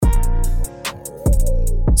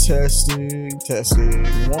Testing. 1, 2, 3.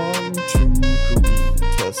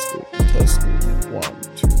 Testing. 1,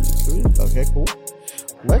 2, 3. Okay, cool.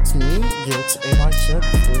 Let me get a mic check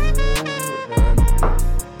for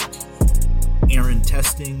Aaron. Aaron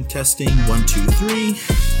testing. 1, 2, 3.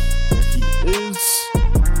 There he is.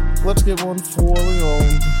 Let's get one for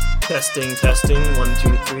Leon. Testing. 1,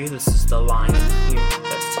 2, 3. This is the lion here.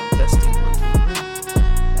 Testing. 1, 2, 3.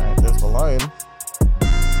 Alright, there's the lion.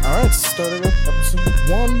 Alright, starting up episode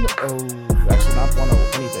 10. Actually, not 10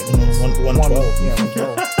 anything. It's 112. Yeah,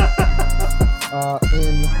 112.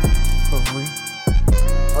 In 3,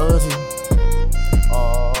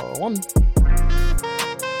 1.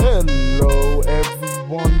 Hello,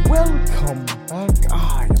 everyone. Welcome back.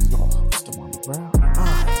 I am your host, Amanda Brown. I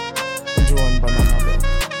am joined by none other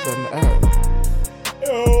than Aaron.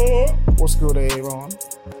 Yo. What's good, Aaron?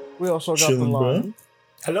 We also got the Chillin', lion.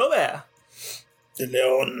 Hello there. The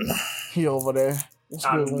Leon. He over there. What's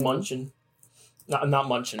good, I'm Leon? munching. I'm not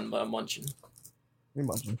munching, but I'm munching. You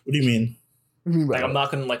munching. What do you mean? What do you mean by Like, I'm that?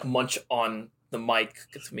 not gonna munch on the mic.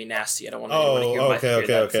 It's gonna be nasty. I don't want to hear Oh, my okay.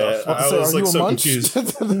 that stuff. I was like so confused. I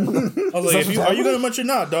was like, are you gonna munch or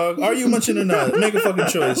not, dog? Are you munching or not? Make a fucking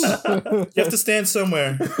choice. You have to stand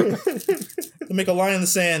somewhere. Make a line in the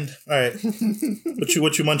sand. All right.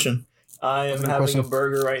 What you munching? I am Good having question. a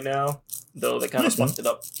burger right now, though they kind of Nice, man. fucked it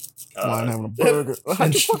up. Mine having a burger.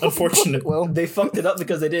 Unfortunate. Well, They fucked it up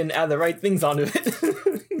because they didn't add the right things onto it.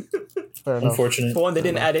 fair enough. Unfortunate. For one, they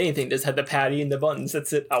didn't add anything. Just had the patty and the buns.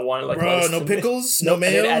 That's it. I wanted like Bro, lettuce no and- pickles, Nope, no I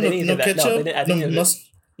didn't mayo, add any no of that. No, they ketchup, didn't add no any of it. mustard.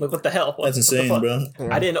 Like, what the hell? That's What the insane, fuck? bro.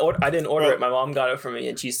 Yeah. I didn't order Bro. it. My mom got it for me,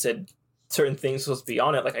 and she said certain things supposed to be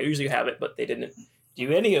on it. Like I usually have it, but they didn't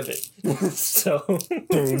do any of it. So They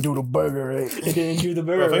didn't do the burger, right? they didn't do the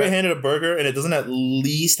Bro, burger. if I get handed a burger and it doesn't at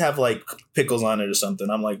least have like pickles on it or something,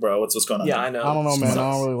 I'm like, bro, what's going on? Yeah, here? I know. I don't know, man. I Sucks.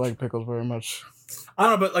 don't really like pickles very much. I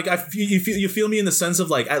don't know, but like you feel me in the sense of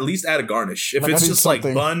like at least add a garnish. If Like, I it's need just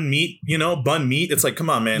something. like bun meat, it's like come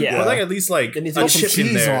on, man. Yeah. Put like at least like It needs a to Put some chip in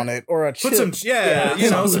cheese there. on it or a chip. Put some Yeah,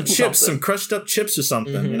 some something. chips, some crushed up chips or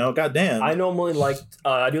something. Mhm. You know, goddamn. I normally like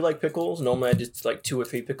I do like pickles. Normally I just like 2 or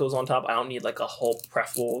 3 pickles on top. I don't need like a whole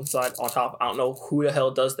pretzel inside on top. I don't know who the hell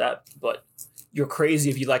does that, but you're crazy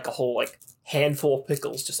if you like a whole like handful of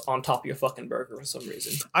pickles just on top of your fucking burger for some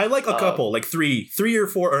reason. I like a couple, like three or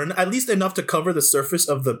four, or at least enough to cover the surface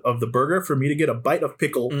of the burger for me to get a bite of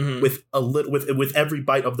pickle Mhm. with with every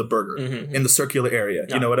bite of the burger Mhm. in the circular area.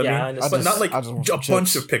 Yeah, You know what I yeah, I mean? understand. But not like I just want a some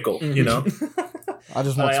bunch chips. of pickle. Mhm. You know. I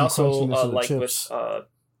just And want I some also crunchiness of the like chips. with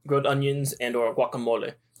grilled onions and or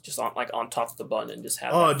guacamole just on top of the bun and just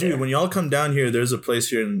have Oh, that dude, there. when y'all come down here, there's a place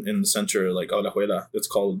here in the center, like Alajuela. It's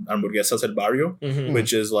called Hamburguesas El Barrio, Mhm.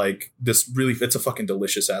 which is like this really, it's a fucking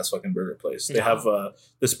delicious ass fucking burger place. They Yeah. have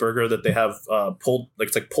this burger that they have pulled, like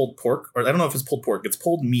it's like pulled pork, or I don't know if it's pulled pork, it's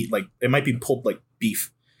pulled meat, like it might be pulled like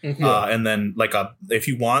beef. Mhm. And then like if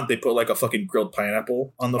you want, they put like a fucking grilled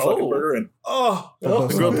pineapple on the fucking Oh. burger, and Oh. the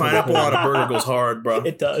grilled pineapple on a burger goes hard, bro.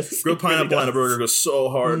 It does. Grilled It really pineapple on a does. burger goes so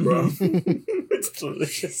hard, bro. It's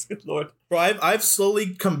delicious. Good lord. Bro, I've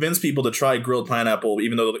slowly convinced people to try grilled pineapple,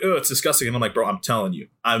 even though they're like, oh, it's disgusting. And I'm like, bro, I'm telling you,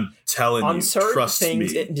 On you, certain trust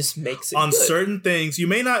things, me. it just makes it On good. certain things, you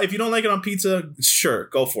may not, if you don't like it on pizza, sure,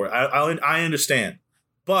 go for it. I understand.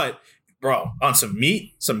 But, bro, on some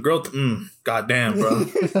meat, some grilled, goddamn, bro.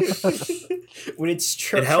 When it's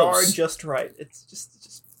It helps. charred just right, it's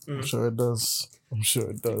just I'm sure it does. I'm sure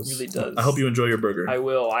it it does. really does. I hope you enjoy your burger. I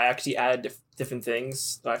will. I actually added different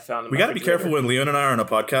things that I found. In We my got to be careful refrigerator. when Leon and I are on a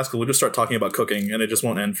podcast because we'll just start talking about cooking and it just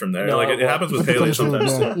won't end from there. No, like it well- happens with Pele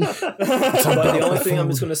sometimes. Yeah. But the only thing I'm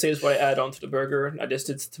food. just gonna say is what I added onto the burger. I just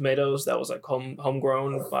did some tomatoes that was like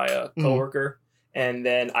homegrown by a coworker, and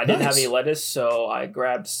then I didn't have Nice. any lettuce, so I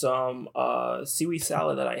grabbed some seaweed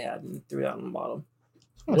salad that I had and threw that on the bottom.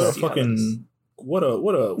 What a Let's see how that is. fucking what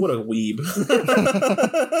a weeb.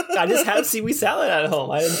 I just have seaweed salad at home.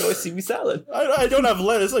 I enjoy seaweed salad. I don't have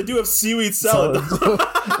lettuce. I do have seaweed salad.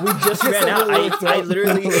 We just ran out. I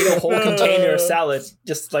literally ate a whole container of salad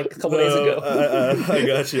just like a couple days ago. I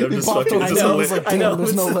got you. I'm He just popped fucking. up It's, I know, just like, I know. damn,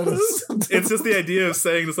 there's no lettuce. it's just the idea of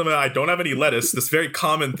saying to someone, "I don't have any lettuce." This very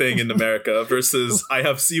common thing in America versus "I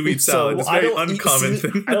have seaweed salad." This I very don't eat uncommon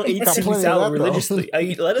seaweed- thing. I don't eat Got seaweed plenty of salad that, though. religiously. I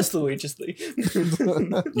eat lettuce religiously.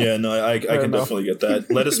 Yeah, no, I can enough. definitely get that.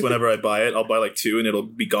 Lettuce, whenever I buy it, I'll buy like 2 and it'll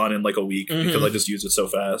be gone in like a week because I just use it so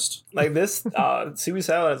fast. Like this seaweed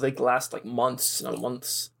salad like lasts like months and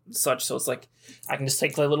months and such, so it's like I can just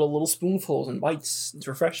take like little spoonfuls and bites. It's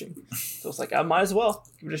refreshing. So it's like I might as well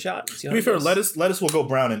give it a shot. See how To be it fair, goes. lettuce will go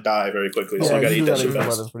brown and die very quickly, so Yeah, you gotta you eat that gotta shit eat the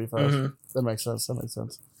fast. lettuce pretty fast. Mhm. That makes sense. That makes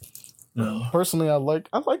sense. No. Personally, I like.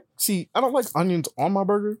 See, I don't like onions on my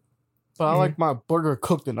burger, but I like my burger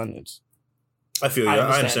cooked in onions. I feel you.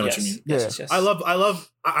 I understand what you mean. Yeah. I love I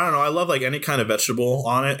don't know, I love like any kind of vegetable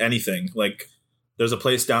on it, anything. Like there's a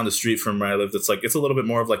place down the street from where I live that's like it's a little bit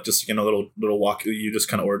more of like just little walk, you just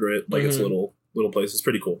kind of order it like it's a little place. It's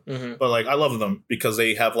pretty cool. But like I love them because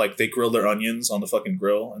they have like they grill their onions on the fucking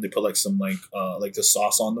grill and they put like some like the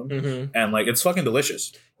sauce on them and like it's fucking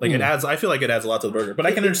delicious. Like it adds, I feel like it adds a lot to the burger. But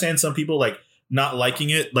I can understand some people like not liking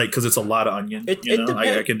it like because it's a lot of onion. I can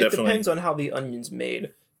definitely. It depends on how the onion's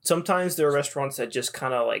made. Sometimes there are restaurants that just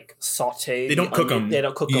kind of like saute. They don't cook them. They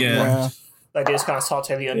don't cook them. Yeah. Like they just kind of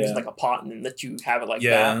saute the onions in like a pot and then let you have it like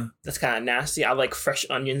that. That's kind of nasty. I like fresh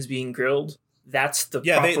onions being grilled. That's the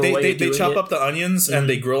proper way they chop up the onions and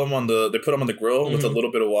they grill them they put them on the grill with a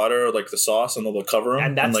little bit of water, like the sauce, and they'll cover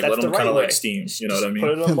them and like let them kind of like steam. You know what I mean?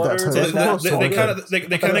 Put it on butter.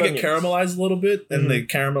 They kind of get caramelized a little bit, and they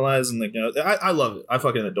caramelize, and like I love it. I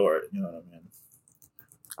fucking adore it. You know what I mean?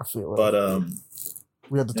 I feel it. But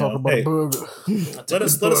we had to talk about a burger. let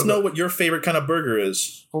us know what your favorite kind of burger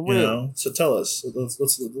is. For real. You know, so tell us.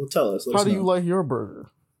 Let's tell us. How do you like your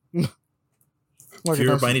burger? If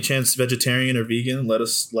you're by any chance vegetarian or vegan, let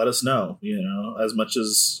us know. You know, as much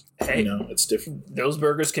as you know, it's different. Those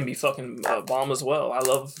burgers can be fucking bomb as well. I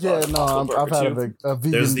love. I've had a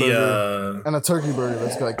vegan burger and a turkey burger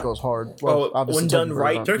that's like goes hard. Well, when done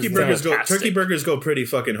right, turkey burgers go pretty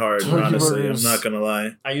fucking hard. Honestly, I'm not gonna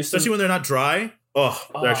lie. Especially when they're not dry. Oh,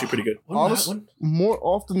 they're actually pretty good. Honestly, more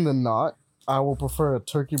often than not, I will prefer a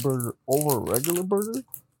turkey burger over a regular burger.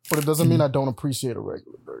 But it doesn't mean I don't appreciate a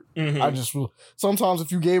regular burger. I just sometimes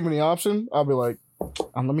if you gave me the option, I'll be like,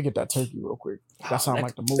 let me get that turkey real quick. That sounds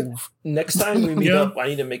like the move. Next time we meet up, I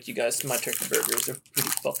need to make you guys my turkey burgers. They're pretty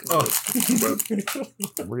fucking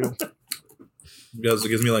good. Real. Because it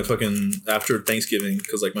gives me like fucking after Thanksgiving,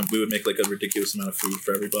 because like we would make like a ridiculous amount of food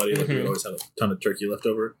for everybody. Like we would always have a ton of turkey left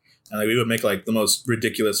over. And like, we would make like the most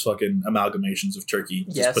ridiculous fucking amalgamations of turkey.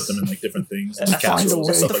 Just put them in like different things. That's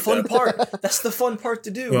the fun part. That's the fun part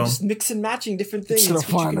to do. Well, just mix and matching different things. Just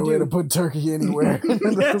find a way to put turkey anywhere.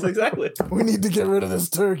 Yes, exactly. We need to get rid of this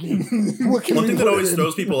turkey. One thing that always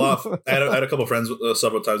throws people off. I had a couple of friends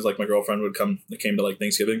several times. Like my girlfriend came to like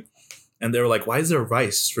Thanksgiving. And they were like, why is there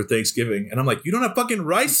rice for Thanksgiving? And I'm like, you don't have fucking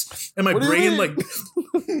rice? And my brain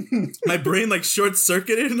like short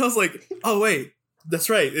circuited. And I was like, oh wait.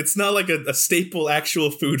 That's right. It's not like a staple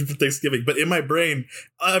actual food for Thanksgiving, but in my brain,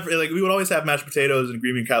 like we would always have mashed potatoes and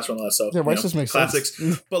green bean casserole and all that stuff. Yeah, rice just makes classics.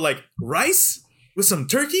 Sense. But like rice with some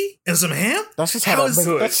turkey and some ham. That's just how good.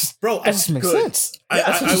 That just makes sense.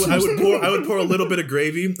 I would pour a little bit of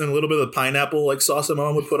gravy and a little bit of pineapple like sauce that my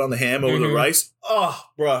mom would put on the ham over the rice. Oh,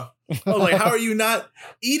 bro. I was like, how are you not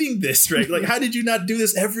eating this? Right? Like, how did you not do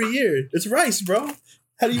this every year? It's rice, bro.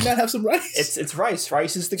 How do you not have some rice? It's rice.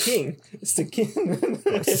 Rice is the king. It's the king.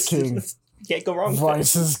 It's king. You can't go wrong.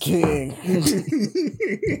 Rice is king.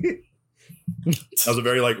 I was a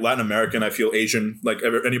very like Latin American. I feel Asian. Like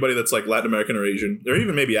anybody that's like Latin American or Asian, or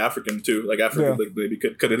even maybe African too. Like African, like maybe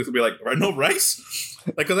could it be like no rice?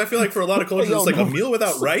 Like because I feel like for a lot of cultures, it's like a meal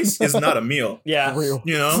without rice is not a meal. Yeah, for real.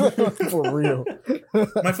 You know, for real.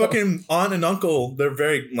 My fucking aunt and uncle, they're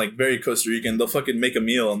very Costa Rican. They'll fucking make a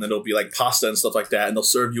meal and then it'll be like pasta and stuff like that, and they'll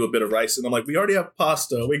serve you a bit of rice. And I'm like, we already have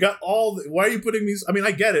pasta. We got why are you putting these? I mean,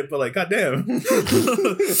 I get it, but like, goddamn.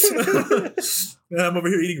 And I'm over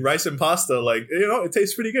here eating rice and pasta. Like, you know, it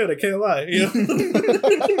tastes pretty good. I can't lie. You know?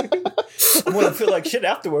 I'm gonna feel like shit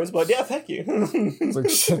afterwards, but yeah, thank you. It's like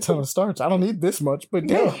shit ton of starch. I don't need this much, but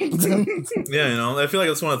damn. Yeah, you know, I feel like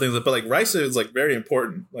that's one of the things. But like, rice is like very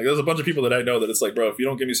important. Like, there's a bunch of people that I know that it's like, bro, if you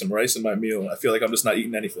don't give me some rice in my meal, I feel like I'm just not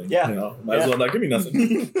eating anything. Yeah, you know, might as well not give me nothing.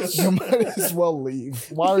 You might as well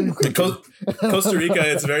leave. Why are you cooking? Costa Rica,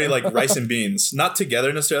 it's very like rice and beans, not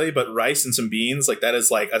together necessarily, but rice and some beans. Like that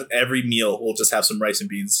is like every meal will just have some rice and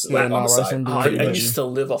beans on the side. I used to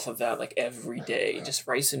live off of that like every day, just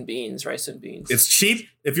rice and beans. It's cheap.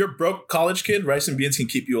 If you're a broke college kid, rice and beans can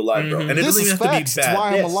keep you alive, bro. And it doesn't even have to be bad. That's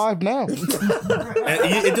why I'm alive now. And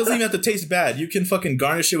it doesn't even have to taste bad. You can fucking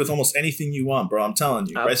garnish it with almost anything you want, bro. I'm telling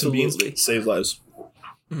you. Absolutely. Rice and beans save lives.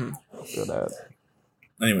 Good at.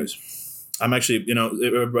 Anyways, I'm actually, you know,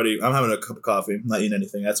 everybody, I'm having a cup of coffee. I'm not eating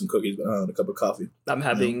anything. I had some cookies, but I'm having a cup of coffee. I'm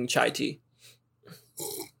having chai tea.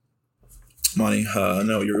 Monty,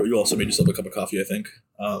 no, you also made yourself a cup of coffee, I think.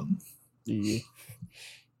 Yeah.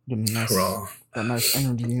 Getting that nice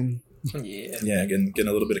energy in. Yeah, getting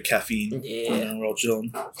a little bit of caffeine. Yeah, you know, we're all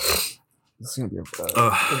chilling. It's gonna be a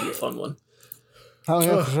fun one. Hell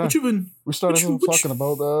yeah, what you been? We started talking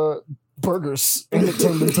about burgers, and it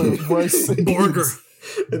turned into rice. Burger.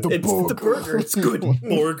 The burger. It's good.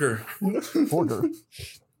 Burger. Burger.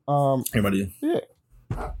 Hey, buddy. Yeah.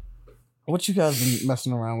 What you guys been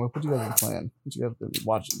messing around with? What you guys been playing? What you guys been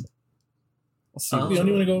watching? Let's see. Leon,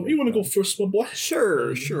 you want to go? You want to go first, my boy?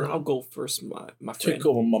 Sure. I'll go first, my friend. Take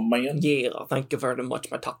over, my man. Yeah, thank you very much,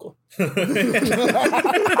 my taco.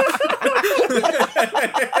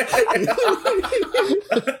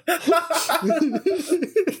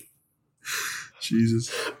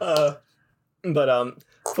 Jesus. But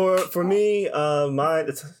for me, well,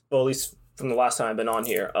 at least from the last time I've been on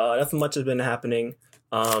here, nothing much has been happening.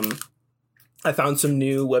 I found some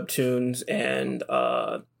new webtoons and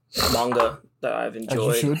manga that I've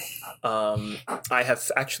enjoyed. I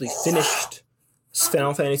have actually finished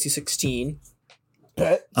Final Fantasy 16.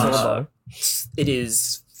 Bet. It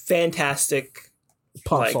is fantastic.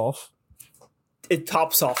 Pops off. It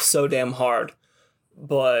pops off so damn hard.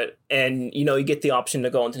 And you get the option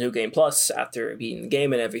to go into New Game Plus after beating the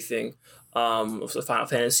game and everything. With the Final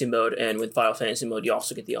Fantasy mode, and with Final Fantasy mode, you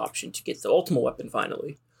also get the option to get the ultimate weapon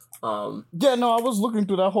finally. Yeah, no, I was looking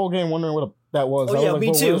through that whole game wondering what that was. Oh, yeah, was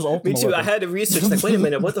me too. Me too. I had to research, like, wait a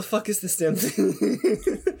minute, what the fuck is this damn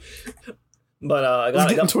thing? But I was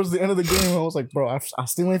getting towards the end of the game, I was like, bro, I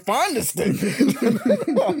still ain't find this thing.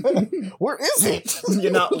 Where is it?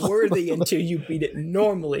 You're not worthy until you beat it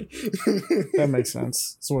normally. That makes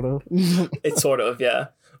sense, sort of. It's sort of, yeah.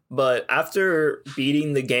 But after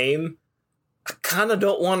beating the game, I kind of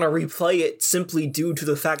don't want to replay it simply due to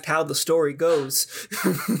the fact how the story goes.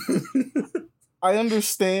 I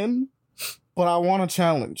understand, but I want a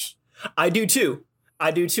challenge. I do too.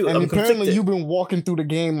 And I'm apparently you've been walking through the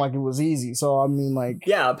game like it was easy. So I mean, like,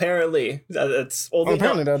 yeah, apparently that's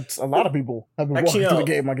that's a lot of people have been walking through the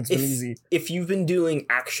game like it's been easy. If you've been doing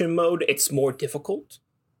action mode, it's more difficult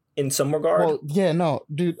in some regard. Well, yeah, no,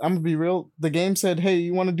 dude, I'm gonna be real. The game said, "Hey,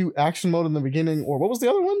 you want to do action mode in the beginning, or what was the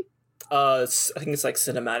other one? I think it's like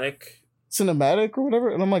cinematic or whatever."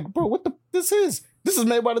 And I'm like, bro, what the? This is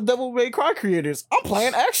made by the Devil May Cry creators. I'm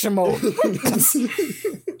playing action mode. You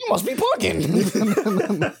must be bugging.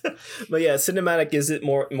 But yeah, cinematic is it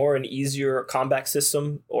more an easier combat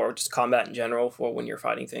system, or just combat in general for when you're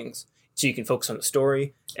fighting things, so you can focus on the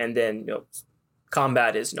story, and then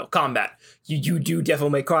combat is combat. You do Devil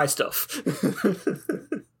May Cry stuff.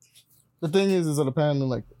 The thing is that apparently,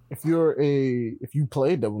 like, if you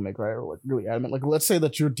play Devil May Cry or like really adamant, like, let's say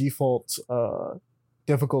that your default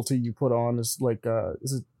difficulty you put on is like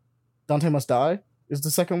is it Dante Must Die? Is the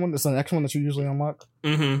second one? It's the next one that you usually unlock,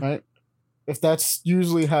 right? If that's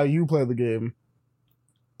usually how you play the game,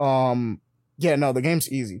 yeah, no, the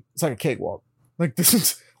game's easy. It's like a cakewalk. Like, this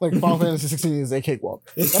is like Final Fantasy 16 is a cakewalk.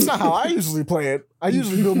 That's not how I usually play it. I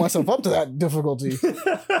usually build myself up to that difficulty,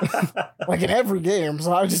 like in every game.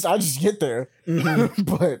 So I just get there,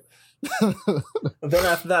 but. Then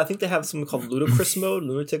after that, I think they have something called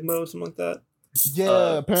lunatic mode, something like that.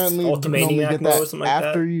 Yeah, apparently Ultimaniac get mode, that something like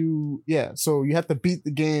after that. So you have to beat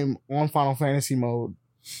the game on Final Fantasy mode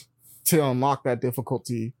to unlock that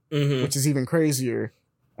difficulty, which is even crazier.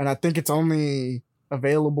 And I think it's only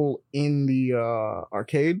available in the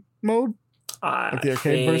arcade mode, like the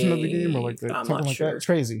arcade version of the game, or like something like that. It's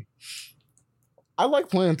crazy. I like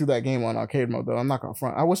playing through that game on arcade mode, though. I'm not gonna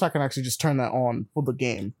front. I wish I could actually just turn that on for the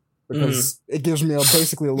game, because it gives me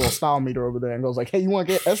basically a little style meter over there and goes like, "Hey, you want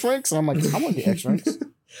to get S ranks?" And I'm like, "I want to get X ranks."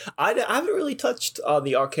 I haven't really touched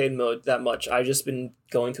the arcade mode that much. I've just been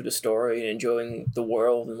going through the story and enjoying the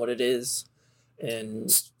world and what it is. And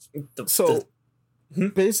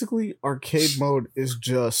basically, arcade mode is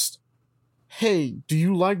just, hey, do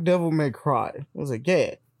you like Devil May Cry? I was like,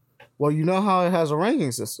 yeah. Well, you know how it has a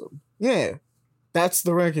ranking system? Yeah. That's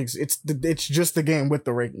the rankings. It's just the game with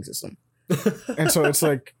the ranking system. And so it's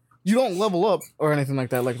like, you don't level up or anything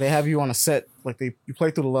like that. Like, they have you on a set, like you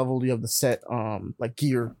play through the level, you have the set like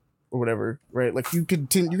gear or whatever, right? Like, you can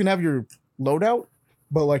have your loadout,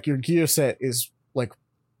 but like your gear set is like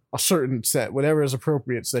a certain set, whatever is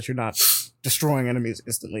appropriate, so that you're not destroying enemies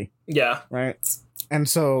instantly. Yeah. Right? And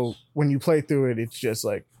so when you play through it, it's just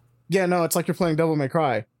like, yeah, no, it's like you're playing Devil May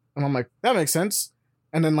Cry. And I'm like, that makes sense.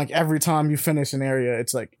 And then like every time you finish an area,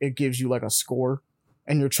 it's like it gives you like a score,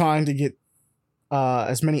 and you're trying to get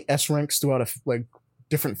as many S ranks throughout like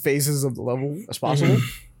different phases of the level as possible.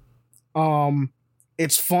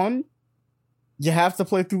 It's fun. You have to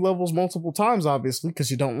play through levels multiple times, obviously,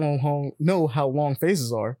 because you don't know how long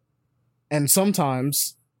phases are. And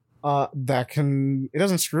sometimes it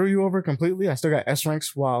doesn't screw you over completely. I still got S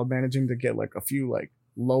ranks while managing to get like a few like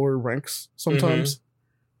lower ranks sometimes.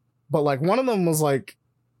 But like one of them was like,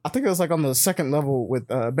 I think it was like on the second level with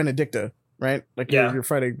Benedicta, right? Like you're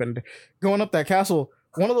fighting Benedicta. Going up that castle,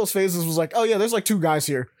 one of those phases was like, oh yeah, there's like two guys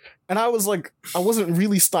here. And I was like, I wasn't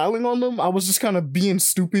really styling on them. I was just kind of being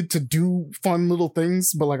stupid to do fun little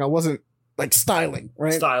things, but like I wasn't like styling,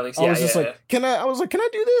 right? Stylings, I yeah, was just yeah, like, can I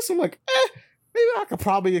do this? I'm like, maybe I could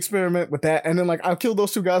probably experiment with that. And then like I killed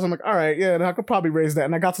those two guys. I'm like, all right, yeah, and I could probably raise that.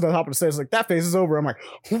 And I got to the top of the stairs, like that phase is over. I'm like,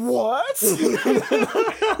 what?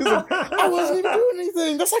 He's like, I wasn't even doing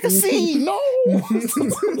anything. That's like a C. No.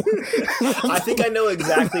 I think I know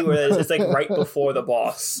exactly where that is. It's like right before the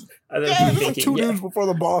boss. And then Yeah, I'm there's like two dudes before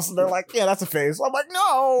the boss, and they're like, "Yeah, that's a phase." I'm like,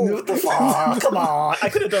 "No, come on! I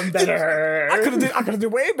could have done better. I could have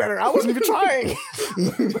did way better. I wasn't even trying.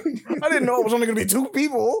 I didn't know it was only going to be two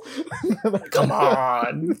people. Come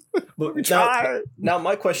on!" But Try. now,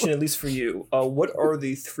 my question, at least for you, what are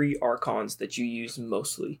the 3 Archons that you use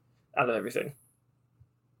mostly out of everything?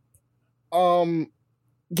 You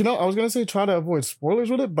know, I was gonna say try to avoid spoilers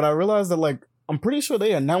with it, but I realized that like I'm pretty sure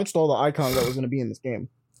they announced all the icons that was going to be in this game.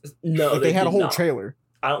 No, Like, they had a did whole not. trailer.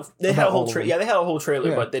 I don't. They had a About all whole of trailer. them. Yeah, they had a whole trailer,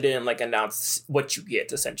 Yeah. but they didn't like announce what you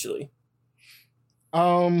get essentially.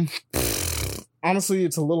 Honestly,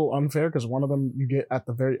 it's a little unfair because one of them you get at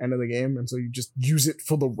the very end of the game, and so you just use it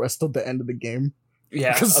for the rest of the end of the game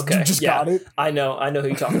Yeah. because Okay. you just yeah. got it. I know who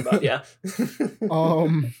you're talking about. Yeah.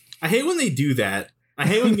 I hate when they do that. I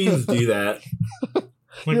hate when games do that.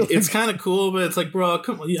 Like, You're it's kind of cool, but it's like, bro,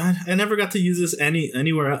 come on. I never got to use this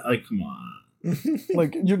anywhere else. Like, come on.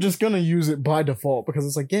 like you're just gonna use it by default because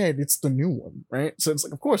it's like, yeah, it's the new one, right? So it's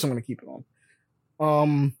like, of course I'm gonna keep it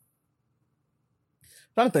on.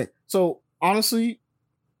 Trying to think. So honestly,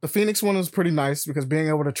 the Phoenix one is pretty nice because being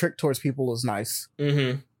able to trick towards people is nice,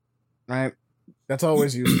 Mm-hmm. right? That's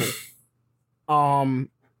always useful.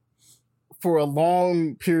 For a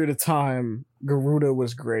long period of time, Garuda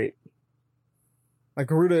was great. Like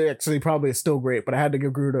Garuda actually probably is still great, but I had to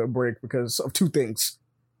give Garuda a break because of 2 things.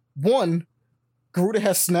 One, Garuda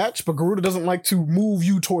has snatch, but Garuda doesn't like to move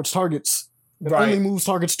you towards targets. It Right. only moves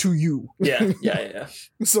targets to you. Yeah.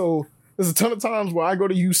 So there's a ton of times where I go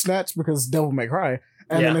to use snatch because Devil May Cry,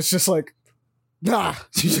 and then Yeah. it's just like, nah,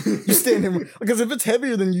 you stand him because if it's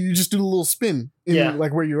heavier than you just do the little spin in Yeah.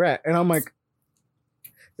 like where you're at, and I'm like,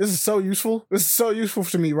 this is so useful. This is so useful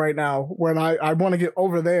to me right now when I want to get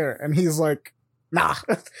over there, and he's like, nah,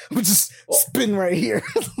 we just spin right here.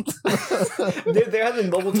 there have been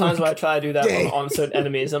multiple times where I try to do that Yeah. on certain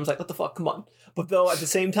enemies. And I'm just like, what the fuck? Come on. But though at the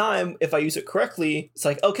same time, if I use it correctly, it's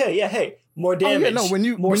like, okay, yeah, hey, more Oh, damage. yeah, no, when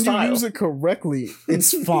you use it correctly,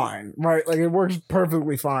 it's fine, right? Like it works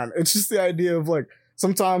perfectly fine. It's just the idea of like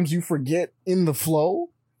sometimes you forget in the flow,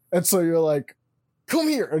 and so you're like, "Come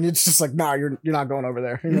here," and it's just like, "Nah, you're not going over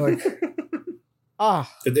there." And you're like,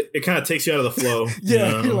 It kind of takes you out of the flow. yeah,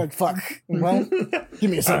 you know? you're like, "Fuck." Well, give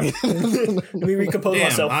me a second. Let me recompose Damn,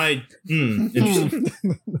 myself. interesting.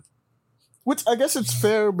 Which I guess it's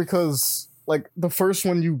fair because like the first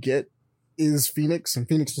one you get is Phoenix, and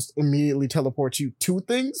Phoenix just immediately teleports you to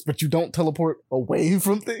things, but you don't teleport away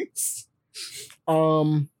from things.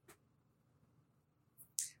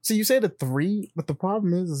 So you say the 3, but the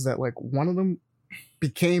problem is that like one of them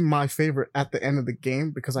became my favorite at the end of the game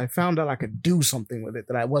because I found out I could do something with it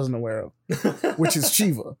that I wasn't aware of, which is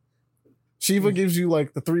Shiva. Shiva gives you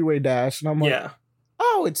like the 3-way dash, and I'm like, Yeah.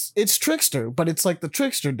 oh, it's Trickster, but it's like the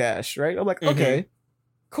Trickster dash, right? I'm like, Mhm. okay,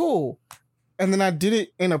 cool. And then I did it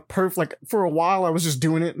in a like for a while I was just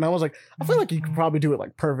doing it, and I was like, I feel like you could probably do it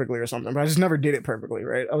like perfectly or something, but I just never did it perfectly,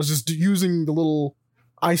 right? I was just using the little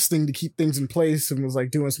ice thing to keep things in place and was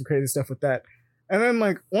like doing some crazy stuff with that. And then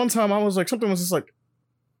like one time I was like, something was just like,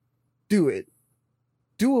 do it.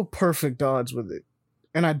 Do a perfect dodge with it.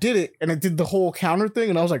 And I did it, and it did the whole counter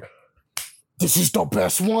thing, and I was like, this is the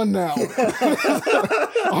best one now.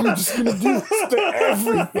 I'm just gonna do this to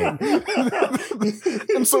everything.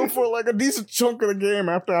 And so for like a decent chunk of the game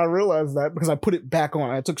after I realized that, because I put it back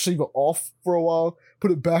on, I took Shiva off for a while,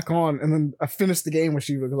 put it back on, and then I finished the game with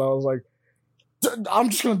Shiva because I was like, I'm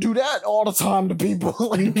just gonna do that all the time to people.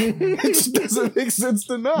 Like, it just doesn't make sense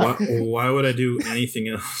to not. Why would I do anything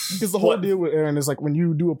else? Because the whole deal with Aaron is like when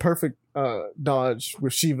you do a perfect dodge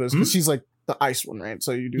with Shiva's, because she's like the ice one, right?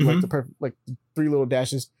 So you do like the perfect, like the 3 little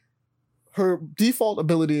dashes. Her default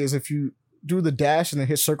ability is if you do the dash and then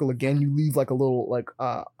hit circle again, you leave like a little like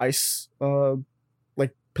ice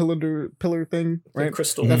like pillar thing, right?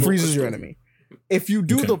 Crystal. That Little freezes your crystal. enemy. If you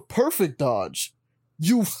do Okay. the perfect dodge,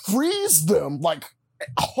 you freeze them like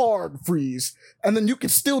hard freeze, and then you can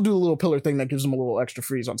still do a little pillar thing that gives them a little extra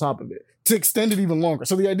freeze on top of it to extend it even longer.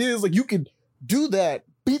 So the idea is like you could do that,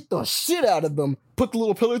 beat the shit out of them, put the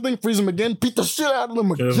little pillar thing, freeze them again, beat the shit out of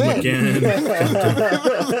them Kill them again.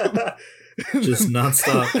 Just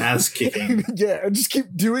nonstop ass kicking. Yeah, and just keep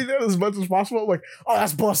doing that as much as possible. Like, oh,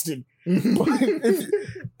 that's busted. But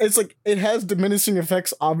it's like it has diminishing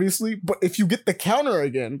effects, obviously. But if you get the counter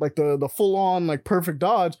again, like the full on like perfect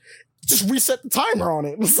dodge, just reset the timer on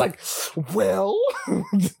it. It's like, well,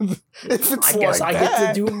 if it's I guess like I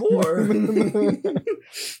that, get to do more.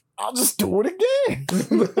 I'll just do it again.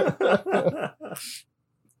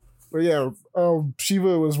 But yeah,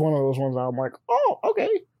 Shiva was one of those ones I'm like, oh, okay.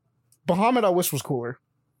 Bahamut I wish was cooler.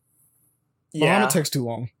 Yeah, Bahamut takes too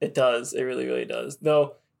long. it does. It really, really does.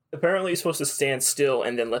 Though, apparently you're supposed to stand still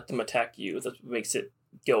and then let them attack you. That makes it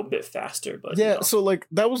go a bit faster. But Yeah, you know. so like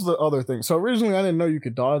that was the other thing. So originally I didn't know you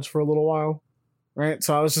could dodge for a little while, right?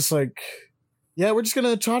 So I was just like, yeah, we're just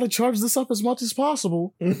gonna try to charge this up as much as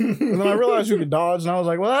possible. And then I realized you could dodge, and I was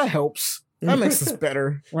like, well, that helps. That makes this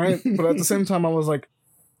better, right? But at the same time, I was like,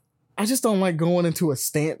 I just don't like going into a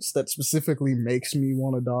stance that specifically makes me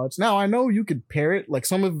want to dodge. Now, I know you could pair it. Like,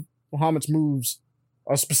 some of Bahamut's moves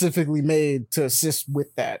are specifically made to assist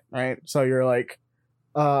with that, right? So you're like,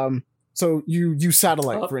 so you use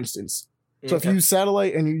Satellite, for instance. So if you use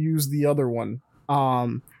Satellite and you use the other one,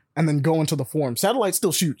 and then go into the form, Satellite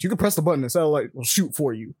still shoots. You can press the button and Satellite will shoot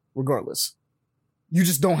for you, regardless. You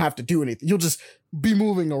just don't have to do anything. You'll just be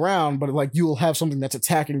moving around, but like you'll have something that's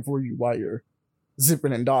attacking for you while you're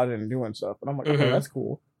zipping and dodging and doing stuff. And I'm like, okay, that's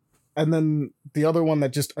cool. And then the other one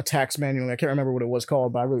that just attacks manually, I can't remember what it was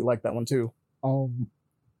called, but I really like that one too.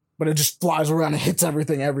 But it just flies around and hits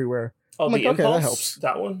everything everywhere. Oh, I'm like, the okay, Impulse? that helps.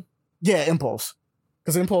 That one? Yeah, Impulse.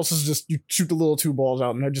 Because Impulse is just, you shoot the little 2 balls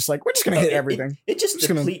out and they're just like, we're just going to hit everything. It just Just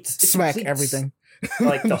gonna depletes. smack depletes, everything.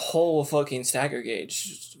 like the whole fucking stagger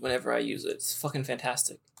gauge whenever I use it. It's fucking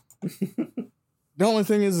fantastic. The only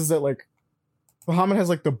thing is that like, Bahamut has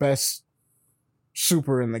like the best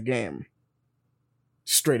super in the game.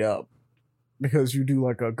 Straight up. Because you do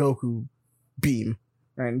like a Goku beam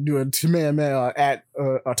and do a Kamehameha at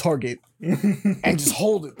a target and just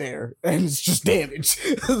hold it there and it's just damage.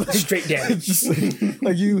 Like, Straight damage. it's just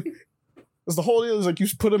like you, because the whole deal is like you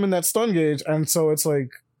put them in that stun gauge, and so it's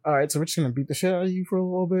like, all right, so we're just gonna beat the shit out of you for a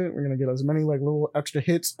little bit. We're gonna get as many like little extra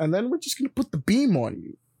hits, and then we're just gonna put the beam on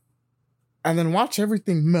you, and then watch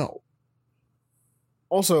everything melt.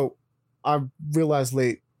 Also, I realized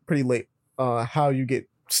pretty late, how you get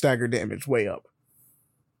stagger damage way up.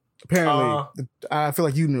 Apparently, I feel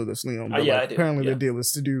like you knew this, Leon. But yeah, like, I did. apparently, the deal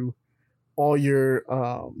is to do all your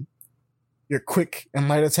quick and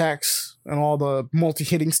light attacks and all the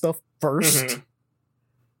multi-hitting stuff first,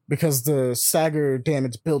 because the stagger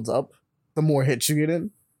damage builds up the more hits you get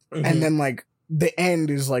in, and then like the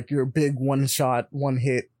end is like your big one shot, one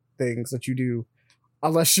hit things that you do,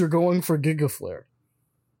 unless you're going for Giga Flare.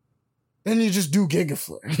 Then you just do Giga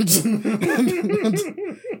Flare.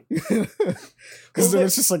 Because then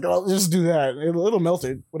it's just like, I'll just do that. It'll melt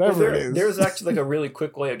it, whatever it is. There's actually like a really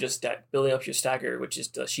quick way of just building up your stagger, which is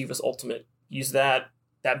the Shiva's ultimate. Use that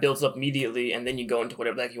builds up immediately, and then you go into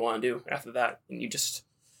whatever the heck you want to do after that, and you just.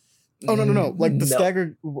 Oh no! Like the melt.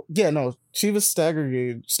 stagger, yeah, no. Shiva's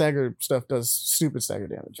stagger stuff does stupid stagger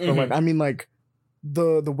damage, but like I mean, like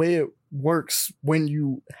the way it works when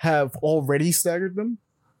you have already staggered them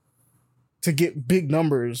to get big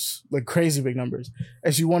numbers, like crazy big numbers,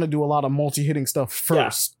 as you want to do a lot of multi-hitting stuff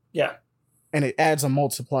first. Yeah. And it adds a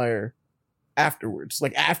multiplier afterwards,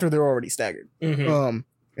 like after they're already staggered.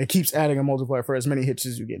 It keeps adding a multiplier for as many hits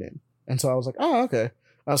as you get in. And so I was like, oh, okay.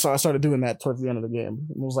 So I started doing that towards the end of the game.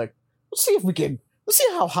 And I was like, let's see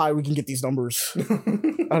how high we can get these numbers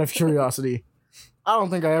out of curiosity. I don't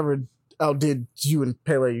think I ever outdid you and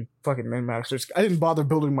Pele fucking min-maxers. I didn't bother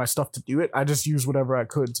building my stuff to do it. I just used whatever I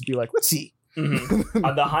could to be like, let's see.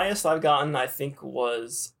 The highest I've gotten, I think,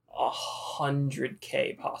 was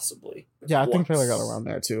 100K possibly. Yeah, I think Pele got around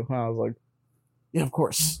there too. I was like, yeah, of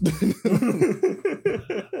course.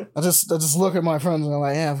 I just look at my friends and I'm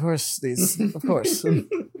like, yeah, of course, of course. And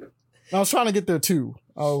I was trying to get there too.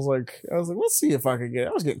 I was like, let's see if I could get it.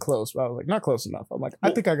 I was getting close, but I was like, not close enough. I'm like, I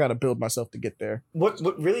think I got to build myself to get there. What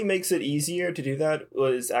really makes it easier to do that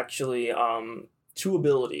was actually 2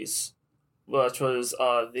 abilities, which was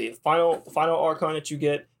the final Archon that you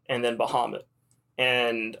get, and then Bahamut,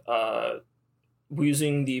 and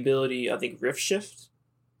using the ability, I think Rift Shift.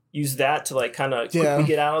 Use that to like kind of quickly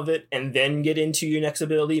get out of it and then get into your next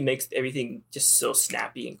ability. Makes everything just so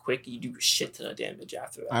snappy and quick. You do a shit ton of damage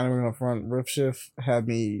after that. I'm gonna front. Rift Shift had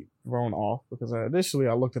me thrown off because initially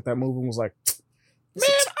I looked at that move and was like, man,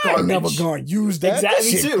 I'm never gonna use that.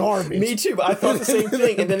 Exactly, that shit garbage. Me too. But I thought the same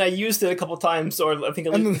thing, and then I used it a couple times, or I think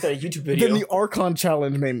I looked at a YouTube video. Then the Archon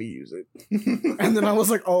challenge made me use it, and then I was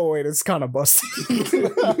like, "Oh wait, it's kind of busted."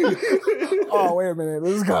 Oh wait a minute,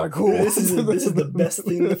 this is kind of cool. This is the best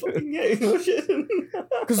thing in the fucking game.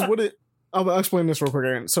 Because I'll explain this real quick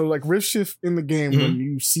again. So like Rift Shift in the game, when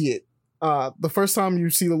you see it, the first time you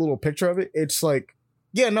see the little picture of it, it's like,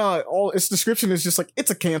 yeah, no, all its description is just like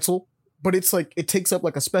it's a cancel. but it's like it takes up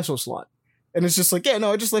like a special slot, and it's just like, yeah,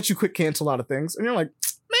 no, it just lets you quick cancel a lot of things, and you're like,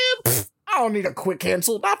 man, I don't need a quick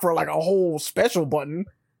cancel, not for like a whole special button.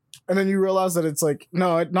 And then you realize that it's like,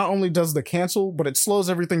 no, it not only does the cancel, but it slows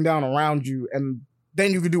everything down around you, and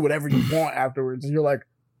then you can do whatever you want afterwards. And you're like,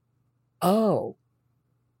 oh,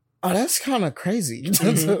 that's kind of crazy.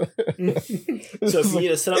 Mm-hmm. So if you need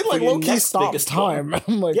to set up for your next biggest time, one,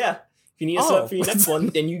 I'm like, yeah. If you need to set up for your next one,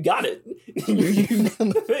 then you got it. You got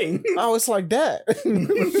the thing. Oh, it's like that.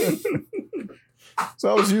 So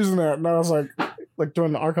I was using that, and I was like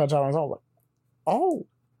during the archive challenge, I was like, oh,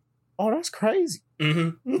 that's crazy.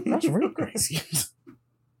 Mm-hmm. That's real crazy.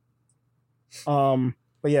 But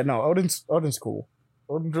yeah, no, Odin's cool.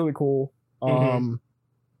 Odin's really cool. I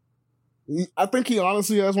think he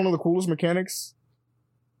honestly has one of the coolest mechanics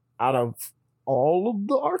out of all of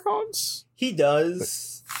the Archons. He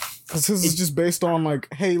does. Because his is just based on like,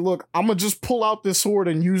 hey, look, I'm gonna just pull out this sword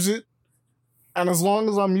and use it, and as long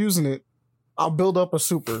as I'm using it, I'll build up a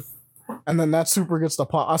super, and then that super gets to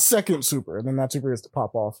pop, a second super, and then that super gets to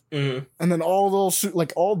pop off, Mm-hmm. and then all those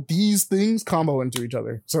like all these things combo into each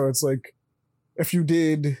other. So it's like if you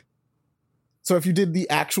did the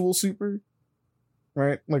actual super,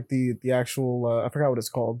 right? Like the actual I forgot what it's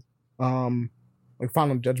called, like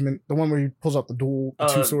Final Judgment, the one where he pulls out the dual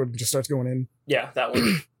two sword and just starts going in. Yeah, that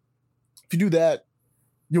one. If you do that,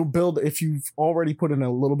 you'll build, if you've already put in a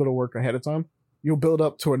little bit of work ahead of time, you'll build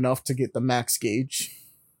up to enough to get the max gauge.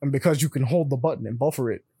 And because you can hold the button and buffer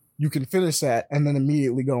it, you can finish that and then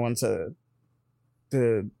immediately go into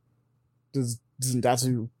the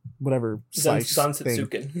Zendatsu, whatever slice thing.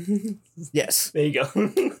 Zansetsuken. Yes. There you go.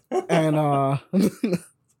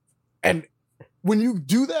 And when you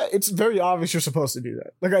do that, it's very obvious you're supposed to do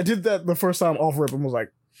that. Like I did that the first time off rip and was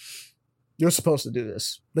like, you're supposed to do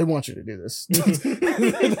this. They want you to do this. They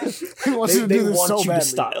want you to do this so badly. To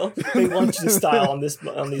style. They want you to style on these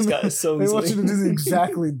guys so They easily. want you to do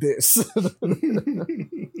exactly this.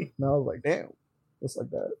 And I was like, damn, just like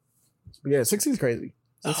that. But yeah, 16's crazy.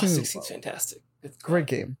 16's fantastic. It's great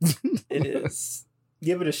game. It is.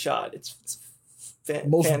 Give it a shot. It's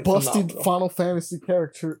most busted phenomenal. Final Fantasy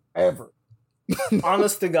character ever.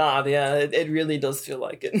 Honest to God, yeah, it really does feel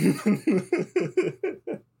like it.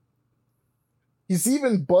 He's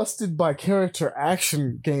even busted by character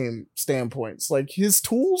action game standpoints. Like, his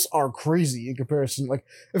tools are crazy in comparison. Like,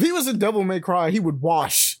 if he was in Devil May Cry, he would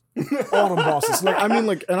wash all the bosses. Like, I mean,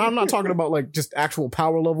 like, and I'm not talking about, like, just actual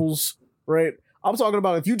power levels, right? I'm talking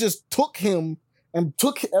about if you just took him and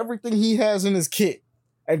took everything he has in his kit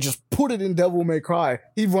and just put it in Devil May Cry,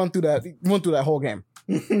 he'd run through that whole game.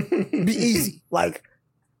 Be easy. Like,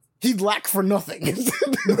 he'd lack for nothing.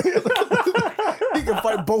 He can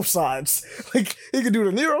fight both sides. Like, he can do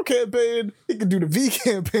the Nero campaign, he can do the V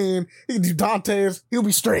campaign, he can do Dante's, he'll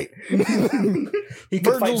be straight. He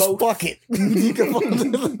can fight both. Bucket. He can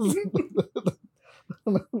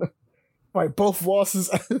fight both bosses.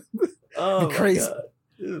 Oh, be crazy. My God.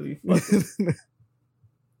 It'll be fucking...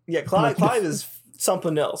 Yeah, Clive is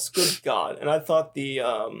something else. Good God. And I thought the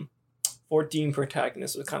 14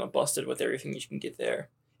 protagonist was kind of busted with everything you can get there.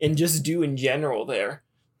 And just do in general there.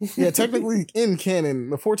 Yeah, technically in canon,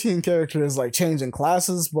 the 14 character is like changing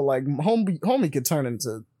classes, but like homie could turn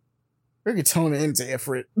into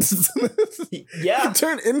Ifrit. Yeah. He could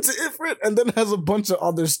turn into Ifrit and then has a bunch of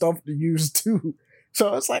other stuff to use too.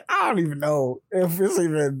 So it's like, I don't even know if it's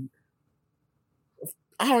even...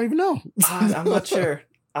 I don't even know. I'm not sure.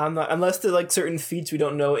 I'm not, unless they're like certain feats we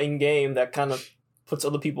don't know in game that kind of puts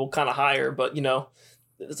other people kind of higher, but you know,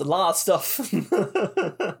 there's a lot of stuff.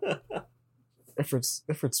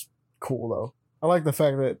 Ifrit's cool though. I like the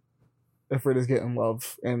fact that Ifrit is getting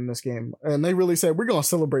love in this game, and they really said we're gonna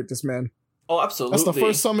celebrate this man. Oh, absolutely. That's the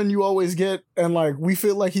first summon you always get, and like we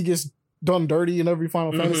feel like he gets done dirty in every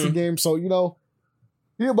Final Fantasy game. So you know,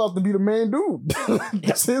 he about to be the main dude.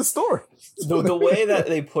 That's his story. The way that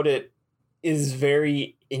they put it is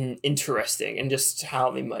very interesting, and just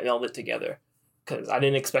how they meld it together. Because I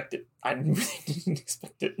didn't expect it. I really didn't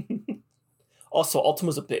expect it. Also,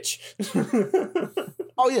 Ultima's a bitch.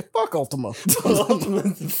 Oh yeah, fuck Ultima.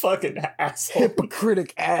 Ultima's a fucking asshole.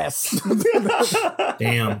 Hypocritic ass.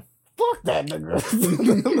 Damn. Fuck that nigga.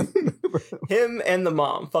 Him and the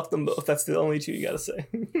mom. Fuck them both. That's the only two you gotta say.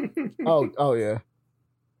 Oh yeah.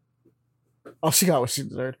 Oh, she got what she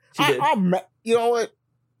deserved. She did. You know what?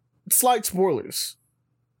 Slight spoilers.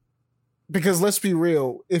 Because let's be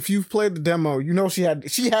real, if you've played the demo, you know she had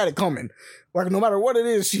it coming. Like no matter what it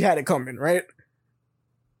is, she had it coming, right?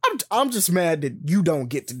 I'm just mad that you don't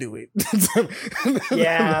get to do it.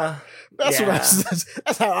 Yeah. That's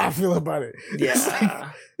how I feel about it.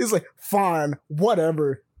 Yeah. It's like fine,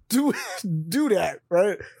 whatever. do that,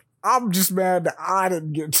 right? I'm just mad that I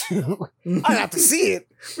didn't get to. I got to see it.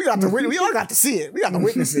 We all got to see it. We got to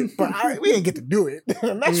witness it, but we didn't get to do it.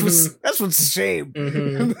 And that's what's a shame.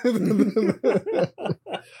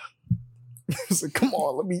 It's like, come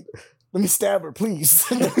on, let me stab her, please.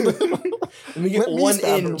 Let me get one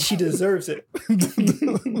in. She deserves it.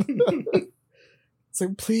 It's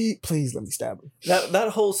like, please let me stab her. That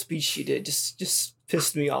whole speech she did just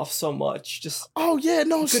pissed me off so much. Just oh yeah,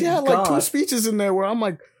 no, she had like 2 speeches in there where I'm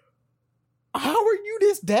like, how are you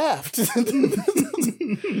this daft? I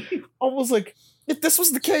was like, if this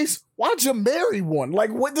was the case, why'd you marry one?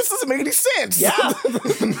 Like, what? This doesn't make any sense. Yeah.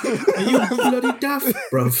 Are you bloody daft,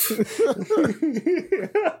 bruv?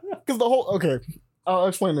 Because I'll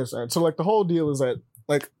explain this. Right? So, like, the whole deal is that,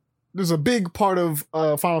 like, there's a big part of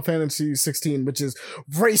Final Fantasy 16, which is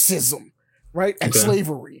racism, right? And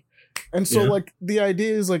slavery. And so, like, the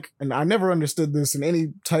idea is, like, and I never understood this in any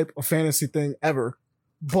type of fantasy thing ever,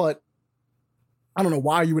 but I don't know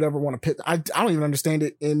why you would ever want to pick. I don't even understand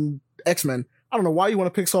it in X-Men. I don't know why you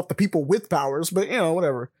want to pick off the people with powers, but you know,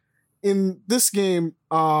 whatever. In this game,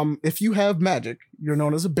 if you have magic, you're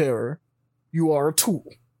known as a bearer. You are a tool,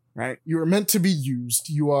 right? You are meant to be used.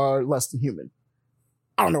 You are less than human.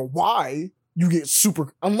 I don't know why you get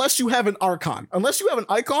super, unless you have an archon. Unless you have an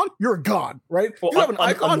icon, you're a god, right? Well, you have an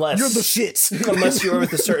icon, unless, you're the shits. Unless you're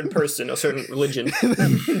with a certain person, a certain religion,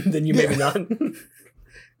 then you maybe not.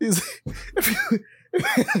 If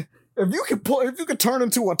you could turn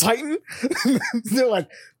into a Titan, they're like,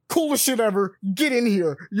 coolest shit ever. Get in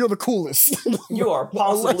here. You're the coolest. You are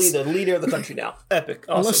possibly the leader of the country now. Epic.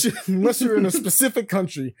 Awesome. Unless you're in a specific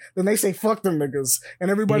country, then they say fuck them niggas, and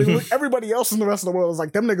everybody else in the rest of the world is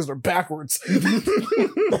like, them niggas are backwards.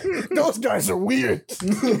 Those guys are weird.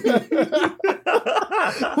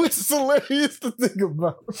 Which is hilarious to think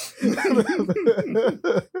about.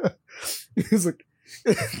 He's like,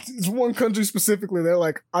 it's one country specifically, they're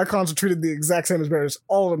like, icons are treated the exact same as bears,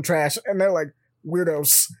 all of them trash, and they're like,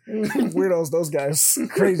 weirdos, those guys,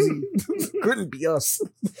 crazy. Couldn't be us.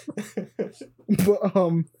 But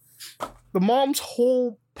the mom's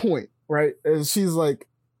whole point, right, is she's like,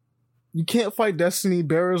 you can't fight destiny,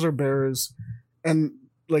 bearers are bearers, and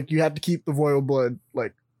like you have to keep the royal blood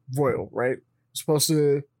like royal, right? You're supposed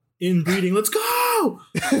to inbreeding, let's go.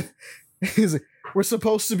 He's like, we're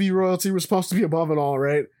supposed to be royalty, we're supposed to be above it all,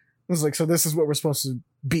 right? It's like, so this is what we're supposed to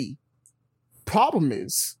be. Problem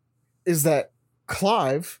is that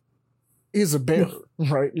Clive is a bear,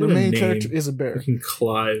 right? Your main character is a bear.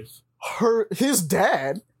 Clive. His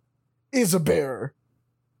dad is a bear.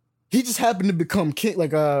 He just happened to become king,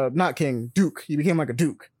 like not king, duke. He became like a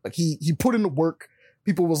duke. Like he put in the work.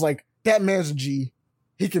 People was like, that man's a G.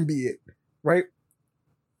 He can be it, right?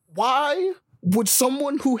 Why would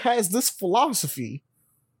someone who has this philosophy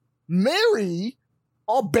marry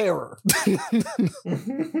a bearer?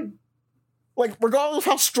 Like, regardless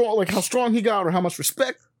of how strong he got or how much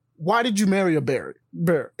respect, why did you marry a bear?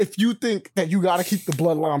 If you think that you gotta keep the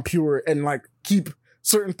bloodline pure and like keep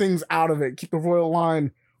certain things out of it, keep the royal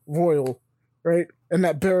line royal, right? And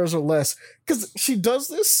that bears are less. Because she does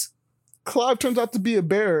this, Clive turns out to be a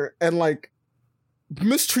bear and like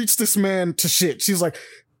mistreats this man to shit. She's like,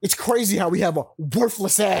 it's crazy how we have a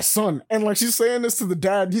worthless ass son. And like she's saying this to the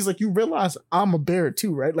dad. He's like, you realize I'm a bear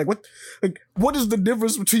too, right? Like what is the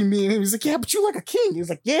difference between me and him? He's like, yeah, but you like a king. He's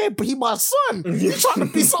like, yeah, but he my son. You're trying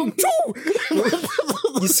to be something too.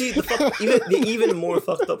 You see, the even more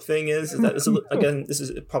fucked up thing is that this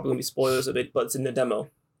is probably gonna be spoilers a bit, but it's in the demo.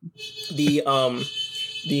 The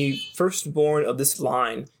firstborn of this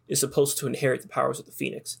line is supposed to inherit the powers of the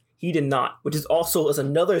Phoenix. He did not, which is also as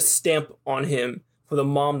another stamp on him for the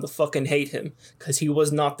mom to fucking hate him, because he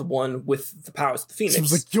was not the one with the powers of the Phoenix.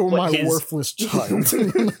 Seems like you're my worthless child.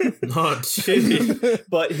 Not kidding.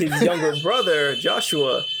 But his younger brother,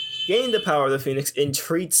 Joshua, gained the power of the Phoenix and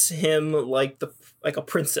treats him like a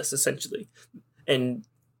princess, essentially. And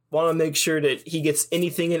want to make sure that he gets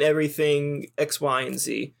anything and everything X, Y, and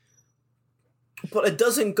Z. But it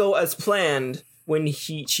doesn't go as planned when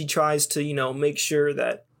she tries to, make sure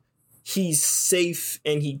that he's safe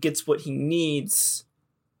and he gets what he needs.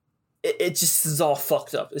 It just is all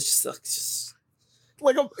fucked up. It's just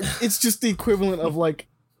the equivalent of like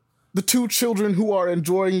the two children who are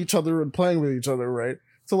enjoying each other and playing with each other, right?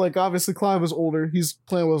 So like obviously Clive is older. He's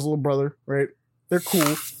playing with his little brother, right? They're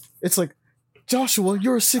cool. It's like, Joshua,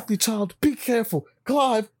 you're a sickly child. Be careful.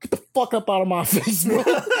 Clive, get the fuck up out of my face, bro.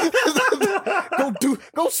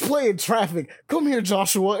 Go play in traffic. Come here,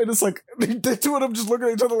 Joshua. And it's like, the two of them just looking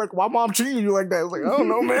at each other like, why mom treating you like that? It's like, I don't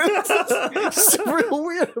know, man. It's real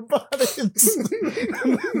weird about it.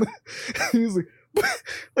 He's like,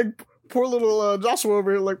 like poor little Joshua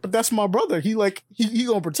over here, like, but that's my brother. He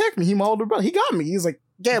gonna protect me. He my older brother. He got me. He's like,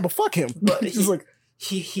 yeah, but fuck him. But he's like,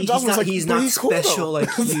 he's not cool, special like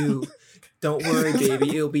you. Don't worry,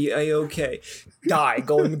 baby. It'll be okay. Die.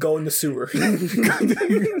 Go in the sewer.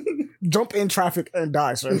 Jump in traffic and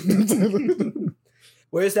die, sir.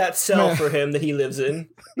 Where's that cell for him that he lives in?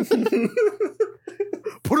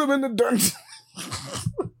 Put him in the dirt.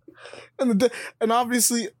 And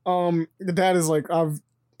obviously, the dad is like,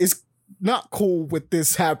 it's not cool with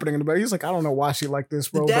this happening in the back. He's like, I don't know why she like this,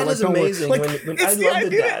 bro. The dad but, like, is don't worry. amazing. Like, When it's I the love the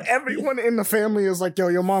idea dad. that everyone in the family is like, yo,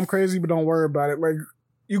 your mom crazy, but don't worry about it. Like,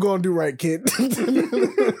 you gonna do right, kid.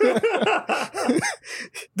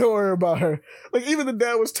 Don't worry about her. Like, even the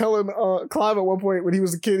dad was telling Clive at one point when he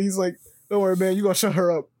was a kid, he's like, don't worry, man, you gonna shut her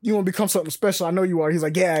up. You gonna become something special. I know you are. He's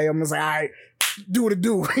like, yeah, I am. He's like, all right, do what it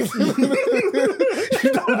do. You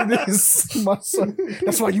know what it is, my son.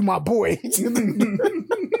 That's why you my boy. And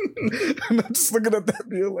I'm just looking at that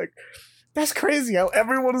being like, that's crazy how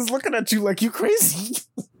everyone is looking at you like you crazy.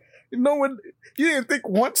 No one, you didn't think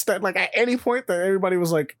once that, like, at any point that everybody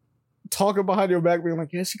was like talking behind your back, being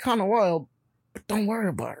like, yeah, she kind of wild, but don't worry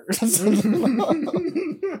about her. He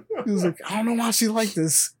was like, I don't know why she like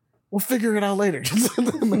this. We'll figure it out later.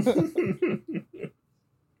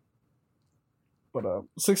 But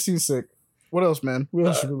 16 sick. What else, man? What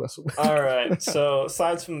else should we mess with? All right. So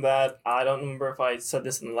aside from that, I don't remember if I said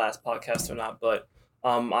this in the last podcast or not, but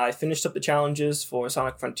I finished up the challenges for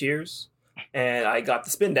Sonic Frontiers, and I got the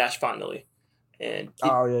spin dash finally. And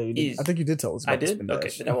Oh yeah, you did. I think you did tell us. About I did. Okay,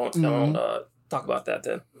 then I won't talk about that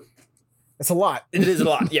then. It's a lot. It is a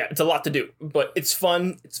lot. Yeah, it's a lot to do, but it's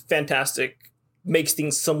fun. It's fantastic. Makes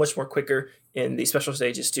things so much more quicker in the special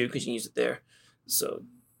stages too, because you can use it there. So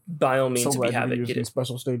by all means, if you have it, get it.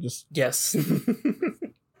 Special stages. Yes.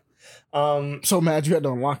 So mad you had to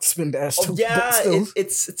unlock spin dash. Oh, yeah,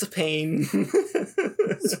 it's a pain.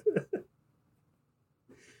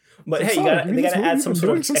 But hey, they gotta add some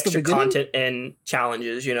sort of extra content and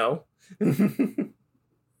challenges, you know.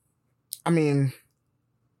 I mean,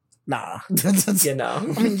 nah. Yeah,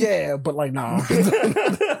 no. I mean, yeah, but like, nah.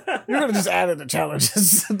 You're gonna just add in the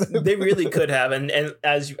challenges. They really could have, and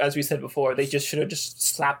as we said before, they just should have just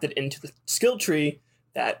slapped it into the skill tree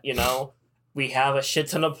that, you know, we have a shit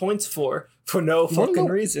ton of points for no fucking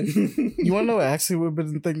reason. You wanna know what actually would have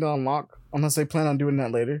been the thing to unlock, unless they plan on doing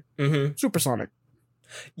that later? Mm-hmm. Supersonic.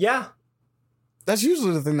 Yeah. That's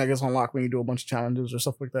usually the thing that gets unlocked when you do a bunch of challenges or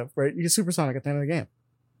stuff like that, right? You get Supersonic at the end of the game.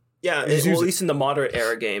 Yeah, at least in the moderate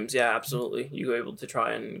era games, yeah, absolutely. You were able to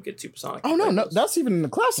try and get Supersonic. Oh, no, that's even in the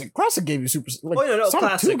Classic. Classic gave you Supersonic. Like, no, Sonic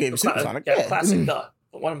Classic. 2 gave you Supersonic. Yeah, Classic, duh.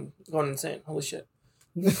 But what I'm going insane. Holy shit.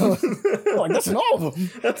 Like, that's in all of them.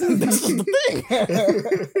 That's the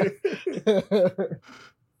thing.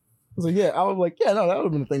 So yeah, I was like, yeah, no, that would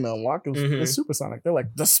have been the thing to unlock. It was Supersonic. They're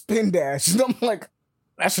like, the spin dash. And I'm like,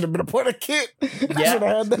 that should have been a point of kit. I should have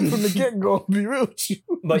had that from the get-go, be real with you.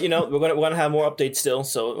 But, you know, we're gonna have more updates still,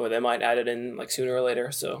 so they might add it in like sooner or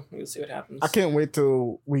later, so we'll see what happens. I can't wait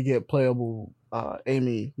till we get playable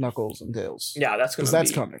Amy, Knuckles, and Tails. Yeah, that's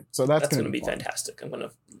coming. So that's gonna be fantastic. I'm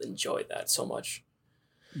gonna enjoy that so much.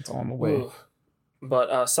 It's on the way. Ooh.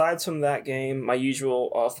 But aside from that game, my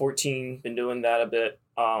usual 14, been doing that a bit.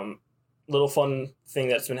 Little fun thing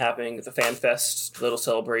that's been happening at the Fan Fest, little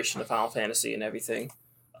celebration of Final Fantasy and everything,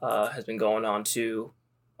 has been going on too.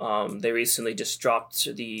 They recently just dropped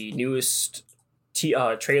the newest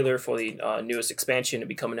trailer for the newest expansion to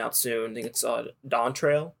be coming out soon. I think it's Dawn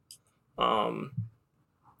Trail. So,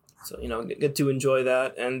 you know, get to enjoy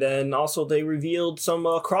that. And then also they revealed some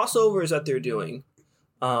crossovers that they're doing.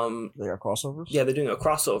 They got crossovers? Yeah, they're doing a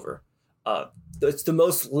crossover. It's the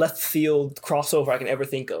most left field crossover I can ever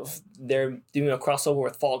think of. They're doing a crossover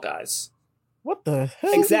with Fall Guys. What the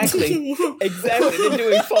hell? Exactly. They're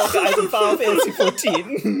doing Fall Guys in Final Fantasy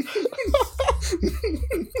 14.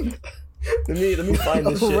 Let me find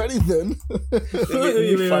this shit. Already then.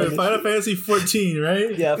 Final Fantasy 14,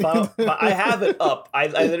 right? Yeah, I have it up. I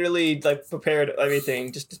literally like prepared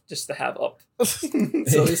everything just to have up.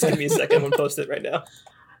 So just give me a second. I'm gonna post it right now.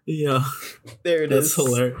 Yeah. There it is. That's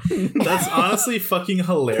hilarious. That's honestly fucking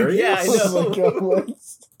hilarious. Yeah, I know. Oh my God, what?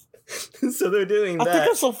 So they're doing that. I think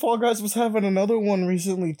I saw Fall Guys was having another one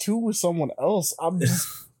recently too with someone else. I'm just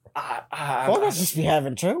Fall Guys just be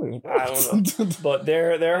having trailers. I don't know. But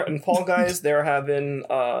they're in Fall Guys, they're having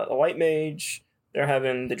a White Mage, they're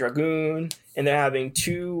having the Dragoon, and they're having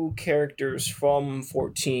two characters from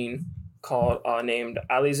 14 called named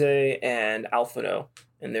Alize and Alphino,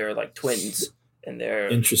 and they're like twins. and they're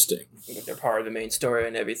Interesting. part of the main story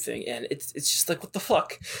and everything. And it's just like, what the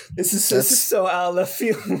fuck? This is so out of left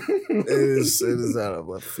field. It is out of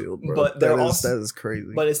left field, bro. But that is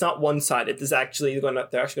crazy. But it's not one sided. They're actually going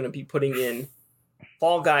to be putting in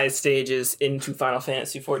Fall Guys stages into Final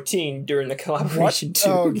Fantasy 14 during the collaboration too.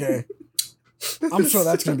 Oh, okay. I'm sure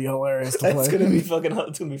that's gonna be hilarious to play. It's gonna be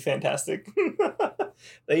it's gonna be fantastic.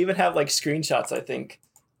 They even have like screenshots, I think,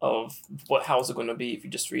 of how's it gonna be. If you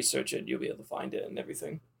just research it, you'll be able to find it and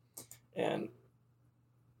everything. And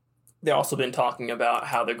they've also been talking about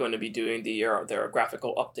how they're going to be doing their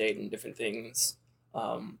graphical update and different things,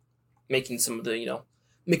 making some of the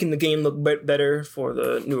making the game look better for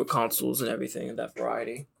the newer consoles and everything and that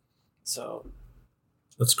variety. So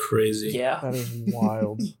that's crazy. Yeah, that is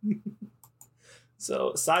wild.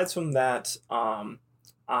 So aside from that,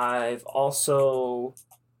 I've also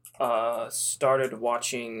started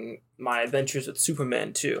watching My Adventures with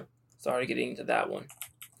Superman 2. Started getting into that one.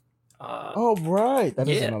 Oh, right. That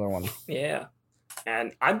is another one. Yeah.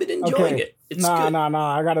 And I've been enjoying it. It's good.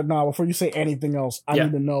 Nah. I gotta know. Before you say anything else, I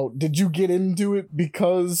need to know. Did you get into it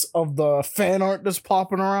because of the fan art that's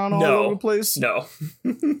popping around all over the place? No.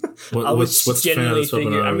 What's genuinely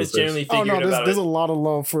figuring there's a lot of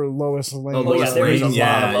love for Lois Lane. Oh, yeah, there is a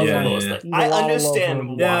lot of love for Lois Lane. I understand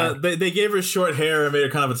why. Yeah, they gave her short hair and made her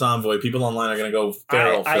kind of a tomboy. People online are going to go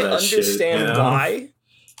feral for that shit. I understand why.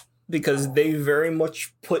 Because they very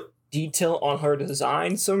much put detail on her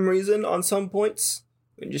design some reason on some points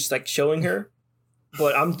and just like showing her,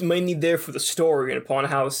 but I'm mainly there for the story and upon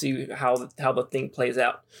how the thing plays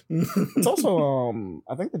out. It's also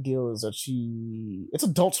I think the deal is that it's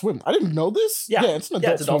Adult Swim. I didn't know this. Yeah, it's an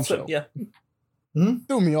Adult Swim show. Yeah,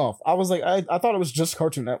 threw me off. I was like, I thought it was just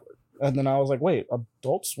Cartoon Network, and then I was like, wait,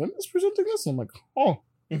 Adult Swim is presenting this? And I'm like, oh.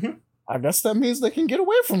 Mm-hmm. I guess that means they can get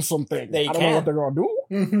away from some things. I don't know what they're going to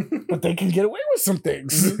do, but they can get away with some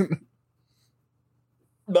things.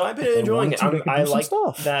 But I've been enjoying it. I like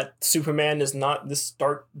that Superman is not this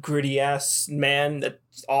dark, gritty-ass man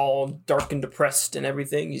that's all dark and depressed and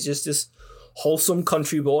everything. He's just this wholesome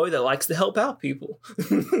country boy that likes to help out people.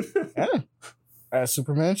 Yeah, as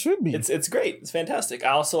Superman should be. It's great. It's fantastic. I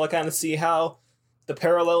also kind of see how the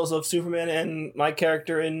parallels of Superman and my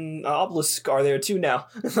character in Obelisk are there too now.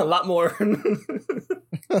 A lot more.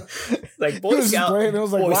 Like Boy Scout. It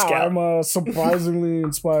was like, wow, I'm surprisingly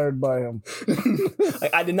inspired by him.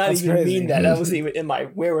 Like, I did not even mean that. That wasn't even in my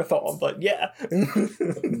wherewithal, but yeah.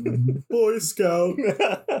 Boy Scout.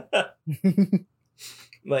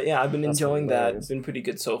 But yeah, I've been enjoying that. It's been pretty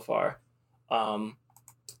good so far.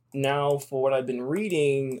 Now for what I've been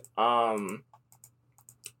reading,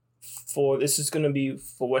 this is going to be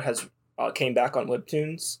for what has came back on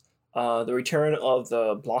Webtoons. The return of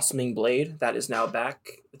the Blossoming Blade, that is now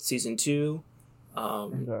back. It's season 2.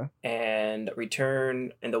 And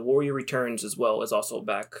the Warrior Returns as well is also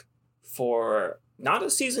back for not a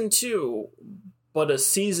season 2, but a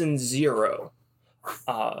season 0.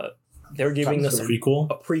 They're giving us a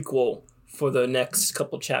prequel for the next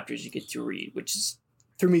couple chapters you get to read, which is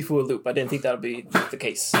threw me for a loop. I didn't think that would be the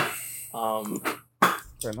case.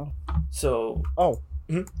 Fair enough. So,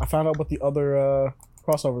 I found out what the other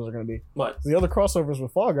crossovers are going to be. What? The other crossovers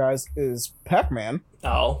with Fall Guys is Pac-Man.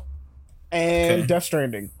 Oh. And Death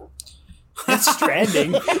Stranding. Death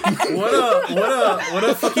Stranding? What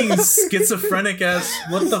a fucking schizophrenic ass.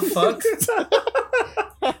 What the fuck?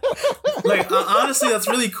 Like, honestly, that's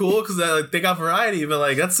really cool because they got variety, but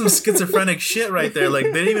like that's some schizophrenic shit right there. Like,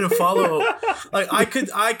 they didn't even follow. Like, I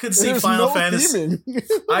could see Final Fantasy.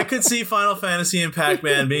 I could see Final Fantasy and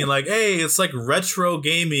Pac-Man being like, hey, it's like retro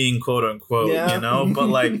gaming, quote unquote, you know. But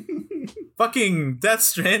like, fucking Death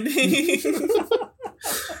Stranding.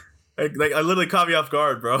 Like I literally caught me off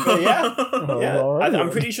guard, bro. Yeah. I'm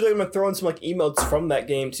pretty sure they're gonna throw in some like emotes from that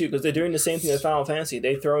game too, because they're doing the same thing as Final Fantasy.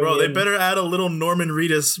 They better add a little Norman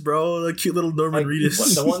Reedus, bro, like cute little Norman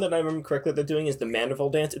Reedus. The one that I remember correctly they're doing is the Mandeville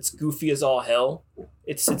dance. It's goofy as all hell.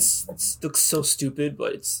 It looks so stupid,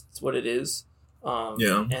 but it's what it is.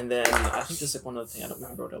 And then I think there's like one other thing I don't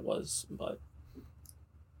remember what it was, but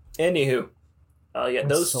anywho,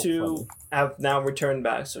 those two have now returned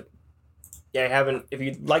back. So. Yeah, if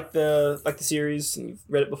you like the series and you've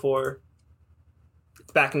read it before,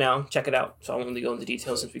 it's back now. Check it out. So I won't really go into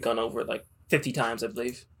details since we've gone over it like 50 times, I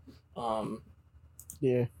believe.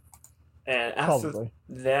 Yeah. And after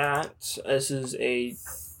that, this is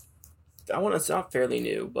it's not fairly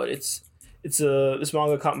new, but this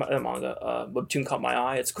manga webtoon caught my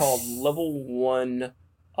eye. It's called Level 1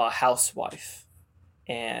 Housewife.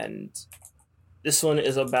 And this one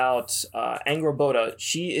is about Angrboda.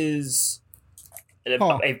 She is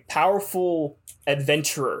a powerful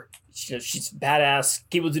adventurer she's badass,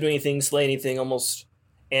 capable to do anything, slay anything almost.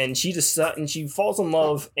 And she falls in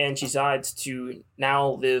love, and she decides to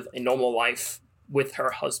now live a normal life with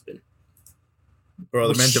her husband.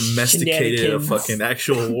 Bro, the man domesticated a fucking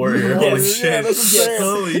actual warrior. Yeah, Holy shit.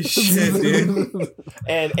 Holy shit, dude.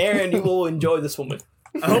 And Aaron, you will enjoy this woman.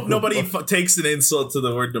 I hope nobody takes an insult to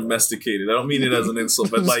the word domesticated. I don't mean it as an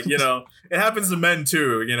insult, but like, it happens to men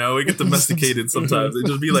too. We get domesticated sometimes. It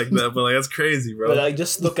just be like that, but like that's crazy, bro. But like,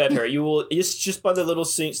 just look at her. You will just by the little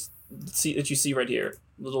see that you see right here,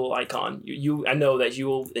 little icon. I know that you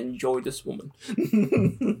will enjoy this woman.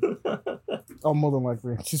 Oh, more than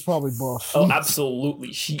likely. She's probably buff. Oh,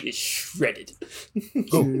 absolutely. She is shredded.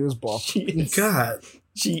 She is buff. God.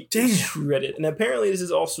 She is shredded. And apparently this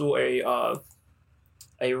is also a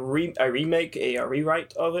remake, a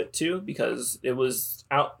rewrite of it too, because it was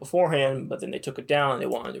out beforehand, but then they took it down and they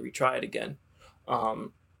wanted to retry it again.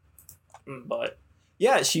 But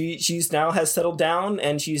yeah, she's now has settled down,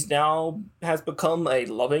 and she's now has become a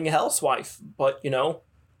loving housewife. But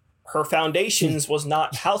her foundations was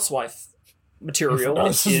not housewife material.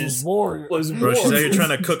 Was warrior. Bro, she's out here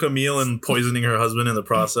trying to cook a meal and poisoning her husband in the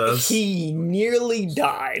process. He nearly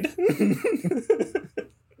died.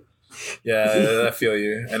 Yeah, I feel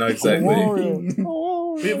you. I know exactly.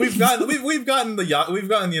 We've gotten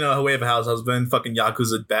a way of a house husband. Fucking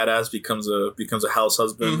Yakuza badass becomes a house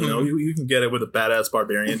husband. Mm-hmm. You can get it with a badass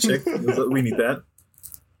barbarian chick. We need that.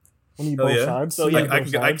 We need both sides. So yeah, I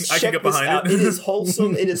can get behind it. It is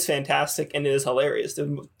wholesome. It is fantastic, and it is hilarious.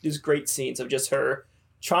 There's great scenes of just her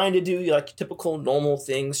trying to do like typical normal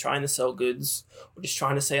things, trying to sell goods, or just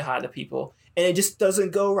trying to say hi to people, and it just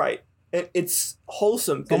doesn't go right. And it's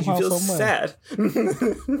wholesome because you feel sad.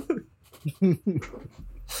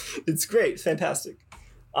 It's great, fantastic.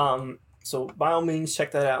 So by all means,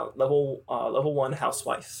 check that out. Level 1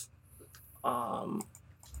 Housewife.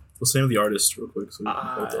 What's the name of the artist, real quick? So we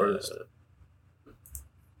can quote the artist.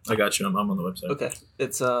 I got you. I'm on the website. Okay,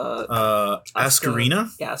 it's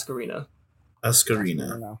Ascarina. Yeah, Ascarina.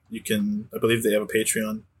 Ascarina. You can. I believe they have a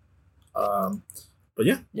Patreon. But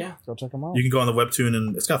yeah, go check them out. You can go on the webtoon,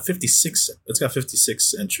 and it's got 56. It's got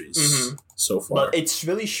 56 entries so far. But it's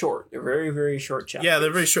really short. They're very, very short chapters. Yeah,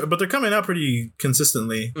 they're very short, but they're coming out pretty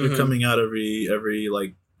consistently. They're coming out every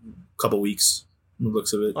like couple weeks. From the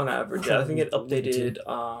looks of it, on average. I think it updated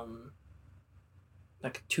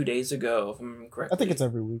like 2 days ago, if I'm correct. I think it's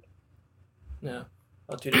every week. Yeah,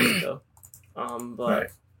 about 2 days ago.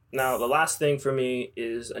 But now the last thing for me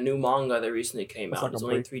is a new manga that recently came out. It's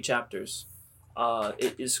only 3 chapters.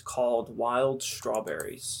 It is called Wild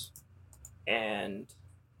Strawberries, and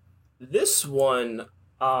this one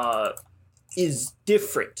is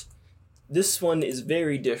different. This one is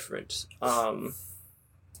very different.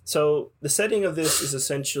 So the setting of this is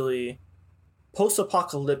essentially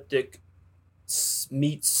post-apocalyptic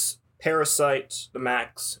meets Parasite, the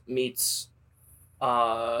Max meets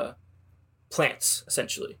plants,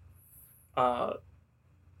 essentially. Our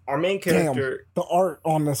main character... Damn, the art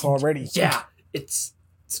on this already. Yeah, it's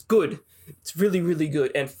good. It's really, really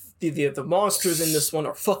good. And the monsters in this one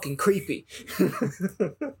are fucking creepy.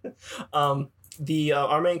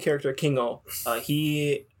 Our main character, Kingo,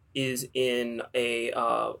 he is in a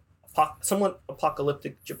somewhat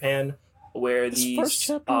apocalyptic Japan where these first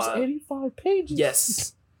chapter is 85 pages.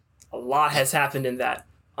 Yes, a lot has happened in that.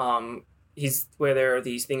 He's where there are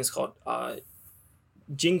these things called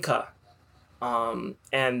jinka,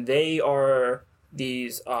 and they are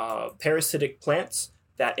these parasitic plants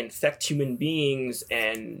that infect human beings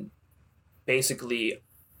and basically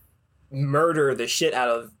murder the shit out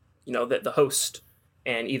of the host.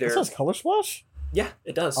 And either it says color splash. Yeah,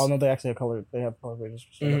 it does. Oh no, they actually have color. They have color pages.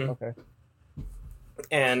 Okay.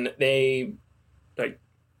 And they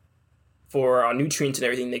for nutrients and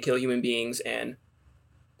everything, they kill human beings and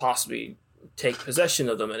possibly take possession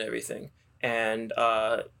of them and everything. And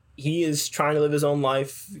he is trying to live his own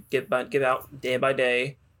life, get out day by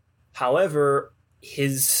day. However,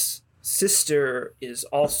 his sister is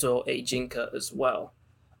also a jinka as well.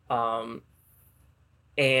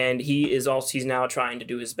 And he's now trying to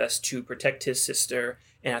do his best to protect his sister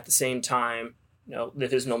and at the same time,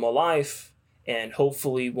 live his normal life and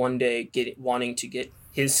hopefully one day wanting to get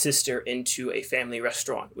his sister into a family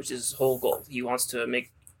restaurant, which is his whole goal. He wants to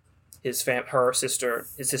make his sister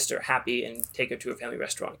happy and take her to a family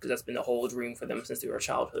restaurant because that's been the whole dream for them since they were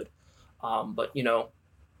childhood. But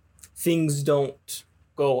things don't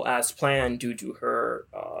go as planned due to her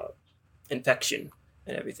infection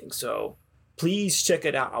and everything. So please check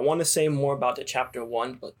it out. I want to say more about the chapter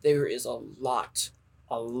 1, but there is a lot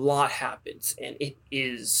happens, and it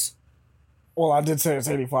is Well, I did say it's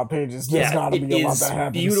 85 pages. There's got to be a lot that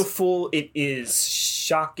happens. Beautiful. It is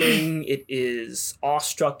shocking. It is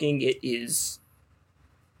awestrucking. It's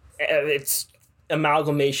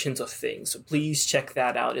amalgamations of things. So please check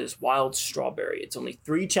that out. It is Wild Strawberry. It's only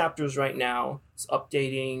 3 chapters right now. It's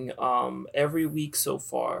updating every week so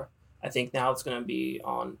far. I think now it's going to be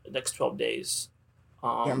on the next 12 days.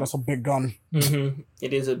 Damn, that's a big gun. Mm-hmm.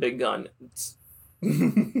 It is a big gun. It's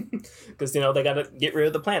because they got to get rid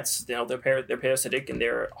of the plants. They're parasitic and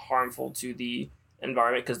they're harmful to the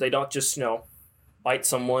environment because they don't just bite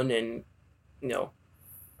someone and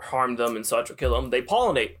harm them and such or kill them. They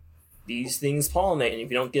pollinate. These things pollinate, and if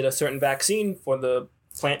you don't get a certain vaccine for the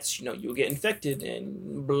plants, you'll get infected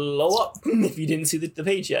and blow up. If you didn't see the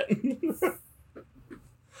page yet.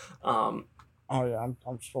 Oh yeah, I'm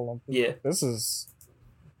scrolling. Yeah, this is.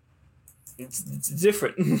 It's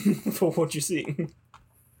different for what you're seeing.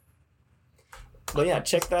 But yeah,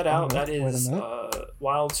 check that out. That is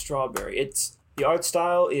Wild Strawberry. The art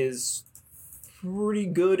style is pretty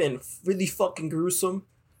good and really fucking gruesome.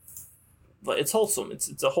 But it's wholesome.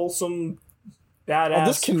 It's a wholesome, badass. Oh,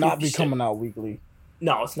 this cannot be shit. coming out weekly.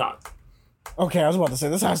 No, it's not. Okay, I was about to say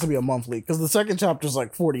this has to be a monthly because the second chapter is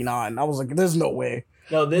like 49. I was like, there's no way.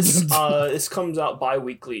 No, this comes out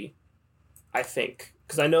bi-weekly, I think.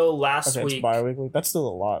 Because I know last week. It's bi-weekly. That's still a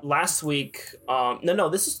lot. Last week,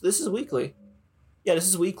 this is weekly. Yeah, this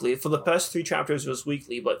is weekly. For the first 3 chapters, it was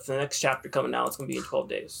weekly, but for the next chapter coming out, it's going to be in 12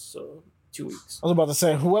 days. So 2 weeks. I was about to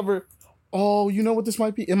say, whoever. Oh, you know what this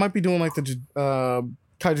might be? It might be doing like the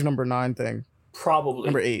Kaiju number 9 thing. Probably.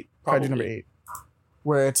 Number 8. Probably. Kaiju number 8.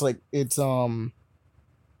 Where it's like, it's 2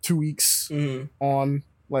 weeks on,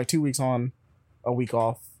 like 2 weeks on, a week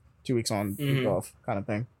off, 2 weeks on, week off kind of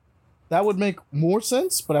thing. That would make more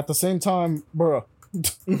sense, but at the same time, bruh.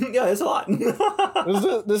 Yeah, it's a lot.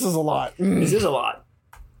 This is a lot. This is a lot.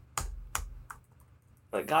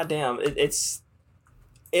 Like, goddamn,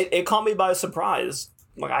 it caught me by surprise.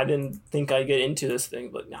 Like, I didn't think I'd get into this thing,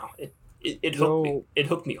 but no, it hooked me. It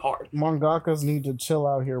hooked me hard. Mangakas need to chill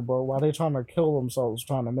out here, bro. Why they trying to kill themselves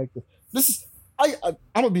trying to make this? This is I'm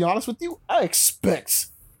gonna be honest with you. I expect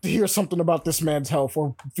to hear something about this man's health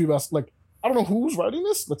or female. Like, I don't know who's writing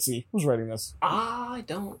this. Let's see who's writing this. I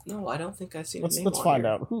don't know. I don't think I've seen. Let's find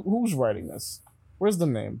out who's writing this. Where's the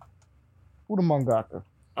name? Who the mangaka?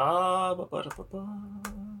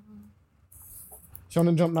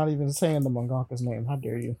 Shonen Jump not even saying the mangaka's name. How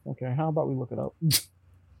dare you? Okay, how about we look it up?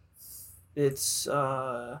 It's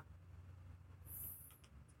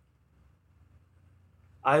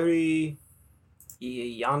Iri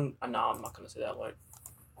Yan. No, I'm not gonna say that word.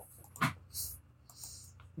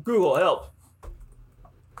 Google help.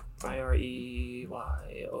 IREYOM.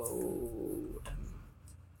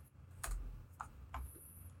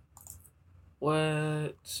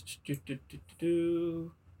 What?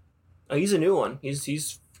 Oh, he's a new one.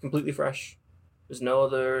 He's completely fresh. There's no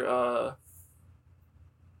other.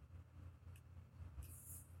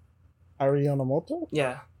 Ari Yamamoto?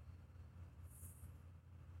 Yeah.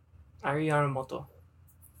 Ari Yamamoto.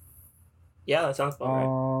 Yeah, that sounds about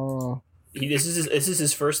right. This is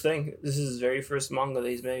his first thing. This is his very first manga that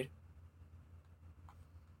he's made.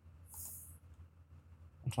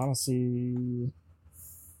 I'm trying to see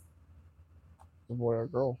the boy or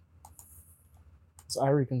girl. So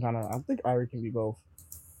Irie can I think Irie can be both.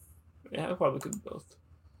 Yeah, I probably could be both.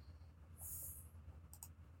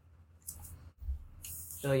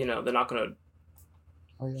 So, they're not gonna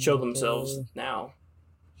show themselves now.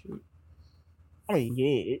 Shoot. I mean,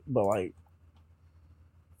 yeah, but like,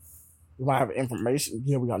 we might have information.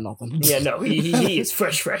 Yeah, we got nothing. Yeah, no, he is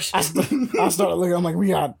fresh. I started looking. I'm like, we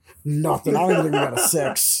got nothing. I don't even think we got a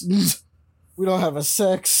sex. We don't have a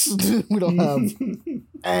sex. We don't have.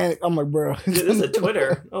 And I'm like, bro. There's a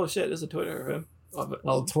Twitter. Oh shit, there's a Twitter of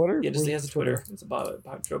him. Twitter? Yeah, he has a Twitter. It's about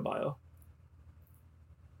bio.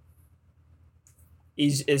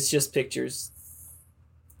 It's just pictures.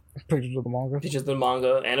 Pictures of the manga. Pictures of the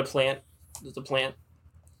manga and a plant. There's a plant.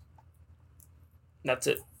 That's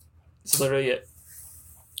it. It's literally it.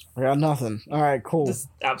 I got nothing. All right, cool. Just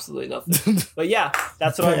absolutely nothing. But yeah,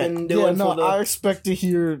 that's what I've been doing. Yeah, no, I expect to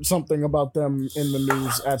hear something about them in the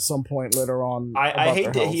news at some point later on. I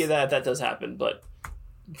hate to hear that does happen, but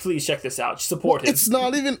please check this out. Support him. It's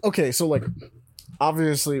not even okay. So like,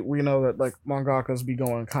 obviously, we know that like mangakas be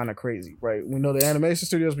going kind of crazy, right? We know the animation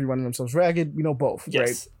studios be running themselves ragged. We know both,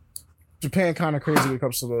 right? Japan kind of crazy when it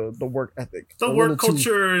comes to the work ethic. The work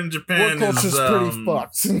culture in Japan is pretty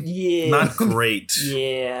fucked. Yeah, not great.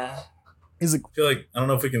 Yeah, I feel like I don't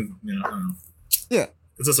know if we can. I don't know. Yeah,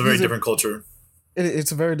 it's just a very different culture.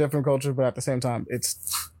 It's a very different culture, but at the same time,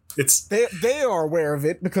 it's It's they are aware of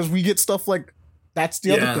it because we get stuff like that's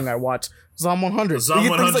the other thing I watch. Zom 100. Zom We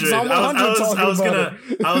get 100. things like Zom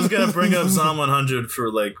 100 I was gonna bring up Zom 100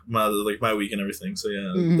 for like my week and everything. So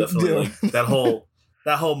yeah, definitely like, that whole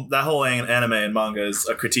anime and manga is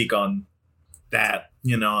a critique on that,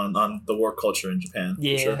 you know, on the work culture in Japan.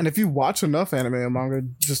 Yeah. For sure. And if you watch enough anime and manga,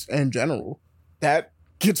 just in general, that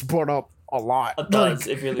gets brought up a lot. It does.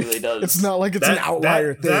 Like, It really does. it's not like it's an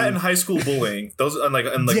outlier thing. That and high school bullying. Those those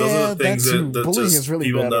are the things that bullying just is really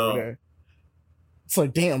people bad over know. there. It's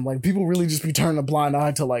like, damn, like people really just be turning a blind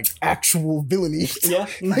eye to like actual villainy. Yeah.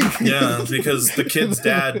 Yeah, because the kid's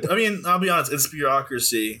dad. I mean, I'll be honest, it's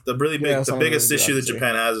bureaucracy. The biggest issue that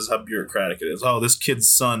Japan has is how bureaucratic it is. Oh, this kid's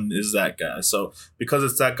son is that guy. So because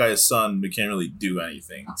it's that guy's son, we can't really do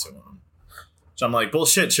anything to him. So I'm like,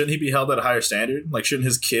 bullshit. Shouldn't he be held at a higher standard? Like, shouldn't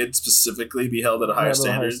his kid specifically be held at a higher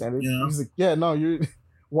standard? You know? He's like, yeah, no, you're.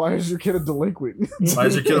 Why is your kid a delinquent? Why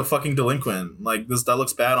is your kid a fucking delinquent? Like this, that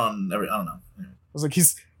looks bad on every. I don't know. I was like,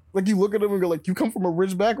 he's like, you look at him and go, like, you come from a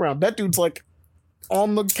rich background. That dude's like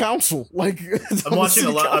on the council. Like, I'm watching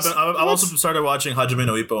a lot. I've also started watching Hajime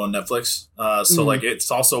no Ippo on Netflix. So like,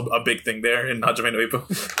 it's also a big thing there in Hajime no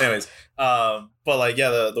Ippo. Anyways, but like, yeah,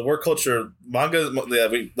 the work culture manga. Yeah,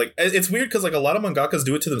 it's weird because like a lot of mangakas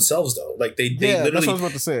do it to themselves though. Like they literally that's what I was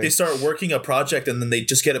about to say. They start working a project and then they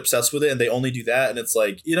just get obsessed with it and they only do that. And it's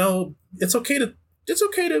like, you know, it's okay to.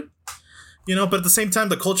 You know, but at the same time,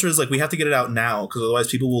 the culture is like we have to get it out now because otherwise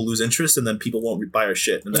people will lose interest and then people won't buy our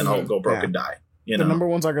shit and then I'll go broke and die. You know, the number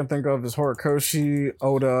ones I can think of is Horikoshi,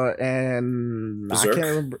 Oda, and Berserk? I can't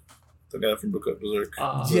remember. The guy from Berserk.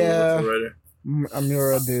 Yeah. The writer.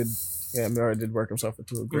 Amura did. Yeah, Amura did work himself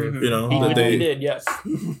into a grave. You know, He did, yes.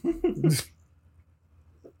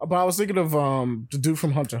 But I was thinking of the dude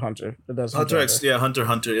from Hunter x Hunter. That does Hunter X, yeah, Hunter,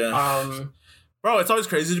 yeah. Bro, it's always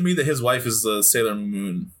crazy to me that his wife is the Sailor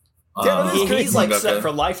Moon. He's like set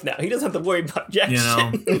for life now. He doesn't have to worry about jack You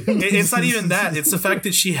know, shit. it's not even that. It's the fact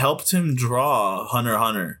that she helped him draw Hunter x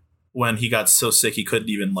Hunter when he got so sick he couldn't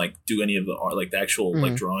even like do any of the art, like the actual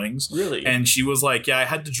like drawings. Really? And she was like, "Yeah, I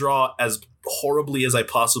had to draw as horribly as I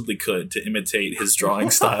possibly could to imitate his drawing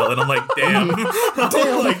style." And I'm like, "Damn,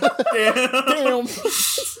 I'm like, damn."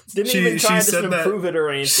 Didn't even try to improve it or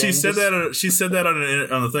anything. She said that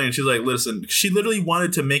on the thing. And she's like, "Listen, she literally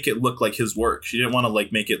wanted to make it look like his work. She didn't want to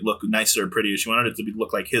like make it look nicer or prettier. She wanted it to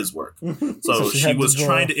look like his work. So she was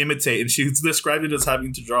trying to imitate, and she described it as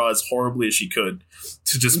having to draw as horribly as she could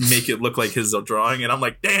to just make it look like his drawing." And I'm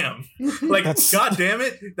like, "Damn, like, god damn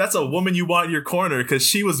it, that's a woman you want in your corner because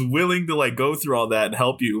she was willing to like go through all that and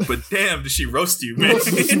help you. But damn, did she roast you, man?"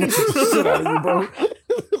 Shit out of you, bro.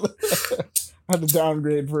 I had to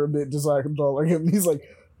downgrade for a bit just so I could draw like him. He's like,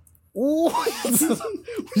 "Ooh,"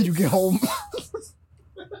 when you get home.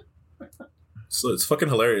 So it's fucking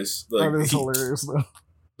hilarious. Like, That is hilarious, though.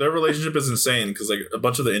 their relationship is insane because like a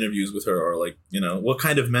bunch of the interviews with her are like, you know, what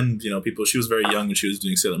kind of men, you know, people. She was very young when she was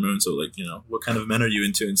doing Sailor Moon, so like, you know, what kind of men are you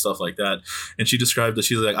into and stuff like that. And she described that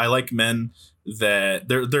she's like, I like men that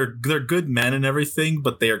they're good men and everything,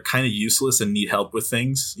 but they are kind of useless and need help with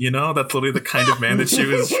things. You know, that's literally the kind of man that she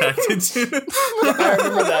was attracted to. I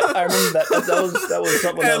remember that. That was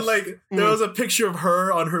something else. And like there was a picture of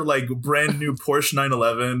her on her like brand new Porsche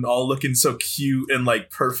 911, all looking so cute and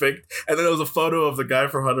like perfect. And then there was a photo of the guy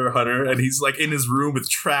from Hunter x Hunter, and he's like in his room with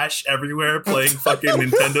trash everywhere, playing fucking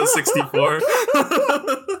Nintendo 64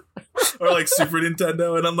 or like Super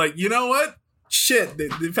Nintendo. And I'm like, you know what? Shit, they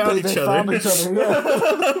found each other. Found each other,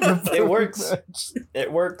 yeah. It works. It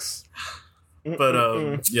works. But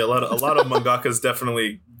yeah, a lot of mangakas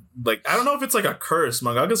definitely, like, I don't know if it's like a curse.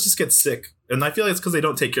 Mangakas just get sick, and I feel like it's because they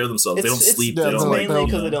don't take care of themselves. They don't sleep. yeah, They It's don't like, mainly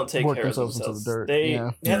because they'll they don't take work care of themselves into themselves. the dirt, They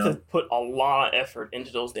yeah. have to put a lot of effort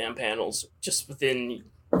into those damn panels just within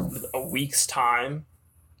a week's time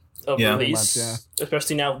of Yeah. release. Pretty much,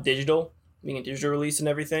 Especially now digital, being a digital release and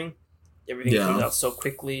everything. Everything Yeah. comes out so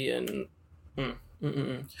quickly and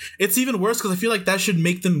It's even worse because I feel like that should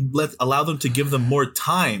make them allow them to give them more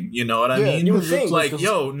time. You know what I Yeah, mean? you would think. Like,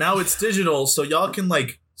 yo, now it's digital, so y'all can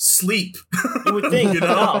like sleep. You would think, You know?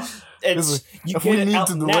 no, it's you if get we it need out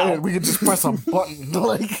to delay now. it, we can just press a button.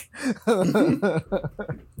 Like,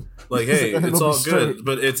 Like, hey, It'll it's be all straight. good,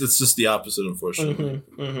 but it's just the opposite, unfortunately.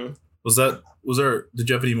 Mhm. Was there? Did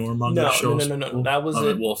you have any more manga No, shows? no. That was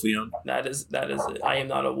it. Wolf Leon. That is it. I am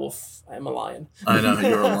not a wolf. I am a lion. I know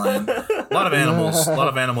you're a lion. A lot of animals. A lot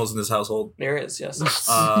of animals in this household. There is, yes.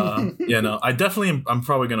 Yeah, no, I definitely am. I'm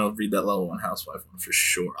probably gonna read that level 1 Housewife one for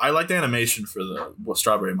sure. I like the animation for the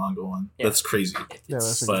Strawberry Manga one. Yeah. That's crazy. yeah,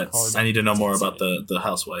 that's But hard. I need to know more about the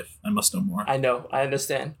Housewife. I must know more. I know. I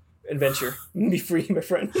understand. Adventure. Be free, my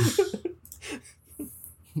friend.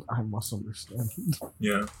 I must understand.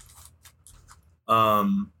 Yeah.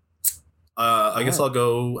 I guess I'll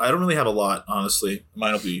go. I don't really have a lot, honestly.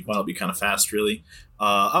 Mine'll be kind of fast, really.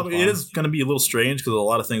 It is going to be a little strange because there's a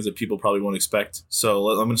lot of things that people probably won't expect. So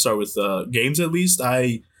I'm going to start with games. At least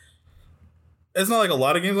it's not like a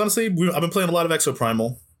lot of games, honestly. I've been playing a lot of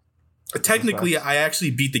Exoprimal. Technically, I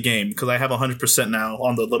actually beat the game because I have 100% now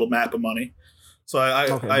on the little map of money. So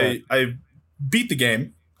I beat the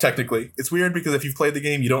game. Technically, it's weird because if you've played the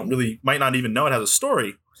game, you might not even know it has a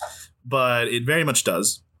story, but it very much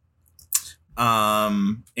does.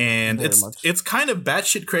 And it's kind of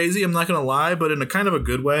batshit crazy. I'm not gonna lie, but in a kind of a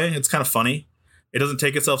good way. It's kind of funny. It doesn't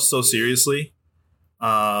take itself so seriously,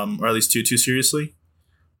 or at least too seriously.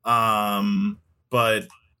 But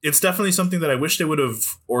it's definitely something that I wish they would have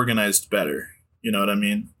organized better. You know what I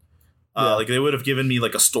mean? Yeah. Like they would have given me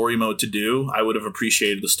like a story mode to do. I would have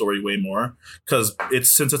appreciated the story way more because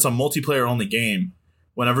since it's a multiplayer only game.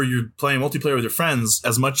 Whenever you're playing multiplayer with your friends,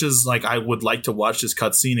 as much as like I would like to watch this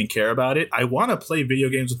cutscene and care about it, I want to play video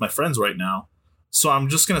games with my friends right now. So I'm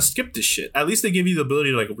just gonna skip this shit. At least they give you the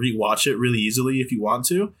ability to like rewatch it really easily if you want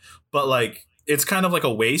to. But like it's kind of like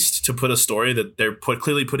a waste to put a story that they're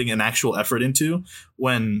clearly putting an actual effort into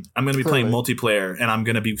when I'm gonna be playing multiplayer and I'm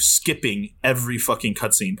gonna be skipping every fucking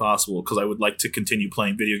cutscene possible because I would like to continue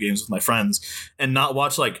playing video games with my friends and not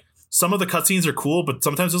watch like. Some of the cutscenes are cool, but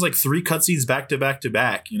sometimes there's like 3 cutscenes back to back to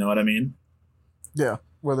back. You know what I mean? Yeah,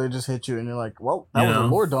 where they just hit you and you're like, well, that was a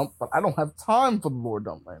lore dump, but I don't have time for the lore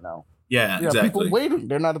dump right now. Yeah, Yeah, exactly. people waiting.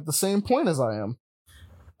 They're not at the same point as I am.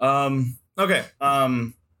 Okay.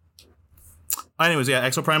 Anyways, yeah,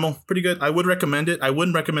 Exoprimal, pretty good. I would recommend it. I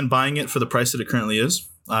wouldn't recommend buying it for the price that it currently is.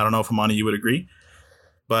 I don't know if Amani, you would agree.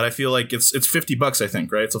 But I feel like it's $50, I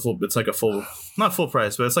think, right? It's like a full, not full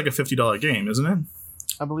price, but it's like a $50 game, isn't it?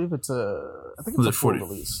 I believe it's I think it's a full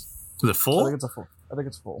release. Is it full? I think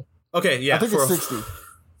it's full. Okay, yeah. I think it's 60.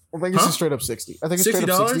 I think it's straight up 60. I think it's straight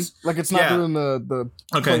up 60. Like it's not doing the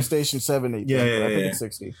PlayStation 70 thing. I think it's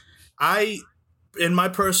 60. In my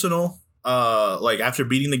personal, like after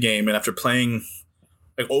beating the game and after playing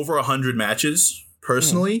like over 100 matches,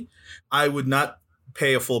 personally, I would not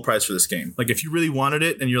pay a full price for this game. Like if you really wanted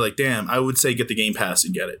it and you're like, damn, I would say get the Game Pass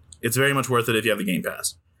and get it. It's very much worth it if you have the Game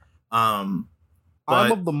Pass.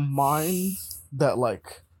 I'm of the mind that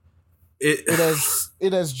like it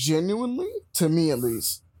has genuinely, to me at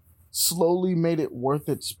least, slowly made it worth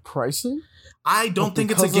its pricing. I don't think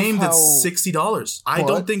it's a game that's $60. I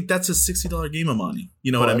don't think that's a $60 game, Amani.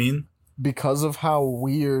 You know what I mean? Because of how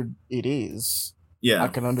weird it is. Yeah, I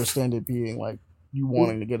can understand it being like you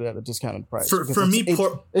wanting to get it at a discounted price. For me,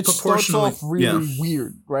 it starts off really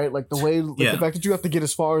weird, right? Like the way, the fact that you have to get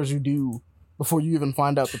as far as you do before you even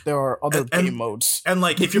find out that there are other game modes. And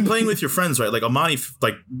like if you're playing with your friends, right? Like Amani,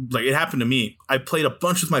 like it happened to me. I played a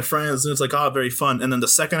bunch with my friends and it's like, very fun. And then the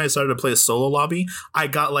second I started to play a solo lobby, I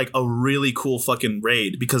got like a really cool fucking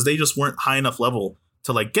raid because they just weren't high enough level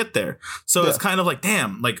to like get there. So it's kind of like,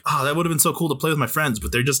 damn, like, that would have been so cool to play with my friends,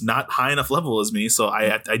 but they're just not high enough level as me. So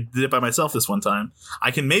I did it by myself this one time.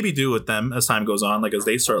 I can maybe do it with them as time goes on, like as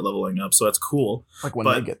they start leveling up. So that's cool. Like when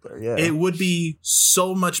they get there, yeah. It would be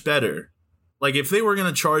so much better. Like if they were going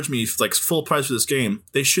to charge me like full price for this game,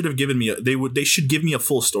 they should have given me they should give me a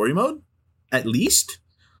full story mode at least.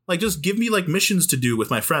 Like just give me like missions to do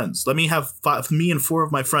with my friends. Let me have me and 4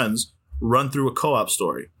 of my friends run through a co-op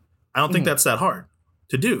story. I don't think that's that hard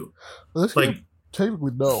to do. Like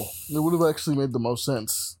technically no. It would have actually made the most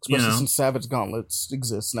sense, especially since Savage Gauntlets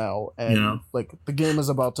exists now and like the game is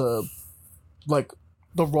about to like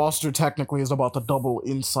the roster technically is about to double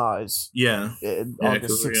in size. Yeah.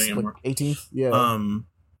 August 6th, like 18th. Yeah.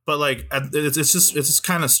 But like it's just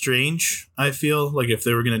kind of strange. I feel like if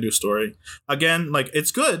they were gonna do a story again, like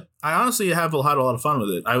it's good. I honestly had a lot of fun with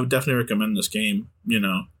it. I would definitely recommend this game.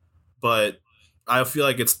 But I feel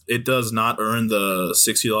like it does not earn the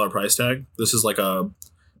 $60 price tag. This is like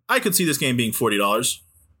I could see this game being $40,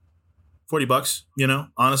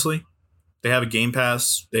 $40. Honestly, they have a Game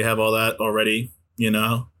Pass. They have all that already.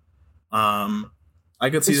 I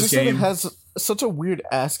could see this game. It has such a weird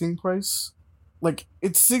asking price. Like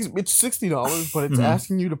it's $60, but it's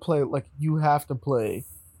asking you to play. Like you have to play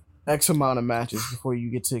X amount of matches before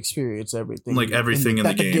you get to experience everything. Like everything in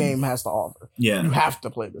the game. The game has to offer. Yeah, you have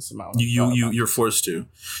to play this amount. You're forced to.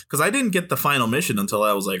 Because I didn't get the final mission until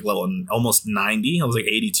I was like level almost 90. I was like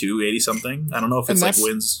 82, 80 something. I don't know if it's like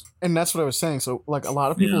wins. And that's what I was saying. So like a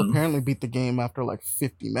lot of people apparently beat the game after like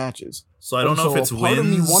 50 matches. So I don't know if it's wins a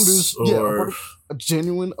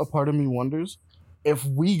part of me wonders if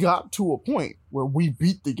we got to a point where we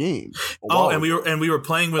beat the game, and we were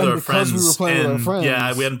playing with our friends,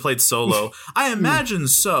 yeah, we hadn't played solo. I imagine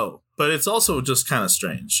so, but it's also just kind of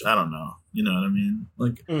strange. I don't know. You know what I mean?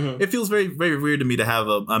 Like, it feels very, very weird to me to have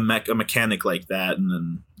a mechanic like that, and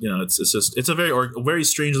then it's a very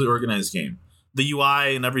strangely organized game. The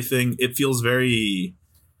UI and everything, it feels very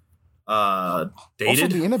dated. Also,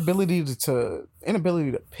 the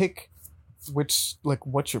inability to pick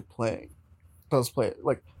what you're playing. Does play it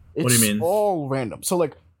like it's what do you mean? All random. So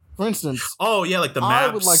like for instance, like the maps. I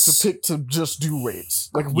would like to pick to just do raids.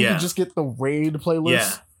 Like if we could just get the raid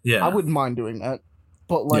playlist. Yeah. I wouldn't mind doing that.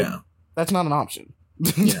 But like that's not an option.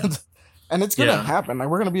 And it's gonna happen. Like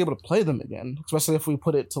we're gonna be able to play them again, especially if we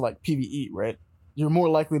put it to like PvE, right? You're more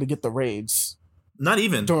likely to get the raids. Not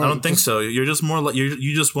even. I don't think so. You're just more like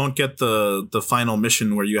you just won't get the final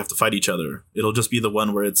mission where you have to fight each other. It'll just be the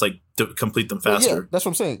one where it's like to complete them faster. Yeah, that's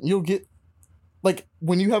what I'm saying. You'll get like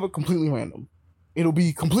when you have it completely random, it'll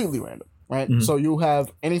be completely random, right? Mm-hmm. So you'll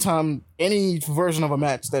have any version of a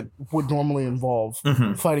match that would normally involve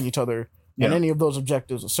fighting each other and any of those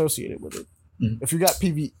objectives associated with it. Mm-hmm. If you got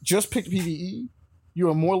just pick PvE, you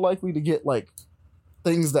are more likely to get like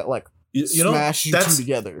things that like smash you two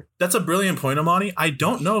together. That's a brilliant point, Amani. I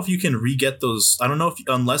don't know if you can re-get those. I don't know if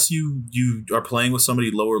unless you are playing with somebody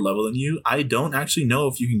lower level than you, I don't actually know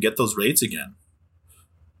if you can get those raids again.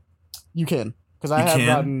 You can. Because I have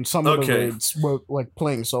gotten some of the raids like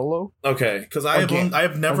playing solo. Okay, because I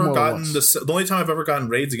have never gotten the only time I've ever gotten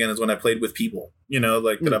raids again is when I played with people,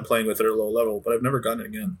 that I'm playing with at a low level, but I've never gotten it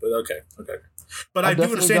again. But okay. But I do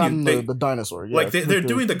understand you. The dinosaur, they're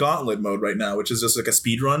doing the gauntlet mode right now, which is just like a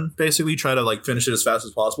speed run, basically try to like finish it as fast as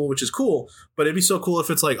possible, which is cool. But it'd be so cool if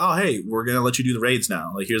it's like, oh hey, we're gonna let you do the raids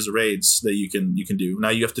now. Like here's the raids that you can do. Now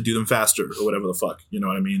you have to do them faster or whatever the fuck. You know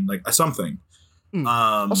what I mean? Like something.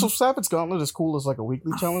 Also, Savage Gauntlet is cool as like a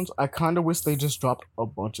weekly challenge. I kind of wish they just dropped a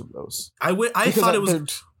bunch of those. I thought it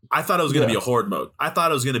was going to be a horde mode. I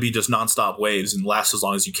thought it was going to be just nonstop waves and last as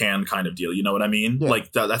long as you can kind of deal. You know what I mean? Yeah. Like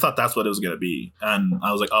I thought that's what it was going to be, and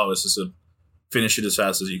I was like, oh, this is a finish it as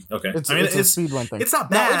fast as you. Okay, it's a speedrun thing. It's not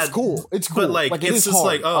bad. No, it's cool. It's cool. But like it's just hard.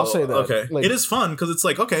 Like oh, I'll say that. Okay, like, it is fun because it's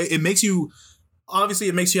like okay, it makes you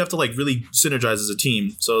have to like really synergize as a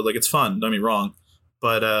team. So like it's fun. Don't get me wrong.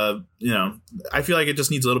 But, I feel like it just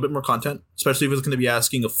needs a little bit more content, especially if it's going to be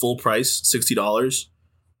asking a full price, $60.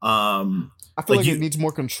 I feel like it needs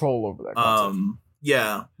more control over that content.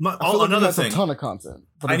 Yeah. Another thing. A ton of content.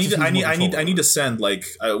 I need to send, like,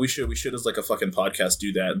 we should as, like, a fucking podcast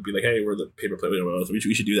do that and be like, hey, we're the paper play. We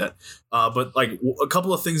should do that. But, like, a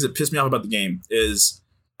couple of things that piss me off about the game is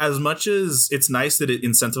as much as it's nice that it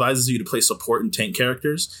incentivizes you to play support and tank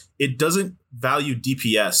characters, it doesn't value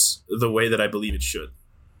DPS the way that I believe it should.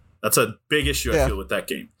 That's a big issue I feel with that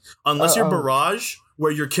game. Unless you're Barrage,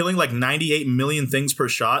 where you're killing like 98 million things per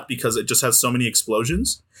shot because it just has so many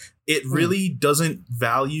explosions, it really doesn't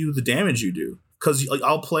value the damage you do. Because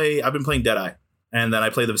I've been playing Deadeye, and then I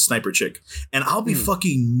play the sniper chick, and I'll be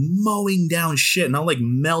fucking mowing down shit, and I'll like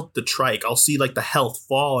melt the trike. I'll see like the health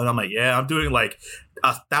fall, and I'm like, yeah, I'm doing like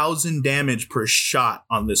 1,000 damage per shot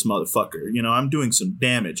on this motherfucker. I'm doing some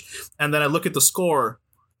damage. And then I look at the score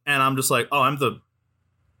and I'm just like, oh, I'm the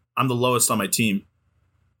lowest on my team.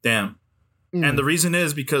 Damn. And the reason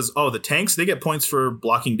is because, the tanks, they get points for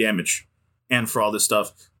blocking damage and for all this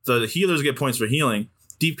stuff. The healers get points for healing.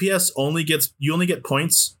 DPS only get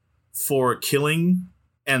points for killing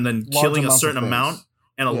and then killing a certain amount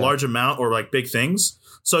and a large amount or like big things.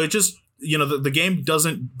 So it just, the game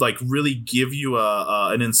doesn't like really give you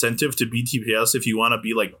an incentive to be DPS if you want to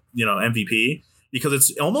be like, MVP, because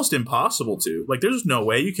it's almost impossible to. Like, there's no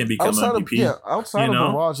way you can become MVP. Outside of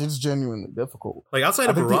Barrage, it's genuinely difficult. Like,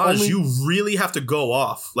 outside of Barrage, you really have to go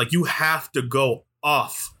off. Like, you have to go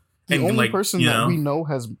off. The only person that we know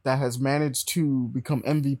has managed to become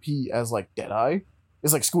MVP as like Deadeye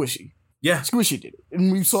is like Squishy. Yeah, Squishy did it,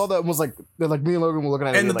 and we saw that and was like me and Logan were looking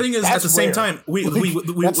at it. And the thing is, at the same time, we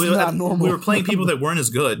were playing people that weren't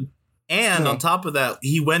as good, and on top of that,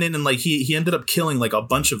 he went in and like he ended up killing like a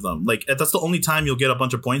bunch of them. Like that's the only time you'll get a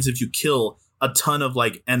bunch of points if you kill a ton of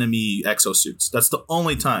like enemy exosuits. That's the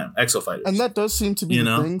only time exofighters. And that does seem to be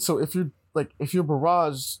the thing. So if you're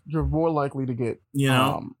Barrage, you're more likely to get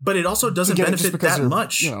but it also doesn't benefit that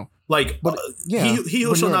much. He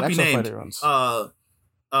who shall not be named.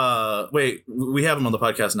 Wait, we have him on the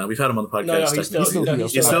podcast now. We've had him on the podcast. No, he's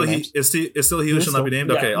still he who shall not be named.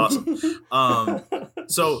 Yeah. Okay, awesome.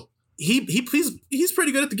 So he's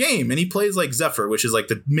pretty good at the game, and he plays like Zephyr, which is like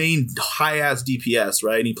the main high ass DPS,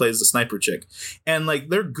 right? And he plays the sniper chick, and like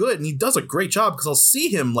they're good, and he does a great job because I'll see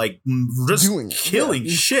him like just killing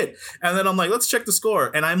shit, and then I'm like, let's check the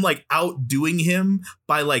score, and I'm like outdoing him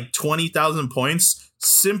by like 20,000 points.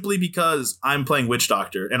 Simply because I'm playing Witch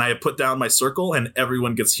Doctor and I have put down my circle and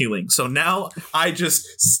everyone gets healing. So now I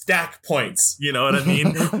just stack points, you know what I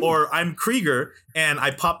mean? Or I'm Krieger and I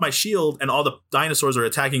pop my shield and all the dinosaurs are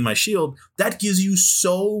attacking my shield. That gives you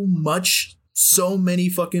so many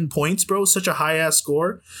fucking points, bro. Such a high ass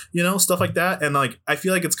score, you know, stuff like that. And like, I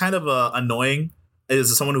feel like it's kind of annoying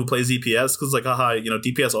as someone who plays DPS because like, haha, you know,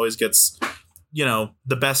 DPS always gets, you know,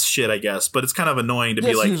 the best shit, I guess, but it's kind of annoying to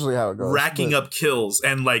be like usually how it goes, racking up kills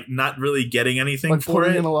and like not really getting anything like for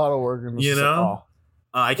it. In a lot of work, and you know,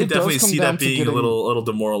 I can definitely see that being a little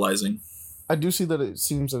demoralizing. I do see that it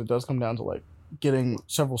seems that it does come down to like getting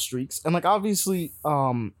several streaks, and like obviously,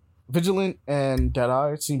 Vigilant and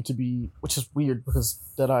Deadeye seem to be, which is weird because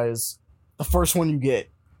Deadeye is the first one you get,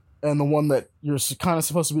 and the one that you're kind of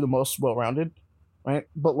supposed to be the most well-rounded, right?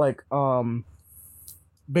 But like,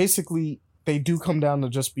 basically. They do come down to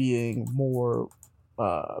just being more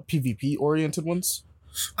PvP oriented ones.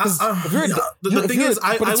 The thing is,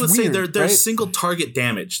 I would say they're single target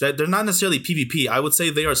damage. That they're not necessarily PvP. I would say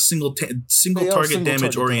they are single target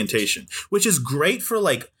damage orientation, which is great for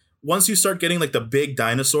like once you start getting like the big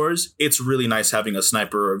dinosaurs. It's really nice having a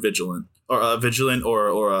sniper or a vigilant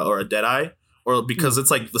or a Deadeye. Or because it's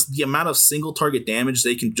like the amount of single target damage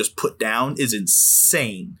they can just put down is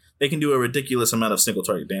insane. They can do a ridiculous amount of single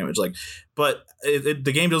target damage, like, but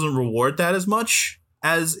the game doesn't reward that as much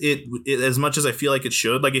as I feel like it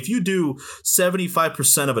should. Like, if you do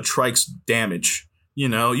 75% of a Trike's damage, you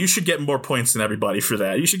know, you should get more points than everybody for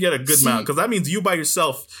that. You should get a good amount because that means you by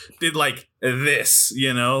yourself did like this,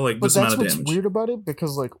 you know, like this amount of damage. But that's what's weird about it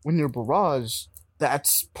because like when you're Barrage,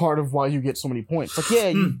 that's part of why you get so many points. Like, yeah,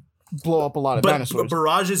 you blow up a lot of dinosaurs. But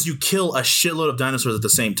barrages, you kill a shitload of dinosaurs at the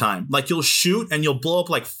same time. Like, you'll shoot and you'll blow up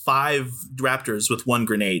like 5 raptors with 1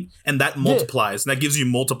 grenade, and that multiplies, and that gives you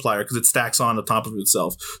multiplier because it stacks on top of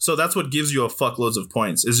itself. So that's what gives you a fuckloads of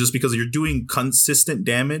points, is just because you're doing consistent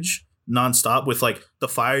damage nonstop with like the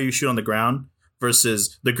fire you shoot on the ground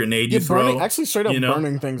versus the grenade you throw. Actually, straight up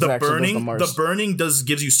burning things. The burning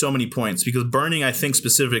gives you so many points because burning, I think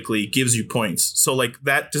specifically, gives you points. So like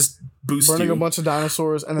that just boosts burning you. a bunch of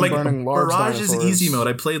dinosaurs and then like, burning large Barrage dinosaurs. is easy mode.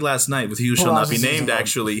 I played last night with Who Shall Not Be Named,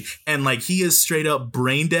 actually, and like he is straight up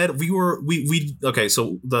brain dead. Okay,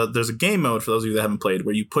 so there's a game mode for those of you that haven't played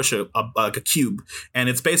where you push a cube, and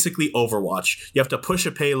it's basically Overwatch. You have to push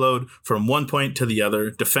a payload from one point to the other,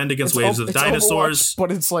 defend against waves of dinosaurs. Overwatch,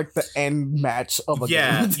 but it's like the end match of a game.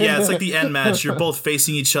 Yeah, it's like the end match. You're both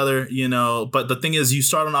facing each other, you know. But the thing is, you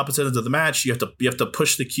start on opposite ends of the match. You have to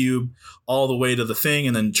push the cube all the way to the thing,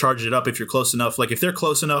 and then charge it up if you're close enough. Like if they're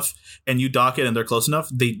close enough and you dock it and they're close enough,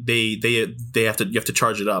 you have to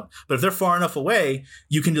charge it up. But if they're far enough away,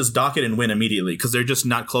 you can just dock it and win immediately because they're just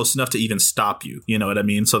not close enough to even stop you. You know what I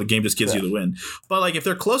mean? So the game just gives you the win. But like if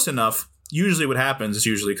they're close enough, usually what happens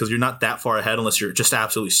is because you're not that far ahead unless you're just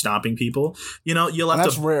absolutely stomping people. You know, you'll have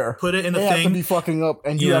to rare. Put it in they a thing. They have to be fucking up,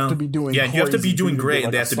 and you have to be doing. Yeah, you have to be doing great, like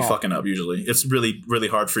and they have to be fucking up. Usually, it's really, really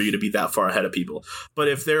hard for you to be that far ahead of people. But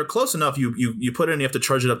if they're close enough, you put it in, you have to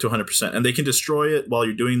charge it up to 100%, and they can destroy it while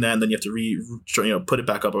you're doing that, and then you have to put it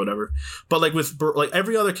back up or whatever. But like with like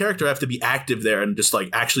every other character, I have to be active there and just like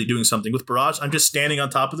actually doing something. With Barrage, I'm just standing on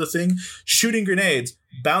top of the thing, shooting grenades,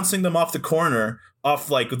 bouncing them off the corner.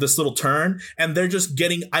 Off like this little turn, and they're just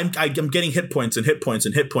getting I'm getting hit points and hit points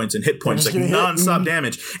and hit points and hit points, like nonstop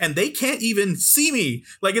damage, and they can't even see me.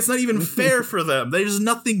 Like it's not even fair for them. There's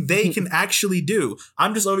nothing they can actually do.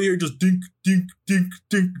 I'm just over here just dink dink dink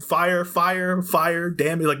dink fire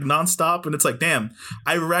damage like nonstop, and it's like damn,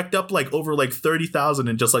 I racked up like over like 30,000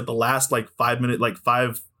 in just like the last like 5 minute like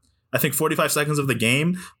 45 seconds of the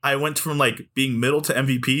game. I went from like being middle to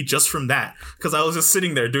MVP just from that because I was just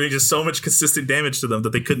sitting there doing just so much consistent damage to them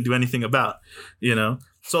that they couldn't do anything about, you know?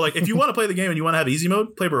 So like if you want to play the game and you want to have easy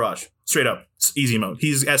mode, play Barrage. Straight up. It's easy mode.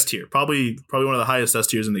 He's S tier. Probably one of the highest S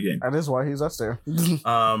tiers in the game. That is why he's S tier.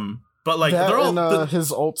 But like that they're all and, his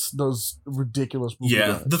ults, those ridiculous moves.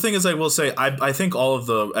 Yeah. The thing is, I will say I think all of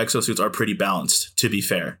the exosuits are pretty balanced, to be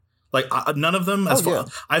fair. Like none of them,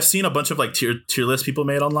 I've seen a bunch of like tier list people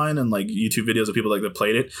made online and like YouTube videos of people like that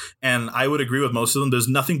played it, and I would agree with most of them. There's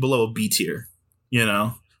nothing below a B tier, you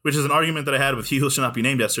know, which is an argument that I had with He Who Shall Not Be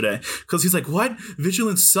Named yesterday because he's like, "What?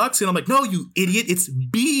 Vigilance sucks," and I'm like, "No, you idiot! It's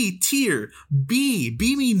B tier. B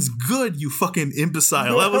means good. You fucking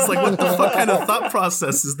imbecile." I was like, "What the fuck kind of thought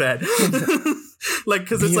process is that?" Like,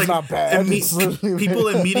 because it's He's like not bad. It's literally- people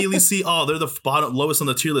immediately see, oh, they're the bottom lowest on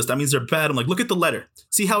the tier list. That means they're bad. I'm like, look at the letter.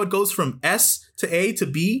 See how it goes from S to A to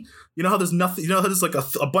B? You know how there's nothing, you know how there's like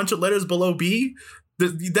a bunch of letters below B?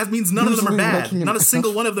 That means none of them are bad. Not a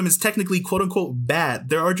single one of them is technically quote unquote bad.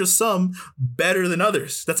 There are just some better than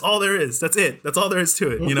others. That's all there is. That's it. That's all there is to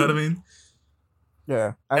it. You know what I mean?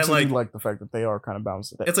 Yeah, I actually like- like the fact that they are kind of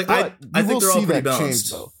balanced. It's like, But I you think will they're all see pretty that balanced.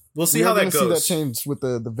 change, though. We'll see We how are that gonna goes. see that change with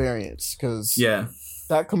the variants because Yeah.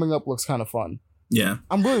 that coming up looks kind of fun. Yeah.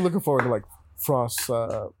 I'm really looking forward to like Frost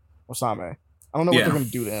Osame. I don't know what Yeah. they're gonna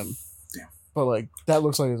do to him, Damn. but like that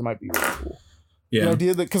looks like it might be really cool. The Yeah.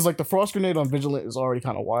 idea that because like the Frost Grenade on Vigilant is already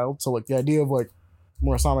kind of wild, so like the idea of like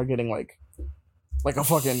Murasame getting like a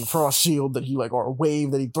fucking Frost Shield that he like or a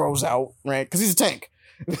wave that he throws out, right? Because he's a tank.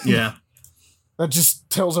 Yeah. That just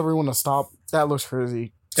tells everyone to stop. That looks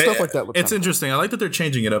crazy. Stuff like that looks It's kinda interesting. I like that they're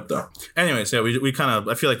changing it up though. Anyways, yeah, we kind of,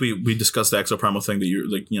 I feel like we discussed the Exoprimal thing that you're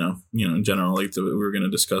like, you know, in general, like we were going to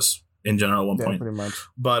discuss in general at one cool. Yeah, point. pretty much.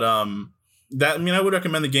 But that, I mean, I would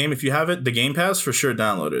recommend the game if you have it. The Game Pass, for sure,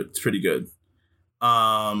 download it. It's pretty good.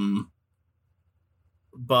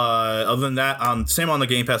 But other than that, same on the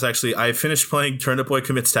Game Pass. Actually, I finished playing Turnip Boy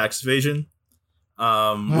Commits Tax Evasion,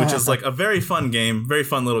 which is like a very fun game, very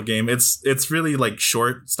fun little game. It's really like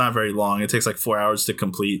short. It's not very long. It takes like 4 hours to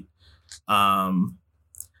complete. And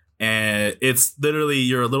it's literally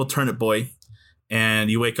you're a little turnip boy,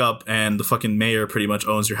 and you wake up and the fucking mayor pretty much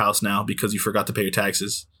owns your house now because you forgot to pay your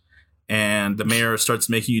taxes. And the mayor starts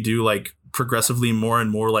making you do like progressively more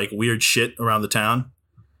and more like weird shit around the town.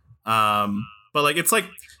 But like it's like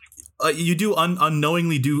you do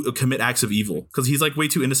unknowingly commit acts of evil because he's like way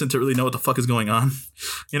too innocent to really know what the fuck is going on.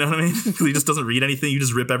 You know what I mean? Because he just doesn't read anything. You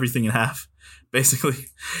just rip everything in half, basically.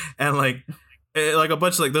 And like a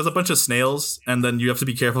bunch of like there's a bunch of snails, and then you have to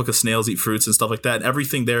be careful because snails eat fruits and stuff like that. And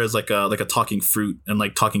everything there is like a talking fruit and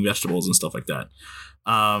like talking vegetables and stuff like that.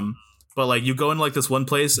 But like you go in like this one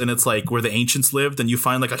place and it's like where the ancients lived, and you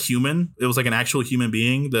find like a human. It was like an actual human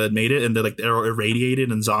being that made it, and they're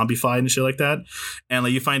irradiated and zombified and shit like that. And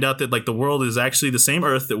like you find out that like the world is actually the same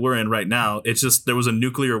Earth that we're in right now. It's just there was a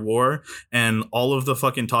nuclear war, and all of the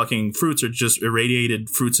fucking talking fruits are just irradiated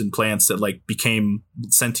fruits and plants that like became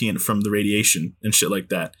sentient from the radiation and shit like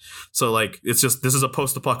that. So like it's just this is a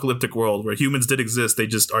post-apocalyptic world where humans did exist, they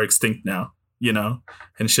just are extinct now, you know,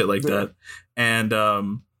 and shit like that. And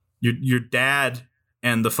your dad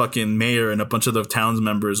and the fucking mayor and a bunch of the town's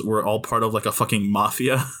members were all part of like a fucking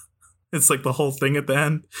mafia. It's like the whole thing at the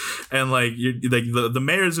end, and like you like the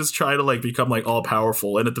mayor's just try to like become like all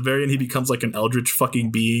powerful, and at the very end he becomes like an eldritch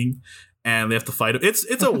fucking being, and they have to fight him. It's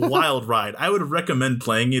a wild ride. I would recommend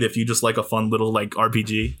playing it if you just like a fun little like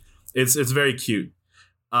RPG. It's very cute.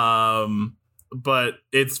 But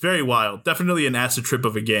it's very wild. Definitely an acid trip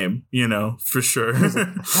of a game, you know, for sure. Had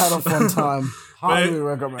a fun time. Highly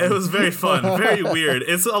recommend. It was very fun, very weird.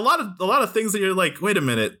 It's a lot of things that you're like, wait a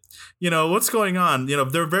minute, you know, what's going on? You know,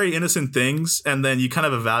 they're very innocent things, and then you kind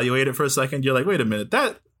of evaluate it for a second. You're like, wait a minute,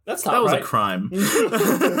 that was a crime.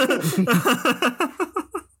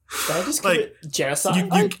 Did I just like commit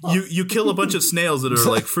genocide? you kill a bunch of snails that are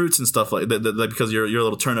like fruits and stuff like that, because you're a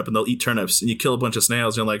little turnip and they'll eat turnips, and you kill a bunch of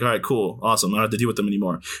snails and you're like, all right, cool, awesome, I don't have to deal with them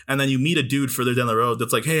anymore. And then you meet a dude further down the road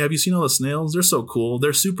that's like, hey, have you seen all the snails? They're so cool.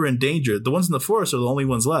 They're super endangered. The ones in the forest are the only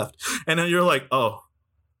ones left. And then you're like, oh.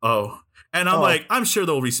 And I'm like, I'm sure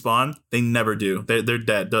they'll respawn. They never do. They're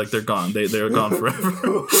dead. They're gone. They're gone forever.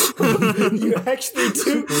 You actually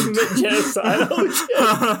do commit genocide. Oh shit!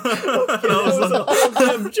 Okay, that was a whole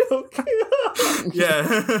damn joke. Yeah.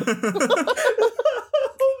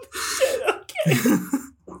 Oh shit! Okay.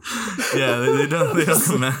 Yeah, they don't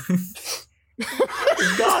come out.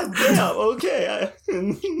 God damn. Okay.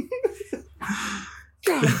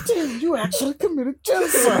 God damn, you actually committed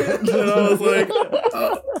genocide. And I was like,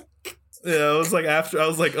 yeah, I was like, after I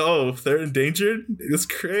was like, oh, they're endangered? It's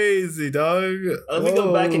crazy, dog. Let me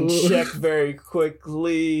go back and check very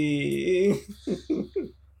quickly.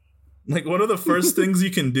 Like, one of the first things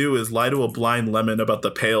you can do is lie to a blind lemon about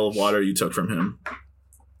the pail of water you took from him.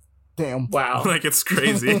 Damn. Wow. Like, it's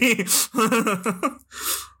crazy.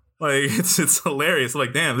 Like, it's hilarious.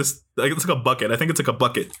 Like, damn, this, like, it's like a bucket. I think it's like a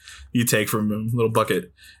bucket you take from him, a little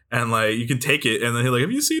bucket. And like, you can take it, and then he's like,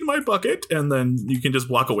 have you seen my bucket? And then you can just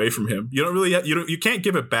walk away from him. You don't really, you can't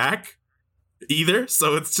give it back either.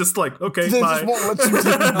 So it's just like, okay, They bye. just won't let you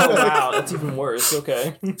do Oh wow, that's even worse.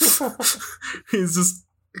 Okay. He's just,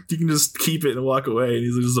 You can just keep it and walk away, and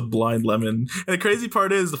he's just a blind lemon. And the crazy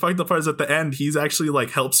part is, the fucked up part is at the end, he's actually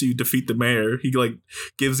like helps you defeat the mayor. He like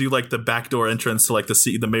gives you like the backdoor entrance to like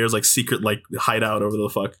the mayor's like secret like hideout over the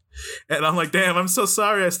fuck. And I'm like, damn, I'm so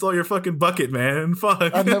sorry I stole your fucking bucket, man.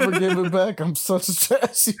 Fuck. I never gave it back. I'm such a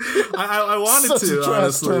trash. I wanted Such a to, trash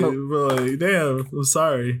honestly. turnip. But like, damn, I'm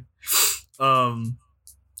sorry.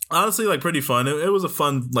 Honestly, like pretty fun. It was a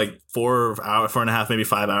fun like 4 and a half, maybe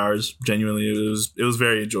 5 hours. Genuinely, it was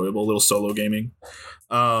very enjoyable. A little solo gaming.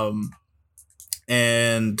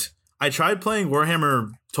 And I tried playing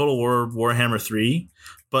Total War Warhammer 3,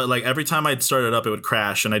 but like every time I'd start it up, it would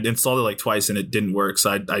crash, and I'd installed it like twice and it didn't work.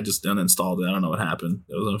 So I just uninstalled it. I don't know what happened.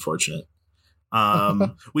 It was unfortunate.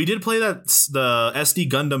 We did play the SD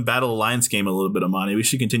Gundam Battle Alliance game a little bit, Amani. We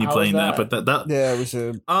should continue playing that. But that yeah, we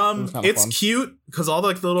should. It's cute because all the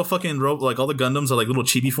like the little fucking like all the Gundams are like little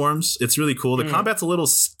chibi forms. It's really cool. The combat's a little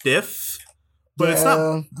stiff, but it's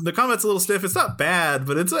not. The combat's a little stiff. It's not bad,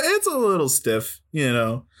 but it's a little stiff. You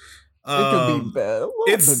know, it could be bad.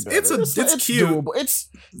 It's cute. Doable.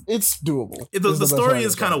 It's doable. The story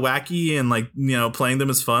is kind of wacky, and like, you know, playing them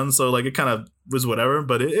is fun. So like it kind of was whatever,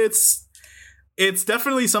 but it's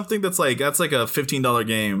definitely something that's like a $15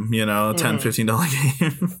 game, you know, $15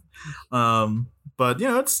 game. But you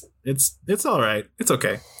know, it's all right. It's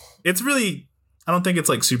okay. It's really, I don't think it's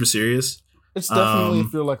like super serious. It's definitely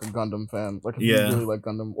if you're like a Gundam fan, like if you really like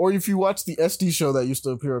Gundam, or if you watch the SD show that used to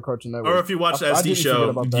appear on Cartoon Network, or if you watch the SD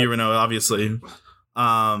show, you know, obviously.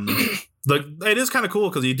 It is kind of cool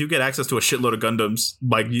because you do get access to a shitload of Gundams.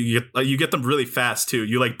 Like you get them really fast too.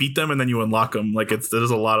 You like beat them and then you unlock them. Like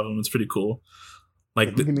there's a lot of them. It's pretty cool.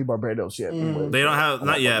 Like we can need Barbados yet. They don't have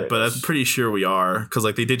not yet, but I'm pretty sure we are because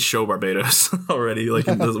like they did show Barbados already. Like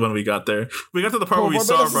when we got there, we got to the part where we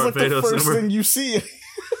saw Barbados. Like the first thing you see.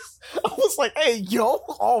 I was like, "Hey, yo,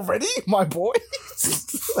 already, my boy."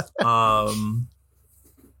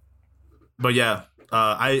 But yeah,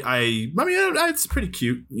 I mean, it's pretty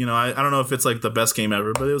cute. You know, I don't know if it's like the best game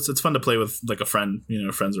ever, but it's fun to play with like a friend, you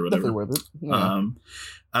know, friends or whatever. Definitely worth it. Yeah.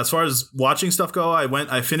 As far as watching stuff go,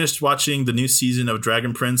 I finished watching the new season of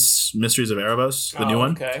Dragon Prince Mysteries of Erebos, the new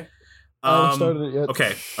one. Okay. I haven't started it yet.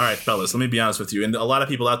 Okay, all right, fellas, let me be honest with you. And a lot of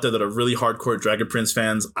people out there that are really hardcore Dragon Prince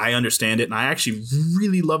fans, I understand it. And I actually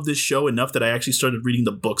really love this show enough that I actually started reading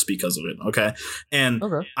the books because of it, okay? And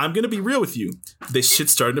I'm going to be real with you. This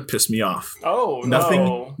shit's starting to piss me off. Oh,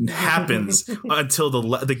 Nothing happens until the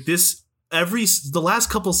last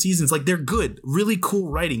couple seasons, like they're good, really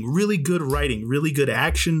cool writing, really good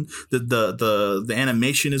action. The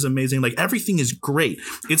animation is amazing. Like everything is great.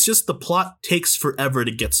 It's just the plot takes forever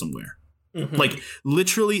to get somewhere. Mm-hmm. Like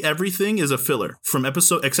literally everything is a filler from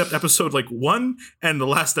except episode like 1 and the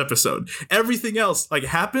last episode. Everything else like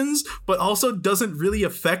happens, but also doesn't really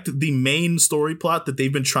affect the main story plot that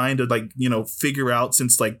they've been trying to like, you know, figure out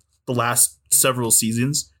since like the last several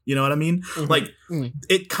seasons. You know what I mean? Mm-hmm. Like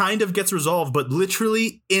it kind of gets resolved, but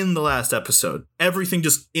literally in the last episode, everything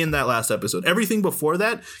just in that last episode. Everything before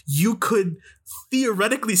that, you could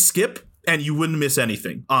theoretically skip and you wouldn't miss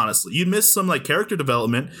anything. Honestly, you'd miss some like character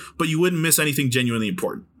development, but you wouldn't miss anything genuinely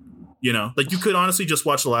important. You know, like you could honestly just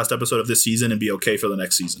watch the last episode of this season and be okay for the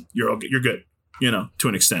next season. You're okay. You're good. You know, to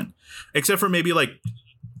an extent, except for maybe like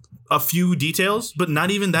a few details, but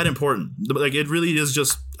not even that important. Like it really is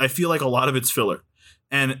just, I feel like a lot of it's filler.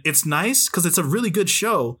 And it's nice because it's a really good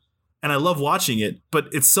show and I love watching it, but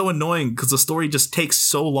it's so annoying because the story just takes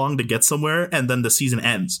so long to get somewhere and then the season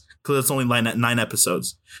ends because it's only 9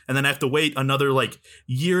 episodes. And then I have to wait another like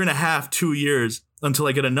 1.5 to 2 years until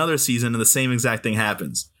I get another season and the same exact thing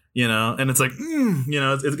happens, you know? And it's like, you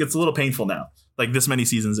know, it gets a little painful now, like this many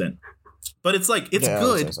seasons in. But it's like, it's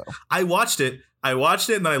good. I watched it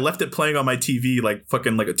and then I left it playing on my TV like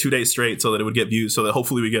fucking like a 2 days straight so that it would get views so that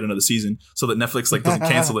hopefully we get another season so that Netflix like doesn't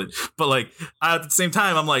cancel it. But like at the same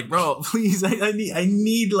time I'm like, bro, please, I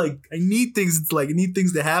need things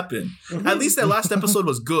to happen. At least that last episode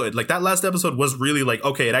was good. Like that last episode was really like,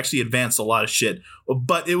 okay, it actually advanced a lot of shit.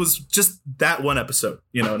 But it was just that one episode.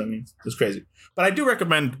 You know what I mean? It was crazy. But I do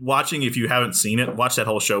recommend watching if you haven't seen it. Watch that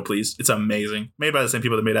whole show, please. It's amazing. Made by the same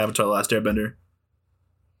people that made Avatar: The Last Airbender.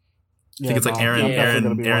 I think it's like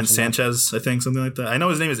Aaron Sanchez, I think, something like that. I know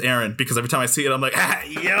his name is Aaron because every time I see it, I'm like,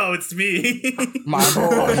 yo, it's me. My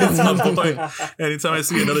boy. It's my boy. Anytime I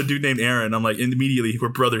see another dude named Aaron, I'm like, immediately, we're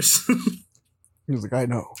brothers. He was like, I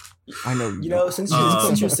know. You know, since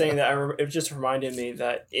you're saying that, it just reminded me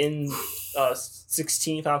that in Final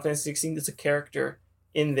Fantasy 16, there's a character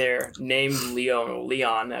in there named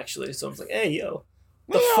Leon, actually. So I was like, hey, yo.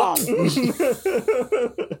 The fuck?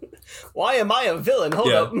 Why am I a villain?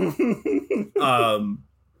 Hold up.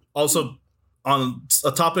 Also, on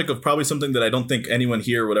a topic of probably something that I don't think anyone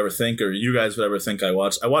here would ever think, or you guys would ever think I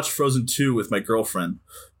watched Frozen 2 with my girlfriend.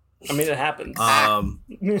 I mean, it happens.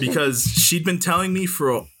 Because she'd been telling me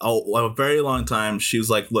for a very long time. She was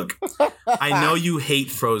like, look, I know you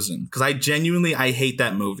hate Frozen, because I hate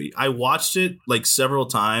that movie. I watched it like several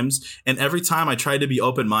times, and every time I tried to be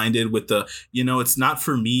open-minded with the, it's not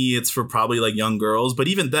for me, it's for probably like young girls. But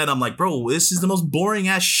even then I'm like, bro, this is the most boring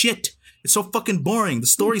ass shit. It's so fucking boring. The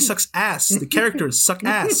story sucks ass. The characters suck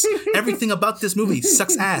ass. Everything about this movie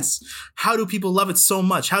sucks ass. How do people love it so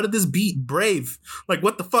much? How did this beat Brave? Like,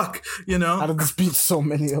 what the fuck? How did this beat so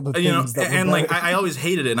many other things? I always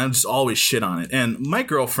hated it, and I just always shit on it. And my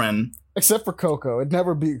girlfriend, except for Coco, it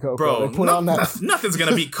never beat Coco. Bro, they put on that. Nothing's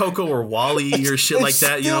gonna beat Coco or Wall-E or shit like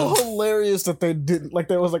that. It's still hilarious that they didn't. Like,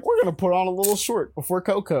 they was like, we're gonna put on a little short before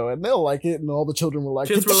Coco, and they'll like it, and all the children were like,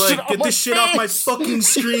 kids were like, get this shit off my fucking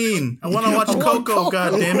screen. I want to watch Coco.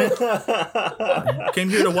 God damn it! Came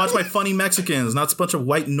here to watch my funny Mexicans, not a bunch of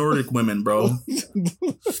white Nordic women, bro.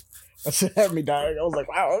 That shit had me dying. I was like,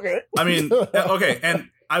 wow, okay. I mean, okay, and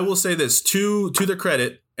I will say this to their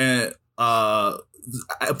credit,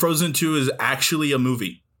 Frozen 2 is actually a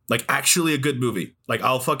movie. Like, actually a good movie. Like,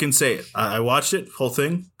 I'll fucking say it. I watched it, whole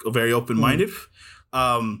thing, very open-minded.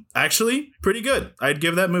 Actually, pretty good. I'd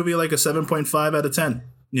give that movie like a 7.5 out of 10.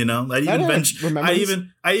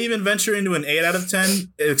 I even venture into an 8 out of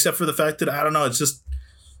 10, except for the fact that, I don't know,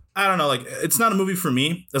 like, it's not a movie for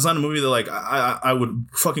me. It's not a movie that, like, I would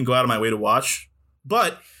fucking go out of my way to watch.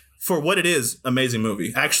 But for what it is, amazing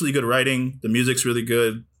movie. Actually good writing. The music's really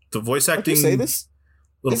good. The voice acting... Can I say this?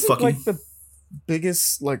 Little Isn't fucking... like the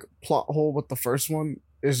biggest like plot hole with the first one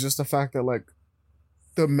is just the fact that like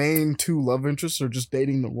the main two love interests are just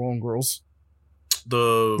dating the wrong girls.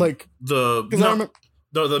 The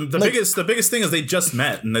biggest thing is they just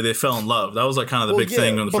met and they fell in love. That was like kind of the big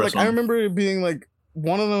thing in the first one. I remember it being like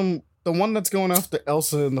one of them. The one that's going after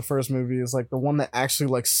Elsa in the first movie is like the one that actually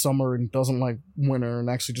likes summer and doesn't like winter and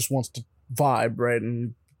actually just wants to vibe, right,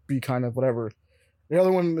 and be kind of whatever. The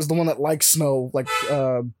other one is the one that likes snow, like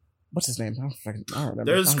what's his name? I don't remember.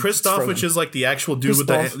 There's Kristoff, which is like the actual dude with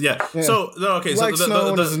the yeah. So okay, so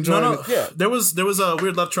there was a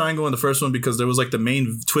weird love triangle in the first one because there was like the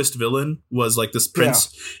main twist villain was like this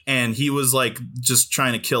prince, and he was like just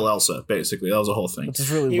trying to kill Elsa. Basically, that was the whole thing. Which is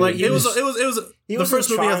really like it was. The first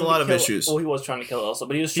movie has a lot of issues. Well, he was trying to kill Elsa,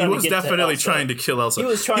 but he was definitely trying to kill Elsa. He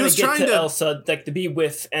was trying to get to Elsa, like to be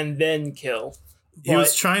with and then kill. He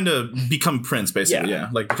was trying to become prince, basically,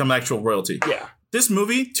 like become actual royalty. Yeah. This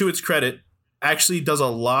movie, to its credit, actually does a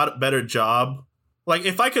lot better job. Like,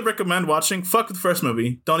 if I could recommend watching, fuck the first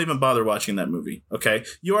movie. Don't even bother watching that movie, okay?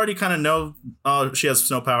 You already kind of know she has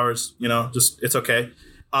snow powers, just, it's okay.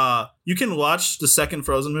 You can watch the second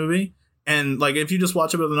Frozen movie, and, like, if you just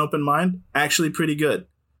watch it with an open mind, actually pretty good.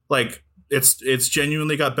 Like, it's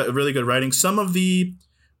genuinely got really good writing. Some of the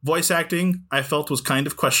voice acting I felt was kind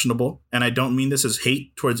of questionable, and I don't mean this as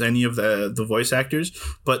hate towards any of the voice actors,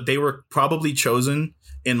 but they were probably chosen,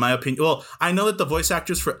 in my opinion. Well, I know that the voice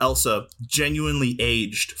actors for Elsa genuinely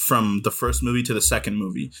aged from the first movie to the second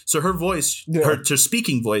movie. So her voice, her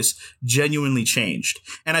speaking voice genuinely changed.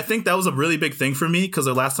 And I think that was a really big thing for me because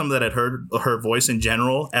the last time that I'd heard her voice in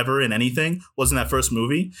general, ever in anything, was in that first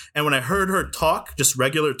movie. And when I heard her talk, just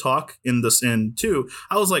regular talk in 2,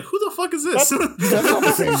 I was like, who the fuck is this? That's not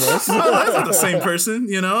the same voice. Oh, that's not the same person,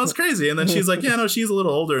 it's crazy. And then she's like, yeah, no, she's a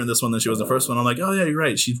little older in this one than she was in the first one. I'm like, oh yeah, you're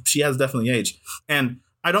right. She has definitely aged. And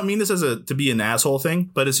I don't mean this as to be an asshole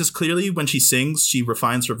thing, but it's just clearly when she sings, she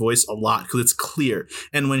refines her voice a lot because it's clear.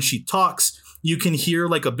 And when she talks, you can hear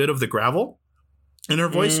like a bit of the gravel in her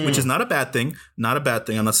voice, which is not a bad thing. Not a bad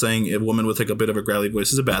thing. I'm not saying a woman with like a bit of a gravelly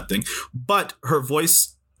voice is a bad thing, but her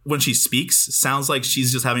voice when she speaks sounds like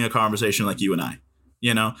she's just having a conversation like you and I.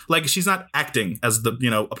 Like she's not acting as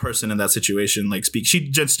the a person in that situation. Like she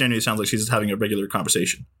just genuinely sounds like she's just having a regular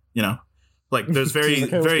conversation. Like there's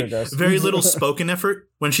very little spoken effort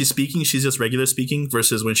when she's speaking. She's just regular speaking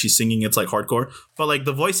versus when she's singing, it's like hardcore. But like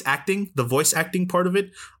the voice acting part of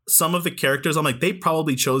it, some of the characters, I'm like, they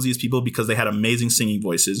probably chose these people because they had amazing singing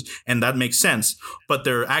voices, and that makes sense. But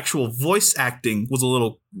their actual voice acting was a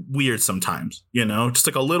little weird sometimes, just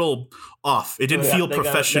like a little off. It didn't feel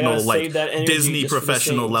professional, like Disney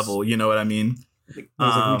professional level. You know what I mean? We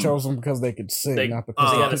chose them because they could sing, not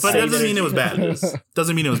because but it doesn't mean it was bad.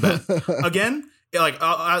 Doesn't mean it was bad. Again, like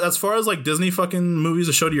as far as like Disney fucking movies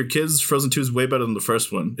to show to your kids, Frozen 2 is way better than the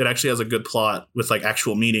first one. It actually has a good plot with like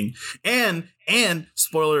actual meaning, and And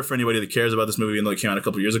spoiler for anybody that cares about this movie, even though it came out a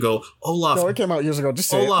couple years ago, No, it came out years ago. Just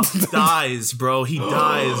say Olaf it. dies, bro. He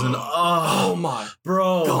dies, and Oh my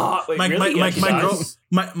bro, God. Wait, really? my Yeah, he girl, dies?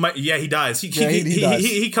 yeah, he dies. He dies.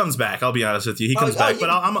 he comes back. I'll be honest with you, he comes back. you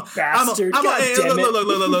But I'm bastard. God hey, damn it.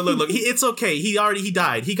 look. It's okay. He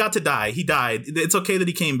died. He got to die. He died. It's okay that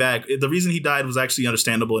he came back. The reason he died was actually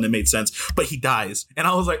understandable and it made sense. But he dies, and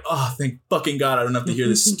I was like, oh, thank fucking God, I don't have to hear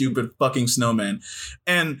this stupid fucking snowman.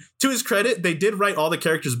 And to his credit, they did write all the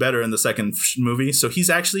characters better in the second movie, so he's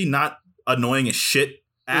actually not annoying as shit,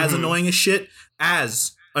 annoying as shit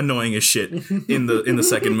in the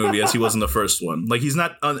second movie as he was in the first one. Like, he's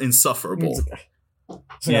not insufferable.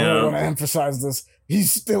 So I really want to emphasize this.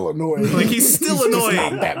 He's still annoying. Like, he's still just annoying,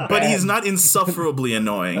 not that but bad. he's not insufferably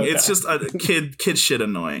annoying. Okay. It's just a kid shit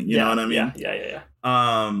annoying. You know what I mean? Yeah.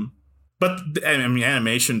 But I mean,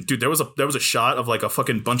 animation, dude. There was a shot of like a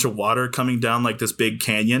fucking bunch of water coming down like this big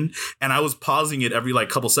canyon, and I was pausing it every like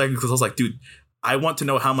couple seconds because I was like, dude, I want to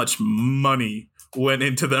know how much money went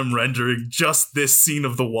into them rendering just this scene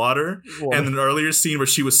of the water and an earlier scene where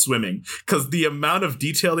she was swimming, because the amount of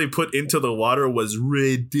detail they put into the water was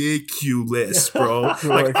ridiculous, bro.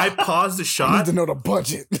 Like, I paused the I shot. need to know the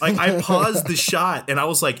budget. Like, I paused the shot and I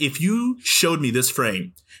was like, if you showed me this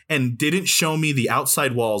frame and didn't show me the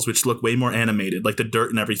outside walls, which look way more animated, like the dirt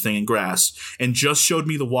and everything and grass, and just showed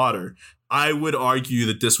me the water, I would argue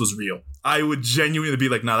that this was real. I would genuinely be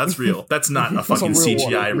like, nah, that's real. That's not a fucking real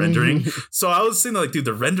CGI water. rendering. So I was saying, like, dude,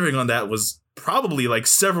 the rendering on that was probably like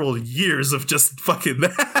several years of just fucking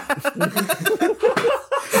that.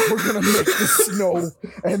 We're gonna make the snow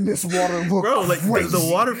and this water look Bro, like, crazy. the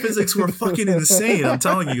water physics were fucking insane. I'm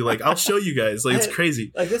telling you, like, I'll show you guys. Like, it's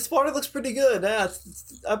crazy. Like, this water looks pretty good. Yeah,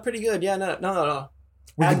 it's pretty good. Yeah, no.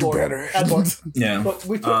 We can Add do more. better. Add more. Yeah. But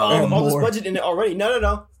we put And all this more. budget in it already.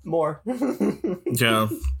 No. More. Yeah,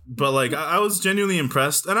 but like I was genuinely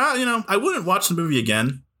impressed, and I wouldn't watch the movie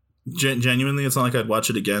again. Genuinely, it's not like I'd watch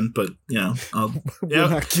it again, but We're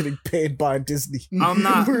not getting paid by Disney. I'm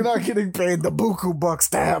not. We're not getting paid the buku bucks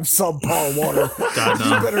to have subpar water. God, no.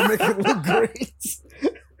 You better make it look great.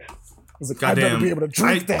 I was like, I better Goddamn. be able to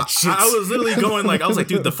drink that shit. I was literally going like, I was like,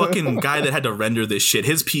 dude, the fucking guy that had to render this shit,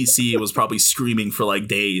 his PC was probably screaming for like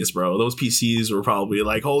days, bro. Those PCs were probably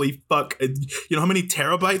like, holy fuck. You know how many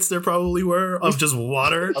terabytes there probably were of just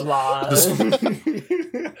water? A lot.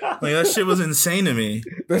 Like, that shit was insane to me.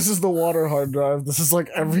 This is the water hard drive. This is like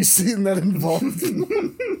every scene that involved.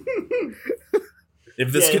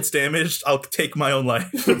 If this Yeah. gets damaged, I'll take my own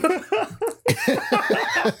life.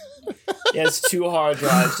 Yeah, it's 2 hard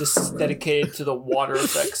drives just dedicated to the water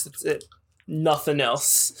effects. That's it. Nothing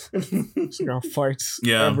else. He's gonna fight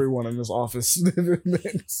Yeah. everyone in this office. We keep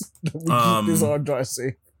this hard drive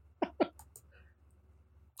safe.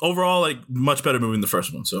 Overall, like, much better movie than the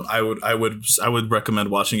first one. So I would recommend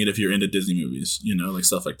watching it if you're into Disney movies, like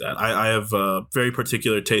stuff like that. I have a very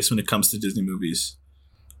particular taste when it comes to Disney movies.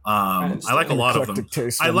 I like a lot of them. Eclectic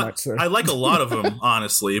taste, I might say. like a lot of them,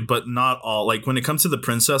 honestly, but not all. Like, when it comes to the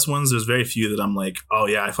princess ones, there's very few that I'm like, oh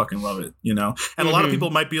yeah, I fucking love it, And a lot of people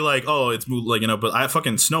might be like, oh, it's like, but I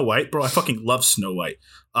fucking Snow White, bro. I fucking love Snow White.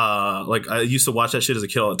 Like, I used to watch that shit as a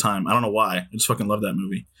kid all the time. I don't know why. I just fucking love that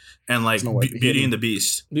movie. And like Snow White be Beauty hitting. and the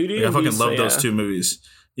Beast. Beauty Like, I and fucking Beast, love yeah. those two movies.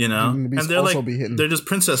 Beauty and the Beast And they're also like, be hitting. they're just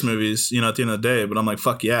princess movies, at the end of the day. But I'm like,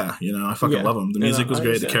 fuck yeah, I fucking Yeah. love them. The Yeah, music was I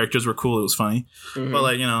great. The understand. characters were cool. It was funny. Mhm. But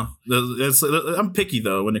like, I'm picky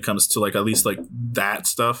though when it comes to like at least like that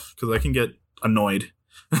stuff, because I can get annoyed.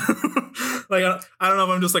 Like, I don't know if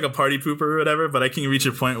I'm just like a party pooper or whatever, but I can reach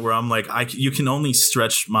a point where I'm like, you can only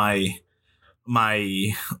stretch my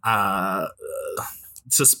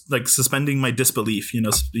suspending my disbelief,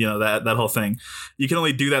 that whole thing. You can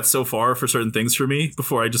only do that so far for certain things for me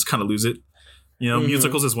before I just kind of lose it.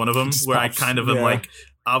 Musicals is one of them Just where I pops. kind of am Yeah. like,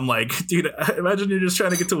 I'm like, dude, imagine you're just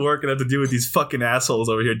trying to get to work and have to deal with these fucking assholes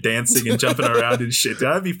over here dancing and jumping around and shit. Dude,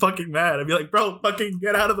 I'd be fucking mad. I'd be like, bro, fucking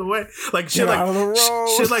get out of the way. Like, shit, Get out of the road.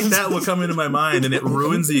 shit like that will come into my mind, and it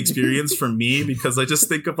ruins the experience for me because I just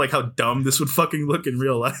think of like how dumb this would fucking look in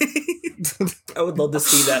real life. I would love to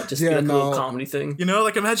see that. Just Yeah, be like a no. little comedy thing.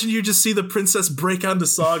 Like, imagine you just see the princess break out into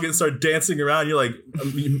song and start dancing around. You're like,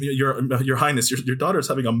 your highness, your daughter's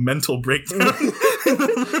having a mental breakdown.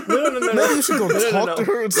 No. Maybe you should go talk to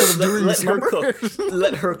her instead of doing Let her this. cook.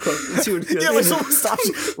 Let her cook. Let's see what it's Yeah, like someone stops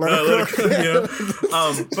you. Let her Let cook. her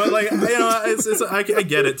cook, but like, I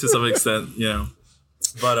get it to some extent,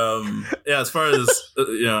 But yeah, as far as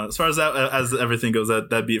that, as everything goes,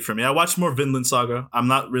 that'd be it for me. I watched more Vinland Saga. I'm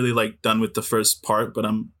not really like done with the first part, but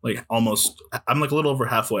I'm like a little over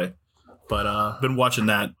halfway. But been watching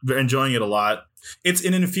that, enjoying it a lot. It's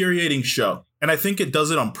an infuriating show. And I think it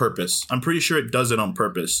does it on purpose. I'm pretty sure it does it on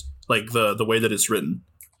purpose, like the way that it's written,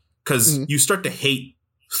 because you start to hate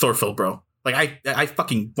Thorfinn, bro. Like I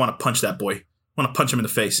fucking want to punch that boy. Want to punch him in the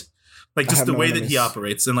face. Like just the way that he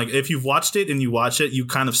operates. And like if you've watched it and you watch it, you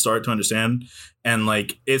kind of start to understand. And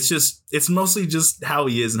like it's mostly just how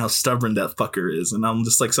he is and how stubborn that fucker is. And I'm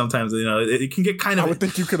just like, sometimes, you know, it can get kind of, I would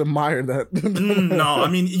think you could admire that. no, I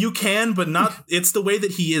mean you can, but not. It's the way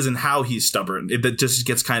that he is and how he's stubborn that just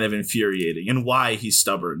gets kind of infuriating, and why he's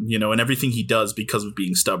stubborn, you know, and everything he does because of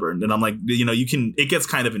being stubborn. And I'm like, you know, it gets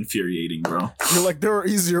kind of infuriating, bro. You're like, there are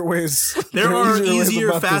easier ways. There are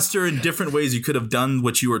easier, faster, and different ways you could have done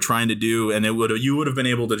what you were trying to do, and you would have been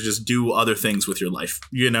able to just do other things with your life,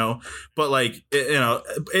 you know. But like, you know,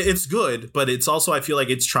 it's good, but it's also, I feel like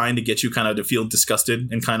it's trying to get you kind of to feel disgusted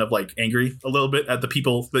and kind of like angry a little bit at the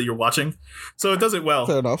people that you're watching. So it does it well.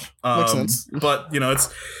 Fair enough. Makes sense. But you know,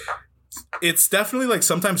 it's definitely like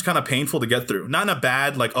sometimes kind of painful to get through. Not in a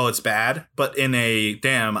bad, like, oh, it's bad, but in a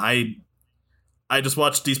damn, I just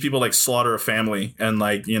watched these people like slaughter a family and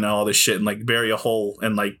like, you know, all this shit and like bury a hole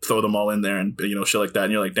and like throw them all in there and, you know, shit like that.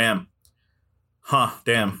 And you're like, damn.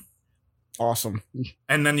 Awesome.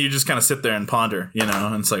 And then you just kind of sit there and ponder, you know,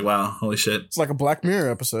 and it's like, wow, holy shit. It's like a Black Mirror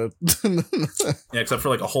episode. Yeah, except for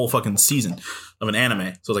like a whole fucking season of an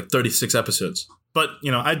anime. So it's like 36 episodes. But,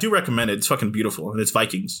 you know, I do recommend it. It's fucking beautiful. And it's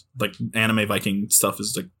Vikings. Like anime Viking stuff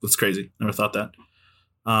is like, that's crazy. Never thought that.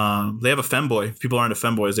 They have a femboy. If people aren't a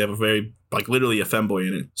femboys, they have a very, like, literally a femboy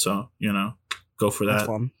in it. So, you know, go for that. That's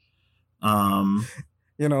fun.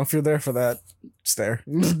 You know, if you're there for that, it's there.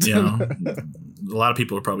 You know, a lot of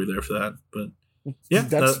people are probably there for that. But yeah,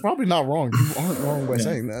 that's probably not wrong. You aren't wrong by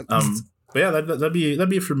saying that. But yeah, that'd be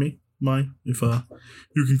it for me. Mine, if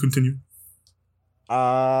you can continue.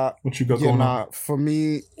 What you got going on? For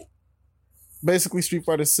me, basically Street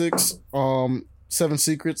Fighter 6, 7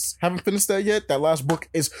 Secrets. Haven't finished that yet. That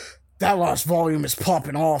last volume is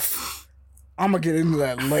popping off. I'm gonna get into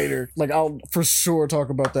that later. Like, I'll for sure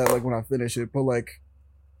talk about that like when I finish it. But like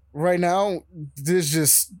right now,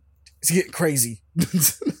 it's getting crazy.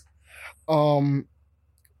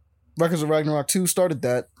 Records of Ragnarok 2 started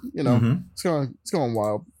that. You know, it's going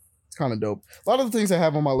wild. It's kind of dope. A lot of the things I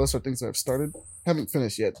have on my list are things that I've started, haven't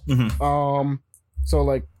finished yet. So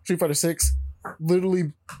like Street Fighter 6,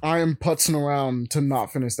 literally I am putzing around to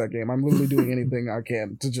not finish that game. I'm literally doing anything I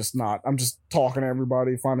can to just not. I'm just talking to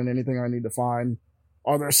everybody, finding anything I need to find.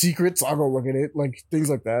 Are there secrets? I'll go look at it. Like things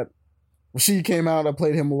like that. Rashid came out, I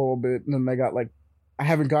played him a little bit, and then they got like, I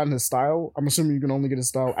haven't gotten his style. I'm assuming you can only get his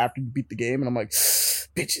style after you beat the game, and I'm like,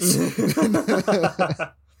 bitches.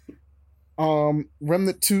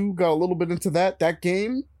 Remnant 2 got a little bit into that. That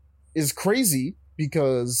game is crazy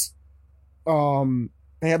because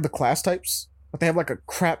they have the class types, but they have like a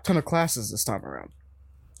crap ton of classes this time around.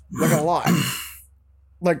 Like a lot.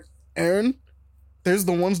 Like, Aaron, there's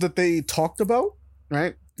the ones that they talked about,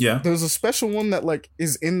 right? Yeah. There's a special one that like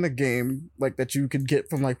is in the game, like that you could get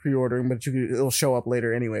from like pre-ordering, but it'll show up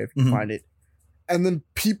later anyway if you find it. And then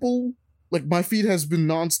people, like my feed has been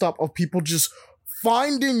nonstop of people just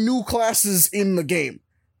finding new classes in the game.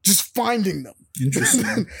 Just finding them.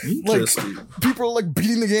 Interesting. Like, people are like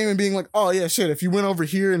beating the game and being like, oh yeah, shit, if you went over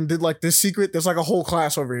here and did like this secret, there's like a whole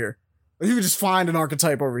class over here. Like, you could just find an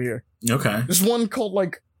archetype over here. Okay. There's one called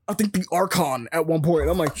like, I think the Archon at one point.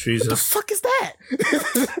 I'm like, Jesus. What the fuck is that?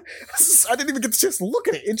 I didn't even get the chance to look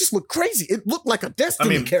at it. It just looked crazy. It looked like a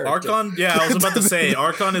Destiny character. Archon, yeah, I was about to say,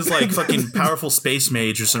 Archon is like fucking powerful space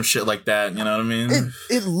mage or some shit like that. You know what I mean?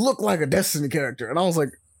 It looked like a Destiny character. And I was like,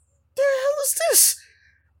 the hell is this?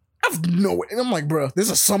 I've no way. And I'm like, bro, there's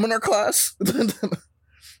a summoner class?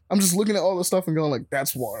 I'm just looking at all this stuff and going like,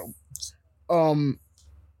 that's wild.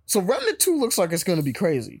 So Remnant 2 looks like it's going to be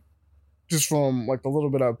crazy. Just from like the little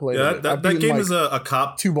bit I played. Yeah, that game is a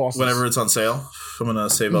cop. 2 bosses. Whenever it's on sale, I'm gonna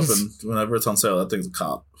save up, and whenever it's on sale, that thing's a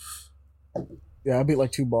cop. Yeah, I beat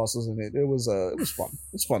like 2 bosses in it. It was fun.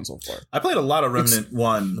 It's fun so far. I played a lot of Remnant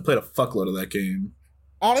 1. I played a fuckload of that game.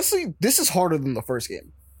 Honestly, this is harder than the first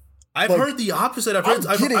game. I've heard the opposite.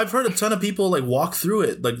 I've heard a ton of people like walk through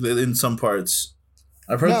it like in some parts.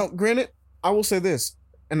 I've heard. Now, granted, I will say this,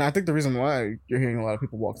 and I think the reason why you're hearing a lot of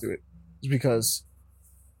people walk through it is because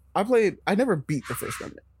I never beat the first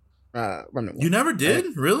Remnant. Remnant 1. You never did?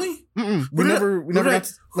 Right? Really? We never got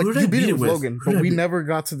to, like, you beat it with Logan, but we never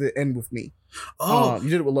got to the end with me. Oh, you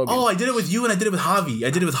did it with Logan. Oh, I did it with you, and I did it with Javi.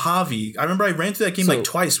 I remember I ran through that game like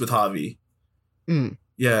twice with Javi.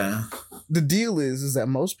 Yeah. The deal is that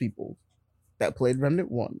most people that played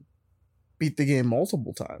Remnant 1 beat the game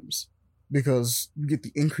multiple times because you get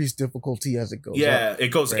the increased difficulty as it goes up. Yeah, it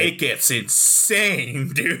goes. Right? It gets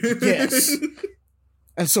insane, dude. Yes.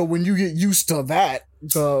 And so when you get used to that,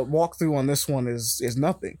 the walkthrough on this one is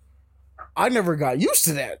nothing. I never got used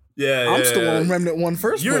to that. Yeah, I'm still on Remnant 1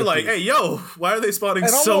 first. You're playthrough. like, hey, yo, why are they spawning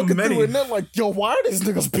and I'm so walking many? through and they're like, yo, why are these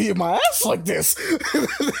niggas beating my ass like this?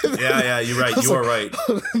 Yeah, you're right. You are right.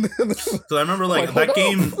 So I remember like that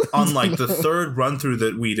game on like the third run through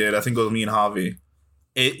that we did. I think it was me and Javi.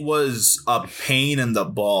 It was a pain in the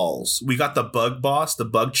balls. We got the bug boss, the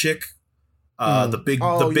bug chick, the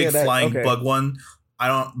big flying bug one. I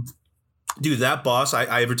don't. Dude, that boss,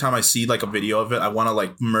 I every time I see like a video of it, I want to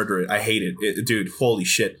like murder it. I hate it. Dude, holy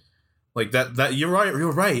shit. Like that you're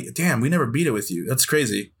right. Damn, we never beat it with you. That's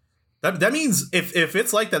crazy. That means if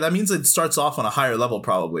it's like that means it starts off on a higher level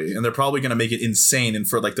probably, and they're probably going to make it insane and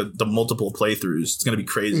for like the multiple playthroughs. It's going to be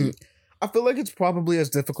crazy. I feel like it's probably as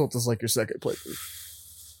difficult as like your second playthrough.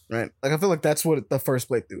 Right? Like I feel like that's what the first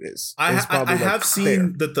playthrough is. I have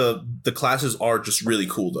seen that the classes are just really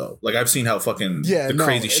cool though. Like I've seen how fucking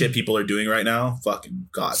crazy shit people are doing right now. Fucking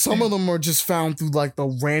god. Some of them are just found through like the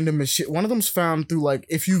randomest shit. One of them's found through like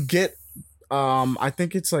if you get I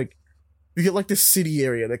think it's like you get like this city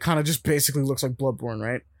area that kind of just basically looks like Bloodborne,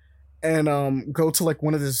 right? And go to like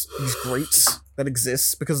one of these grates that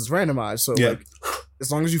exists because it's randomized. So like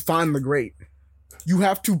as long as you find the grate, you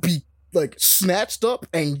have to be like snatched up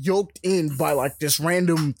and yoked in by like this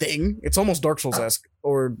random thing. It's almost Dark Souls-esque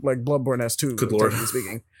or like Bloodborne-esque too. Good lord.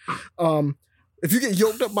 Speaking. If you get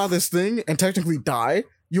yoked up by this thing and technically die,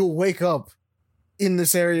 you'll wake up in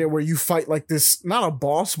this area where you fight like this, not a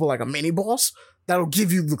boss, but like a mini boss that'll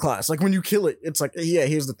give you the class. Like when you kill it, it's like, yeah,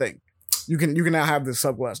 here's the thing. You can now have this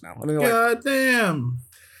subclass now. And then you're like, god damn.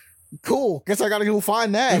 Cool. Guess I gotta go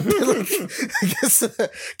find that.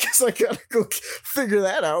 guess I gotta go figure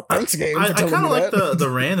that out. Thanks, game. I kind of like the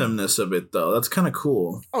randomness of it though. That's kind of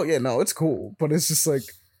cool. Oh yeah, no, it's cool, but it's just like,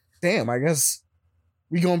 damn. I guess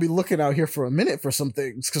we gonna be looking out here for a minute for some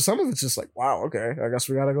things because some of it's just like, wow, okay. I guess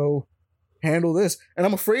we gotta go handle this. And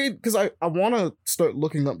I'm afraid because I want to start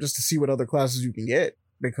looking up just to see what other classes you can get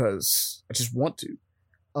because I just want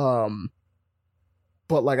to.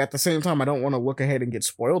 But like at the same time, I don't want to look ahead and get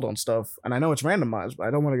spoiled on stuff. And I know it's randomized, but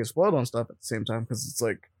I don't want to get spoiled on stuff at the same time because it's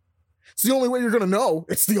like it's the only way you're gonna know.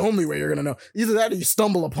 It's the only way you're gonna know. Either that or you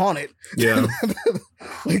stumble upon it. Yeah,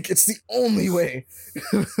 like it's the only way.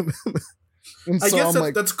 I guess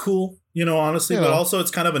that's cool, you know, honestly. But also,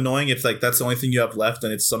 it's kind of annoying if like that's the only thing you have left,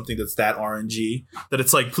 and it's something that's that RNG that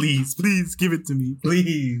it's like, please give it to me,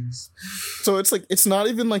 please. So it's like it's not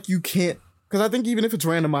even like you can't. Because I think even if it's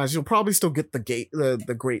randomized, you'll probably still get the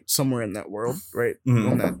grate somewhere in that world, right?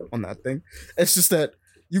 Mm-hmm. On that thing. It's just that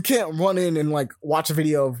you can't run in and like watch a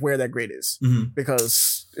video of where that grate is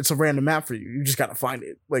because it's a random map for you. You just gotta find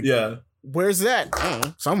it. Like, where's that? I don't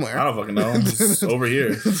know, somewhere. I don't fucking know. It's over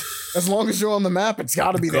here. As long as you're on the map, it's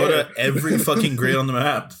gotta be there. Go to every fucking grate on the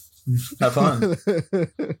map. Have fun.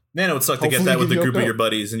 Man, it would suck to get that with a group of your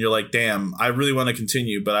buddies, and you're like, damn, I really want to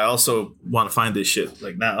continue, but I also want to find this shit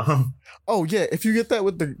like now. Oh yeah, if you get that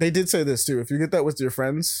with they did say this too. If you get that with your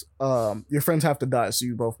friends have to die so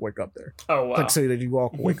you both wake up there. Oh wow! Like say that you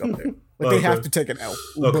all wake up there. Like they have to take an L.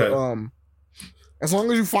 Okay. But, as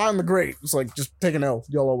long as you find the grate, it's like just take an L.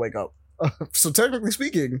 Y'all all wake up. So technically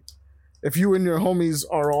speaking, if you and your homies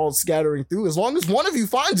are all scattering through, as long as one of you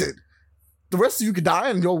finds it, the rest of you could die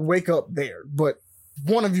and you'll wake up there. But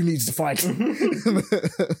one of you needs to find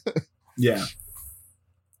it. Yeah.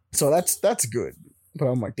 So that's good. But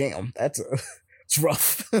I'm like, damn, it's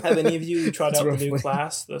rough. Have any of you tried out the new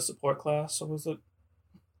class, the support class? Or was it?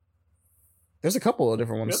 There's a couple of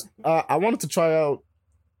different ones. Really? I wanted to try out.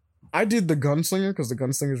 I did the gunslinger because the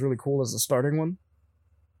gunslinger is really cool as a starting one.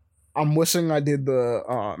 I'm wishing I did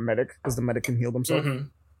the medic because the medic can heal themselves. Mm-hmm.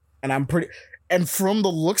 And and from the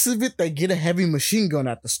looks of it, they get a heavy machine gun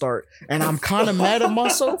at the start. And I'm kind of mad at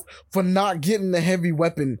myself for not getting the heavy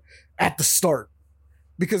weapon at the start.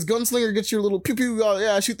 Because gunslinger gets your little pew pew,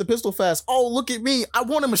 I shoot the pistol fast. Oh, look at me. I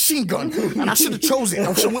want a machine gun. And I should have chosen it.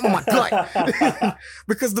 I should have went with my gut.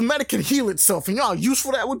 Because the medic can heal itself. And you know how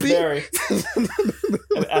useful that would be? Very.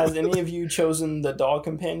 Has any of you chosen the dog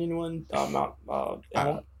companion one? Not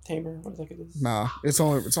Animal Tamer? What the heck it is? Nah, it's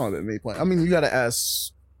only been me playing. I mean, you got to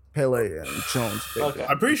ask Pele and Jones. Okay.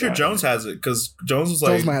 I'm pretty sure Jones has it because Jones was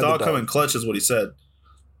like, dog coming clutch is what he said.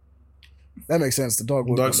 That makes sense. The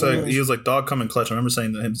dog. Said he was like dog coming clutch. I remember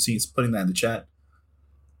saying that he's putting that in the chat.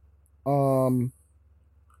 I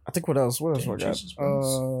think what else? What else?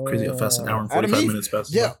 Crazy how fast an hour and 45 minutes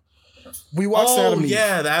passes. Yeah, we watched Adam Eve.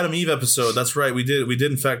 Yeah, the Adam Eve episode. That's right. We did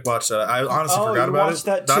in fact watch that. I honestly forgot about it.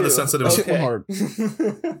 That not the sensitive. That shit went hard.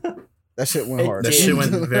 That shit went hard. That shit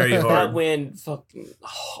went very hard. That went fucking.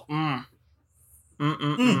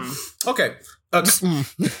 Okay. We're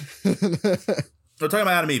talking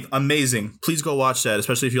about Adam Eve. Amazing. Please go watch that,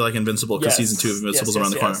 especially if you like Invincible, because season 2 of Invincible's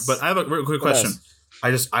around the corner. But I have a real quick question.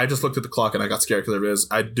 I just looked at the clock and I got scared because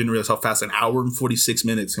I didn't realize how fast an hour and 46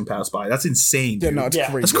 minutes can pass by. That's insane, dude. Yeah,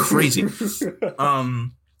 no, it's crazy. That's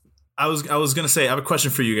crazy. I was gonna say I have a question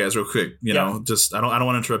for you guys real quick. You know, just I don't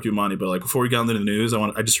want to interrupt you, Monty, but like before we get into the news,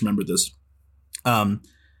 I just remembered this.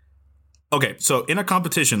 Okay, so in a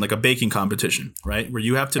competition, like a baking competition, right, where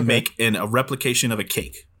you have to make a replication of a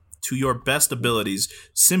cake to your best abilities,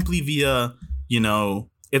 simply via, you know,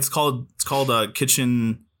 it's called a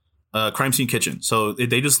kitchen. Crime scene kitchen. So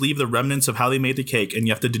they just leave the remnants of how they made the cake, and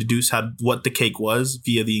you have to deduce what the cake was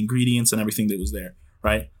via the ingredients and everything that was there,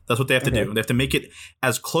 right? That's what they have to do. They have to make it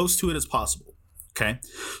as close to it as possible. Okay.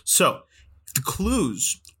 So the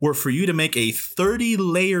clues were for you to make a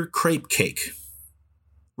 30-layer crepe cake.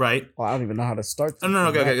 Right? Well, I don't even know how to start.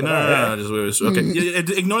 No. Just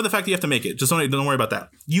ignore the fact that you have to make it. Just don't worry about that.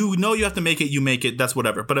 You know you have to make it. You make it. That's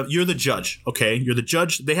whatever. But you're the judge. Okay, you're the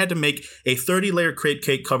judge. They had to make a 30-layer crepe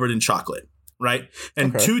cake covered in chocolate. Right?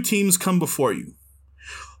 And 2 teams come before you.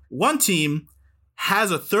 One team has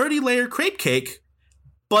a 30-layer crepe cake,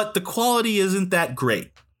 but the quality isn't that great.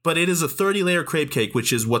 But it is a 30-layer crepe cake,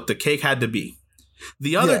 which is what the cake had to be.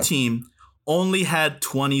 The other team only had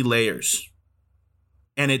 20 layers.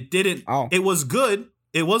 And it didn't, it was good.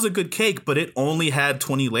 It was a good cake, but it only had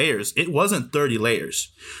 20 layers. It wasn't 30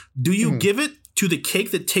 layers. Do you give it to the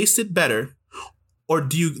cake that tasted better, or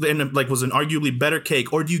do you, and like was an arguably better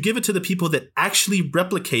cake, or do you give it to the people that actually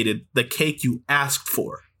replicated the cake you asked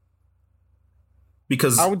for?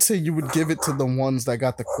 Because I would say you would give it to the ones that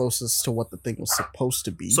got the closest to what the thing was supposed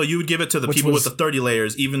to be. So you would give it to the people with the 30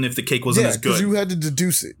 layers, even if the cake wasn't as good. Yeah, because you had to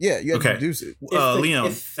deduce it. Yeah, you had to deduce it.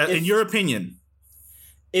 Leon, in your opinion,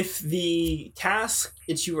 if the task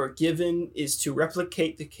that you are given is to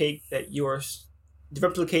replicate the cake that you are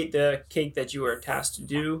tasked to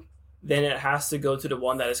do, then it has to go to the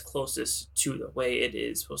one that is closest to the way it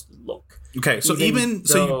is supposed to look. Okay, so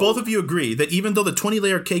both of you agree that even though the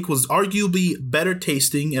 20-layer cake was arguably better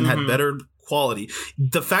tasting and had better quality,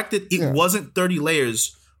 the fact that it wasn't 30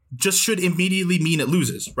 layers just should immediately mean it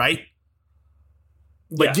loses, right?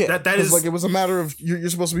 Like that is like it was a matter of you're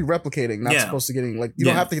supposed to be replicating, not supposed to getting like you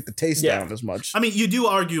don't have to get the taste down as much. I mean, you do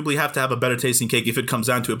arguably have to have a better tasting cake if it comes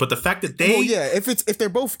down to it, but the fact that if they're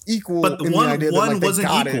both equal, but one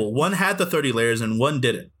wasn't equal. One had the 30 layers and one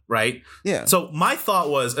didn't. Right? Yeah. So my thought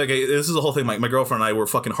was, okay, this is the whole thing. My girlfriend and I were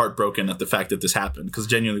fucking heartbroken at the fact that this happened because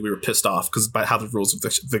genuinely we were pissed off because by how the rules of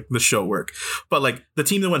the show work. But like the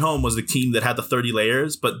team that went home was the team that had the 30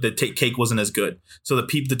 layers, but the cake wasn't as good. So the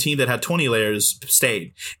team that had 20 layers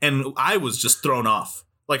stayed, and I was just thrown off.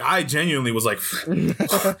 Like I genuinely was like,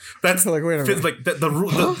 that's like wait a minute. Like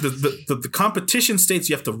the competition states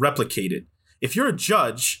you have to replicate it. If you're a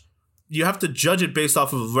judge, you have to judge it based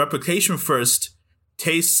off of replication first.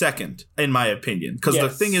 Taste second, in my opinion, because the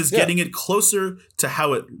thing is getting it closer to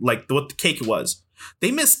how it like what the cake was. They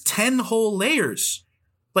missed 10 whole layers,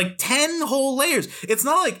 like 10 whole layers. It's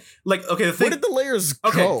not like okay. The thing, where did the layers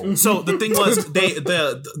go? So the thing was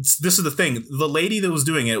this is the thing. The lady that was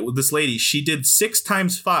doing it, this lady, she did 6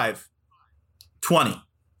 times 5, 20.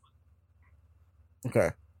 Okay.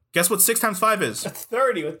 Guess what 6 times 5 is? That's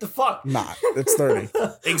 30. What the fuck? Nah, it's 30.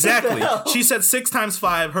 Exactly. She said 6 times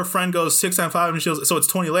 5. Her friend goes 6 times 5, and she goes, so it's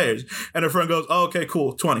 20 layers. And her friend goes, oh, okay,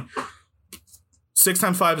 cool, 20. 6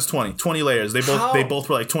 times 5 is 20. 20 layers. They both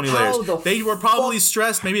were like 20 layers. They were probably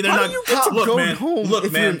stressed. Maybe they're not. You get to look, go man. Home look,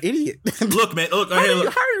 if man. You're an idiot. Look, man. Look.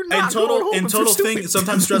 In total thing,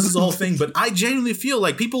 sometimes stress is the whole thing. But I genuinely feel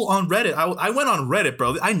like people on Reddit. I went on Reddit,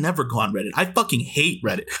 bro. I never go on Reddit. I fucking hate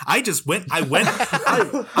Reddit. I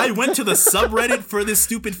went to the subreddit for this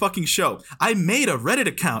stupid fucking show. I made a Reddit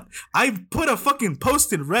account. I put a fucking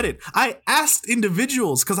post in Reddit. I asked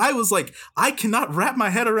individuals because I was like, I cannot wrap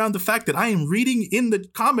my head around the fact that I am reading in the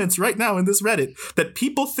comments right now in this Reddit that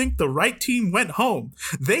people think the right team went home.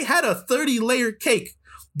 They had a 30-layer cake.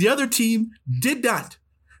 The other team did not.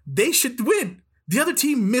 They should win. The other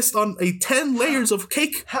team missed on a 10 layers of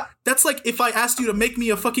cake. That's like if I asked you to make me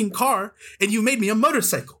a fucking car and you made me a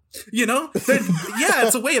motorcycle. You know?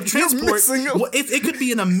 It's a way of transport. It could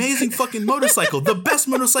be an amazing fucking motorcycle. The best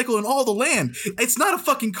motorcycle in all the land. It's not a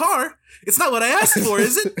fucking car. It's not what I asked for,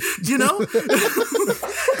 is it? You know?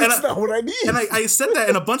 That's not what I need. And I said that,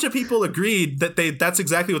 and a bunch of people agreed that that's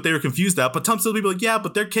exactly what they were confused at. But some people like, yeah,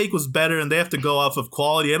 but their cake was better, and they have to go off of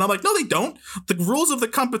quality. And I'm like, no, they don't. The rules of the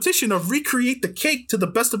competition are recreate the cake to the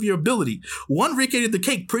best of your ability. One recreated the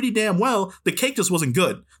cake pretty damn well. The cake just wasn't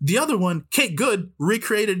good. The other one, cake good,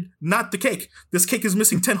 recreated not the cake. This cake is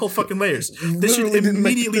missing 10 whole fucking layers. This should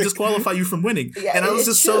immediately disqualify you from winning. Yeah, and I was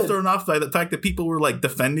just so thrown off by the fact that people were like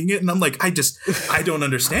defending it, and I'm like, I don't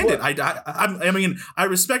understand it. I mean, I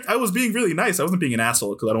was being really nice. I wasn't being an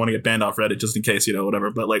asshole because I don't want to get banned off Reddit just in case, whatever.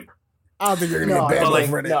 But like, I don't think you're gonna get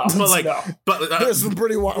banned off Reddit. There's some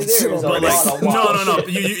pretty wild shit on Reddit. No.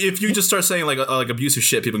 If you just start saying like abusive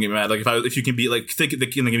shit, people get mad. Like if you can be like think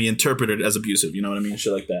that can be interpreted as abusive, you know what I mean?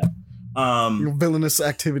 Shit like that. Villainous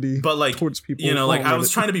activity, but like towards people, I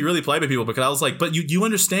was trying to be really polite with people because I was like, but you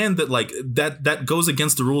understand that like that goes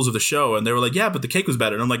against the rules of the show, and they were like, yeah, but the cake was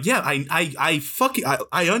better, and I'm like, yeah,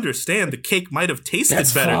 I understand the cake might have tasted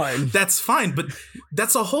better. Fine. That's fine, but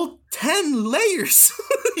that's a whole 10 layers.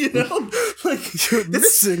 Like you're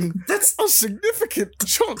missing that's a significant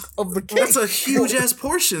chunk of the cake. That's a huge ass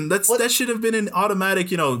portion. That should have been an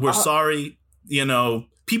automatic, we're sorry,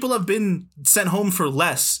 people have been sent home for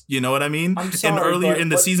less, you know what I mean? I'm sorry, and earlier in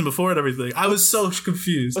the season before and everything. I was so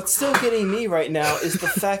confused. What's still getting me right now is the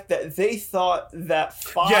fact that they thought that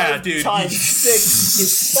 5 times 6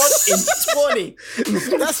 is fucking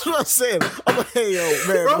 20. That's what I'm saying. I'm like, hey, yo,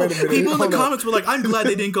 man, bro, wait a minute. People in the comments were like, I'm glad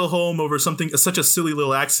they didn't go home over such a silly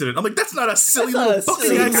little accident. I'm like, that's not a silly little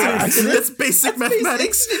fucking accident. That's basic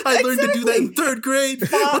mathematics. I learned to do that in 3rd grade.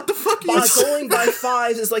 What the fuck is going by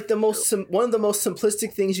 5s is like one of the most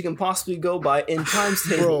simplistic things you can possibly go by in times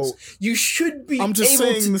tables. Bro, you should be I'm just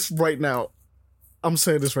saying this right now. I'm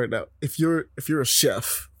saying this right now. If you're a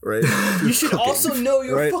chef, right? You should also know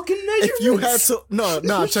your fucking measurements. If you had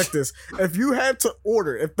to check this. If you had to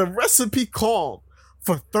order, if the recipe called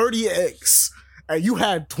for 30 eggs and you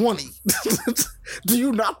had 20, do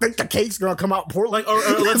you not think the cake's gonna come out poorly? Like, or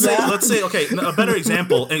let's say, okay, a better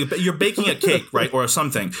example. You're baking a cake, right, or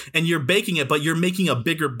something, and you're baking it, but you're making a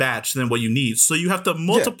bigger batch than what you need. So you have to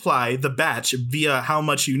multiply the batch via how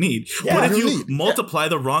much you need. Yeah, what if you multiply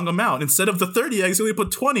the wrong amount? Instead of the 30 eggs, you only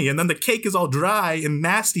put 20, and then the cake is all dry and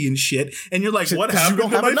nasty and shit. And you're like, what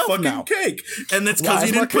happened to my fucking cake? And that's because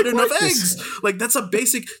you didn't put enough eggs. Like, that's a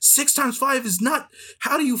basic 6 times 5 is not.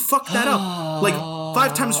 How do you fuck that up? Like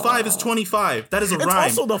 5 times 5 is 25. That is a rhyme.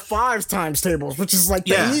 It's also the 5 times tables, which is like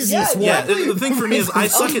the easiest one. Yeah, the thing for me is I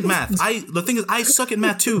suck at math. The thing is I suck at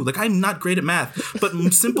math too. Like, I'm not great at math. But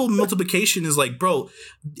simple multiplication is like, bro,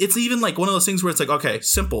 it's even like one of those things where it's like, okay,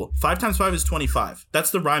 simple. 5 times 5 is 25. That's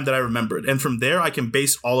the rhyme that I remembered. And from there I can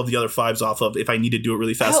base all of the other 5s off of if I need to do it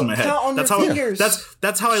really fast in my head.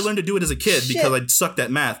 That's how I learned to do it as a kid because I sucked at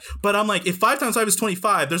math. But I'm like, if 5 times 5 is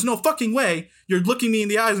 25, there's no fucking way you're looking me in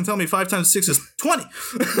the eyes and telling me 5 times 6 is 20.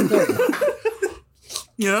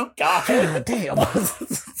 You know? God damn.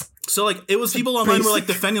 So, like, it was people online were, like,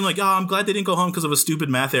 defending, like, I'm glad they didn't go home because of a stupid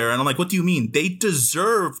math error. And I'm like, what do you mean? They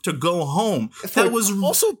deserve to go home. That was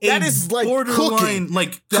also, that is, like, borderline, cooking.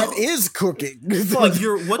 Like, that is cooking. Like,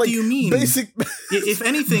 what do you mean? Basic. If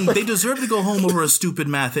anything, they deserve to go home over a stupid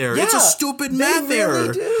math error. Yeah, it's a stupid math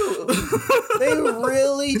error. They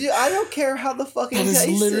really do. I don't care how the fucking that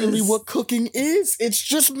is literally what cooking is. It's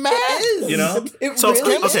just math. You know?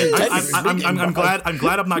 I'm glad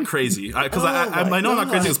I'm not crazy. Because I know I'm not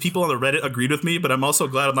crazy because people on the Reddit agreed with me, but I'm also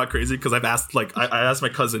glad I'm not crazy because I've asked, like, I asked my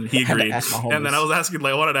cousin, he agreed. And then I was asking,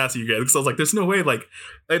 like, I wanted to ask you guys because I was like, there's no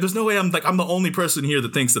way I'm the only person here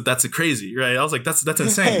that thinks that that's crazy, right? I was like, that's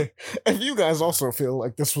insane. Hey, if you guys also feel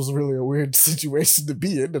like this was really a weird situation to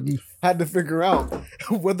be in and had to figure out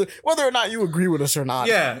whether or not you agree with us or not.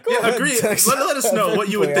 Agree. Let us know what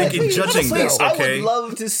you would think in judging this, okay? I would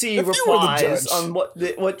love to see replies on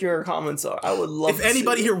what your comments are. I would love if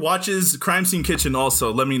anybody here watches Crime Scene Kitchen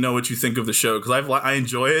also, let me know what you think of the show, because I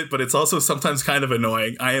enjoy it, but it's also sometimes kind of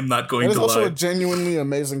annoying. I am not going to lie. It's also a genuinely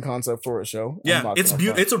amazing concept for a show. Yeah,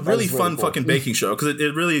 it's a really fun fucking baking show, because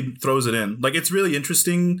it really throws it in. Like, it's really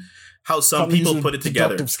interesting how some people put it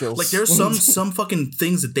together. Skills. Like, there's some fucking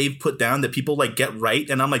things that they've put down that people, like, get right,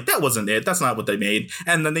 and I'm like, that wasn't it. That's not what they made.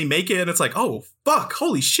 And then they make it, and it's like, oh, fuck,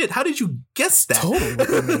 holy shit, how did you guess that? Totally.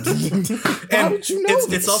 How did you know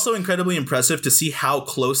it's also incredibly impressive to see how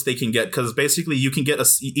close they can get, because basically you can get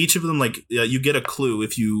each of them, like, you get a clue.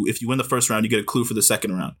 If you win the first round, you get a clue for the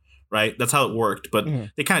second round. Right? That's how it worked. But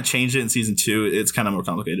they kind of changed it in season 2. It's kind of more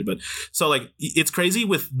complicated. But so, like, it's crazy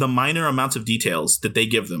with the minor amounts of details that they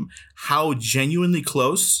give them, how genuinely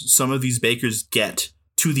close some of these bakers get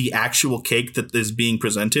to the actual cake that is being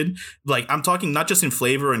presented. Like, I'm talking not just in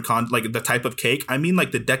flavor and like the type of cake. I mean,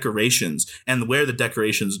 like the decorations and where the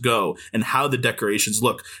decorations go and how the decorations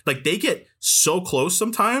look. Like, they get so close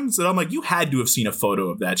sometimes that I'm like, you had to have seen a photo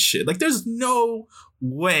of that shit. Like, there's no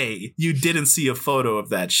way you didn't see a photo of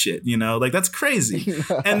that shit, you know? Like, that's crazy.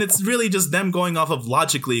 And it's really just them going off of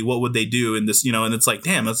logically what would they do in this, you know? And it's like,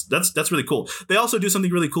 damn, that's really cool. They also do something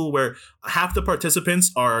really cool where half the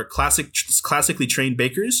participants are classically trained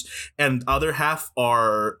bakers and other half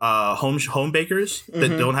are home bakers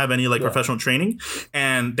that don't have any like professional training,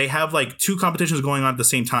 and they have like 2 competitions going on at the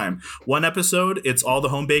same time. One episode it's all the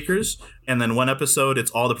home bakers, and then one episode it's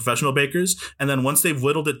all the professional bakers, and then once they've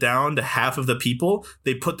whittled it down to half of the people,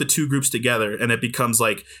 they put the 2 groups together, and it becomes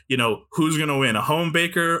like, you know, who's gonna win, a home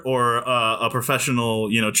baker or a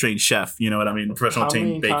professional, you know, trained chef, you know what I mean, a professional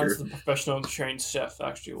trained baker. How many times the professional trained chef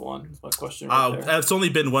actually won? Is my question right there. It's only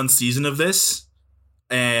been 1 season of this,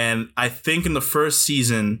 and I think in the first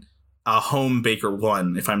season a home baker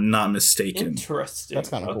won, if I'm not mistaken. Interesting. That's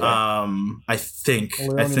kind of cool. I think.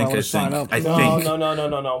 No.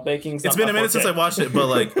 Baking's it's been a minute since I watched it, but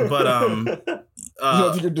like, you don't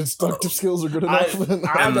think your deductive skills are good enough?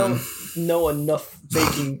 I don't know enough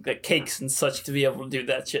baking cakes and such to be able to do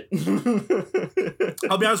that shit.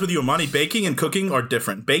 I'll be honest with you, Amani, baking and cooking are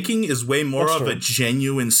different. Baking is way more That's of true. a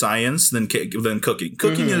genuine science than cooking.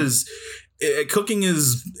 Cooking is I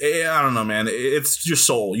don't know, man. It's your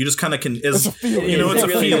soul. You just kind of can. It's a feeling. You know, it's a It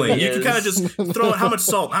really feeling. is. You can kind of just throw in how much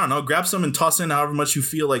salt. I don't know. Grab some and toss in however much you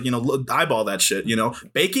feel like. You know, eyeball that shit. You know,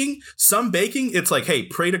 baking. It's like, hey,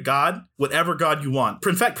 pray to God, whatever God you want.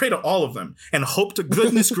 In fact, pray to all of them and hope to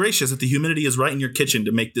goodness gracious that the humidity is right in your kitchen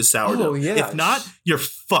to make this sourdough. Oh, yeah. If not, you're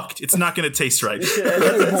fucked. It's not going to taste right.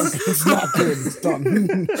 It's not good. It's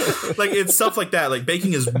done. Like, it's stuff like that. Like,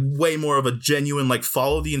 baking is way more of a genuine, like,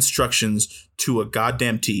 follow the instructions to a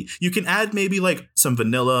goddamn T. You can add maybe like some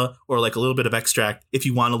vanilla or like a little bit of extract if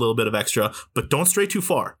you want a little bit of extra, but don't stray too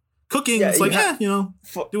far. Cooking, it's like, you know,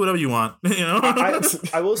 do whatever you want. You know,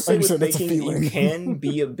 I will say Like you with said, it's a baking, feeling. you can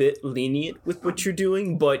be a bit lenient with what you're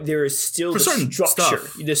doing, but there is still For the certain structure.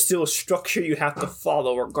 stuff. There's still a structure you have to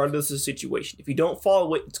follow regardless of the situation. If you don't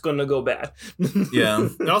follow it, it's gonna go bad. yeah.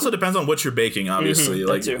 It also depends on what you're baking, obviously. Mhm,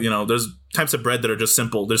 like, that too. you know, there's types of bread that are just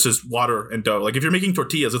simple. There's just water and dough. Like, if you're making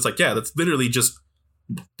tortillas, it's like, yeah, that's literally just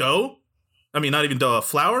dough. I mean, not even dough,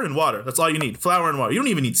 flour and water. That's all you need. Flour and water. You don't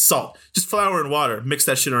even need salt. Just flour and water. Mix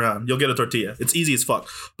that shit around. You'll get a tortilla. It's easy as fuck.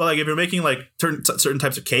 But like, if you're making like certain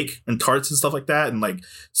types of cake and tarts and stuff like that, and like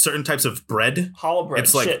certain types of bread, Hollow bread,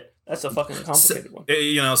 It's like- shit. That's a fucking complicated one.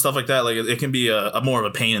 you know, stuff like that, like it can be a more of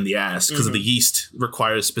a pain in the ass because of the yeast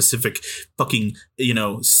requires specific fucking, you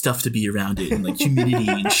know, stuff to be around it and like humidity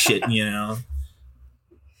and shit, you know.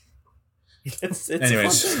 It's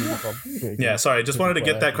Anyways. fun. Yeah, sorry. Just wanted to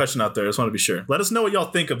get that question out there. Just want to be sure. Let us know what y'all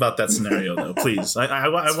think about that scenario, though, please. I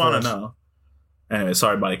want to know. Anyway,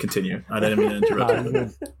 sorry, buddy. Continue. I didn't mean to interrupt. Nah,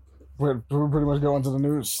 we're pretty much going to the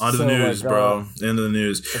news. On to the So, news, like, bro. Into the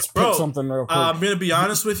news. Let's pick Bro, something real quick. I'm going to be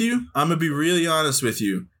honest with you. I'm going to be really honest with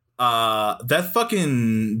you. That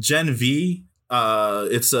fucking Gen V,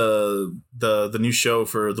 it's the new show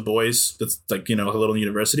for The Boys that's like, you know, a little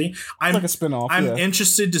university. It's like a spin-off. I'm yeah.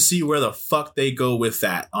 interested to see where the fuck they go with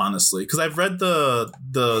that, honestly, because I've read the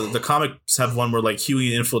comics have one where like Huey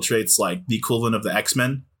infiltrates like the equivalent of the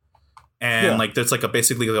X-Men, and Yeah. like there's like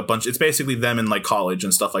basically like a bunch. It's basically them in like college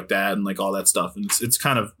and stuff like that, and like all that stuff, and it's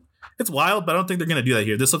kind of. It's wild, but I don't think they're gonna do that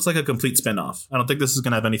here. This looks like a complete spin-off. I don't think this is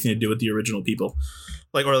gonna have anything to do with the original people,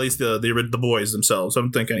 like, or at least the boys themselves. I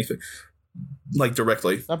don't think anything like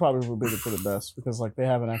directly. That probably would be for the best because like they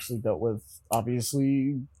haven't actually dealt with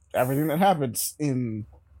obviously everything that happens in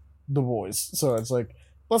The Boys. So it's like,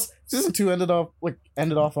 plus season 2 ended off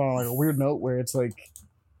on like a weird note where it's like,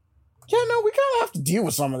 yeah, no, we kind of have to deal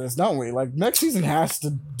with some of this, don't we? Like next season has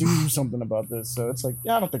to do something about this. So it's like,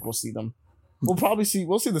 yeah, I don't think we'll see them. We'll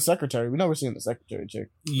see the secretary. We know we're seeing the secretary chick.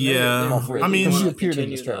 Yeah, really I mean, she wanna appeared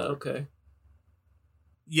in continue this trailer. that, okay.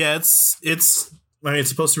 yeah, it's. I mean, it's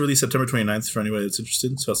supposed to release September 29th for anybody that's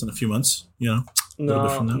interested. So it's in a few months, you know. little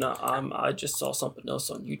bit from No, now. no. I just saw something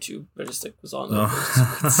else on YouTube. I just like was on Oh. there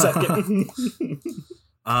for a second.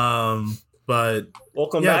 But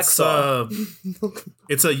Welcome yeah, back, Saw.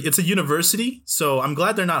 it's a university, so I'm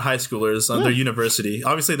glad they're not high schoolers. They're university.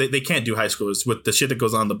 Obviously, they can't do high schoolers with the shit that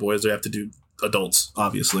goes on in The Boys. They have to do adults.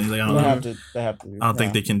 Obviously, like, I don't They know. have to. They have to. I don't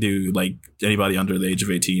think they can do like anybody under the age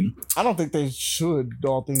of 18. I don't think they should.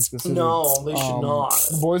 All things considered. No, they should not.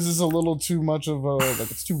 Boys is a little too much of a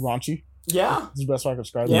like. It's too raunchy. Yeah. Is the best way I can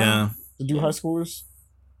describe it. Yeah, To do high schoolers,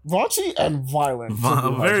 raunchy and violent. to do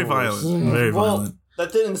high very schoolers. violent, very Well, violent.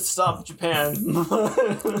 That didn't stop Japan.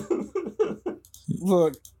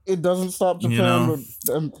 Look, it doesn't stop Japan, You know,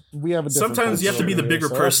 but we have a different sometimes you have to be the culture bigger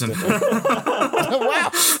over here, so person.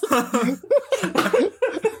 that's different.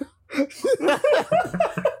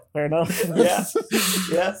 Fair enough. Yeah.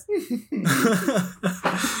 Yes.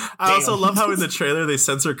 I also love how in the trailer they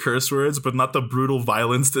censor curse words, but not the brutal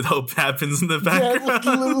violence that happens in the Yeah,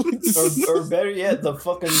 background. literally. or better yet, the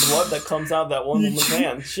fucking blood that comes out of that one woman's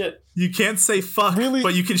hand. Shit. You can't say fuck, Really?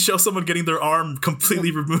 but you can show someone getting their arm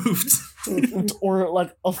completely removed. Or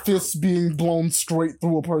like a fist being blown straight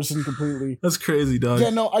through a person completely. That's crazy, dog. Yeah,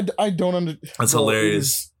 no, I don't understand. That's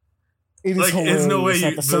hilarious. It is Like, hilarious. there's no way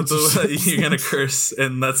at the censorship. you're gonna curse,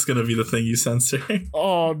 and that's gonna be the thing you censor.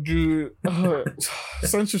 Oh, dude.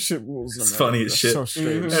 Censorship rules. in It's America funny as are shit. So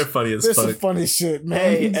strange. They're funny as This fuck. is funny shit, man.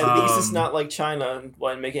 Hey, at least it's Um, not like China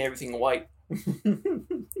when making everything white.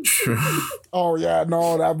 True. Oh yeah,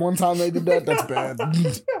 no, that one time they did that, that's bad.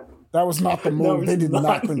 That was not the move. No, They it's did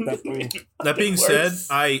not think that through. That being said, Worse.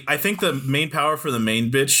 I think the main power for the main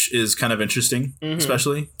bitch is kind of interesting, Mhm.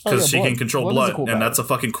 especially Oh, because yeah, she can blood. control Blood is a blood, cool and power. that's a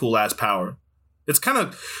fucking cool ass power. It's kind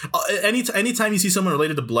of anytime you see someone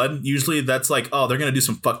related to blood, usually that's like, oh, they're gonna do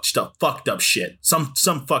some fucked up shit. Some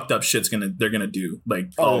fucked up shit's they're gonna do, like, Oh,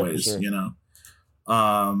 yeah, for always, sure. you know.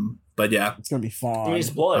 But yeah, It's gonna be I mean, fun. it's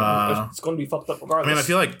blood. Uh, It's going to be fucked up I regardless. mean, I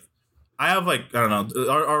feel like I have, like, I don't know,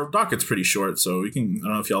 our docket's pretty short, so we can. I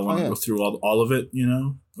don't know if y'all want to Oh, yeah. go through all of it, you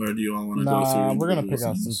know, or do you all want to go Nah, through? we're gonna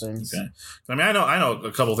individual pick out some things. Okay. I mean, I know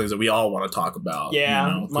a couple things that we all want to talk about. yeah,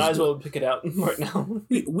 you know, 'cause might as well pick it out right now.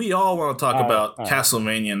 We all want to talk All right, about all right.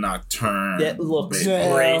 Castlevania Nocturne. That looks baby.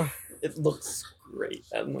 Yeah. great. It looks great.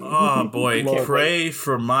 I don't know. Oh boy, Look. pray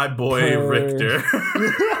for my boy Pray. Richter.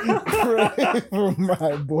 Pray for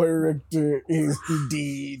my boy Richter is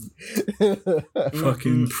indeed.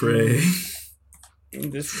 Fucking pray.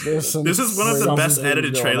 This There's some This is one of the crazy best things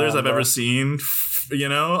edited going trailers on, I've bro. ever seen. You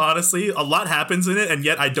know, honestly, a lot happens in it, and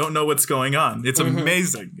yet I don't know what's going on. It's Mhm.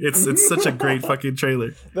 amazing. It's such a great fucking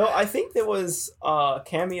trailer. Though I think there was a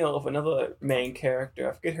cameo of another main character.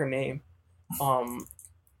 I forget her name.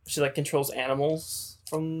 She like controls animals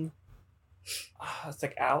from. It's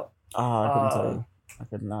like Al. I couldn't tell you. I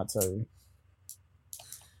could not tell you.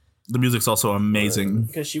 The music's also amazing.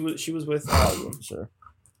 Because she was with Sure.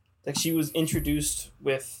 like she was introduced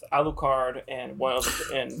with Alucard and one other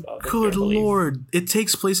and Victor, Good I believe. lord, it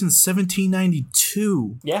takes place in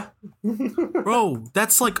 1792. Yeah. Bro,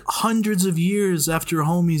 that's like hundreds of years after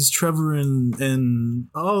homies Trevor and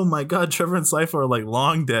oh my god, Trevor and Cypher are like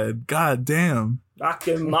long dead. God damn. Back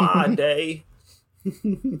in my day.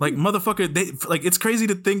 Like, motherfucker, they like, it's crazy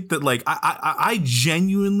to think that, like, I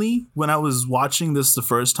genuinely, when I was watching this the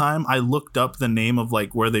first time, I looked up the name of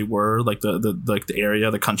like where they were, like the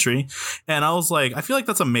area, the country, and I was like, I feel like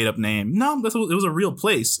that's a made up name. No, it was a real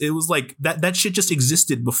place. It was like that shit just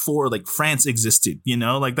existed before like France existed, you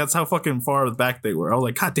know, like that's how fucking far back they were. I was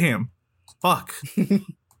like, god damn, fuck,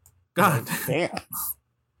 god. Damn.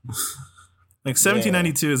 Like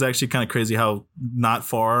 1792 is actually kind of crazy how not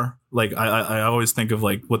far. Like I always think of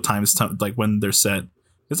like what times like when they're set.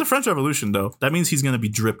 It's the French Revolution though. That means he's gonna be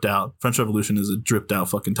dripped out. French Revolution is a dripped out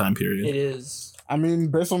fucking time period. It is. I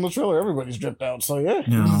mean, based on the trailer, everybody's dripped out, so yeah.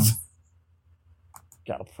 Yeah.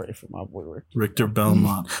 Gotta pray for my boy Richter. Richter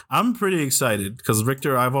Belmont. I'm pretty excited because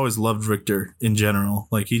Richter. I've always loved Richter in general.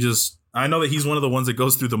 Like he just. I know that he's one of the ones that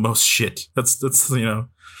goes through the most shit. That's you know.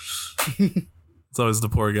 It's always the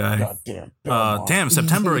poor guy. God damn. Damn,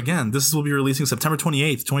 September again. This will be releasing September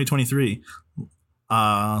 28th, 2023.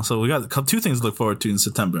 So we got two things to look forward to in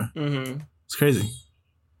September. Mm-hmm. It's crazy.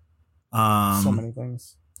 So many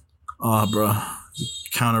things. Oh, bro.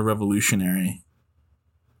 Counter-revolutionary.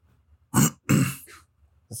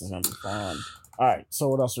 This is gonna be fun. Alright, so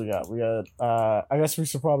what else we got? We got I guess we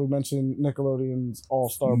should probably mention Nickelodeon's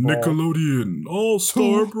All-Star Brawl. Nickelodeon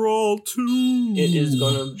All-Star Brawl 2. It is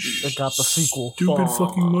gonna be They got the sequel. Stupid fun.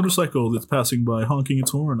 fucking motorcycle that's passing by honking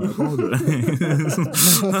its horn. I apologize.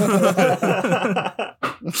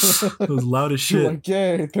 It was loud as You're shit. like,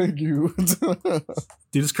 yay, thank you.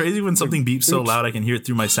 Dude, it's crazy when something beeps so loud I can hear it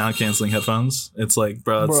through my sound canceling headphones. It's like,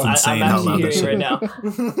 bro, it's Bro, insane I'm how actually loud that hearing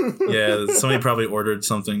shit right now. Yeah, somebody probably ordered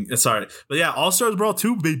something. It's all right. But yeah, All Stars Brawl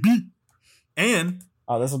 2, baby. And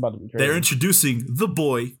Oh, this is about to be crazy. they're introducing the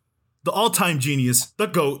boy, the all-time genius, the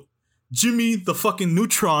GOAT, Jimmy the fucking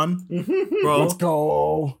Neutron, bro. Let's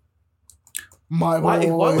go. My Why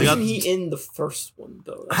boy. wasn't he in the first one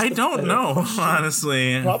though? That's I the don't better know, question. Oh,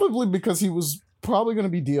 honestly. Probably because he was probably going to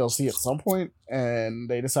be DLC at some point, and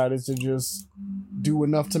they decided to just do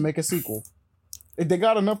enough to make a sequel. They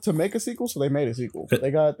got enough to make a sequel, so they made a sequel.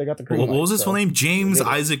 They got the green What light, was his so full name? James they did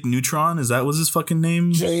it. Isaac Neutron. Is that was his fucking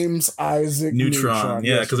name? James Isaac Neutron.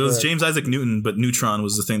 Yeah, Yes, because it was correct. James Isaac Newton, but Neutron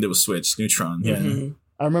was the thing that was switched. Neutron. Yeah. Mhm.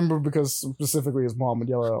 I remember because specifically his mom would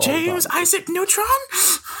yell at all James the time. Isaac Neutron.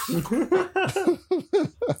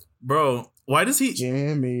 Bro, why does he?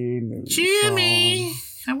 Jimmy Neutron. Jimmy,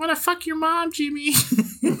 I want to fuck your mom, Jimmy.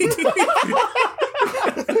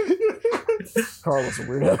 Carl was a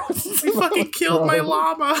weirdo. You fucking killed my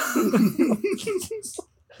llama.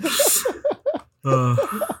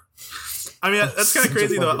 I mean, that's kind of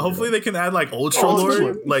crazy though. Hopefully, they can add like Ultra Lord.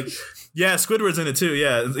 Squidward. Like, yeah, Squidward's in it too.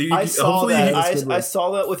 Yeah, I saw hopefully, that. Squidward. I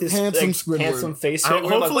saw that with his Handsome like, Squidward. handsome face.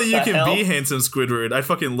 hopefully you what the can hell? be handsome Squidward. I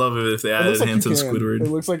fucking love it if they It added looks like handsome you can. Squidward, It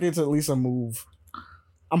looks like it's at least a move.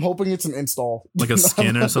 I'm hoping it's an install. like a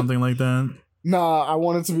skin or something like that. Nah, I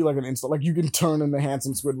want it to be like an install. Like you can turn into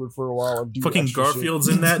handsome Squidward for a while. And do Fucking extra Garfield's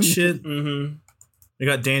shit. in that shit. Mm-hmm. We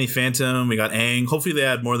got Danny Phantom. We got Aang. Hopefully they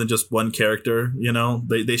add more than just one character. You know,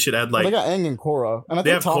 they should add Well, like they got Aang and Korra, and I they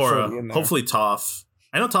think have Toph's Korra. already in there. Hopefully Toph.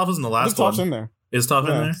 I know Toph was in the I last think Toph's one. in there. Is Toph in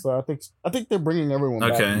Yeah, there? so I think they're bringing everyone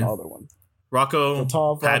back Okay. in the other one. Rocco, So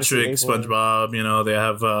Toph, Patrick, obviously, April. SpongeBob. You know they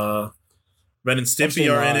have Ren and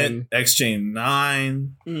Stimpy are in it.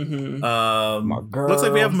 XJ9. Mm-hmm. My girl. Looks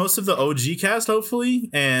like we have most of the OG cast, hopefully,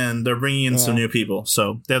 and they're bringing in some Yeah. new people.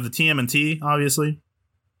 So they have the TMNT, obviously.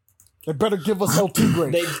 They better give us LT Gray.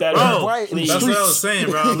 They better. Bro, right in the that's what I was streets. saying,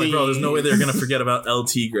 bro. I was like, bro, there's no way they're gonna forget about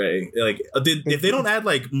LT Gray. Like, if they don't add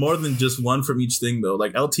like more than just one from each thing, though,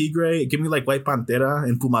 like LT Gray, give me like White Pantera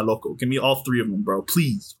and Puma Loco. Give me all three of them, bro.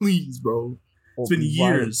 Please, bro. It's been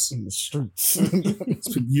years. in the streets.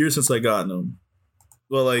 It's been years since I got them.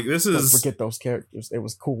 Well, like this Don't is, forget those characters. It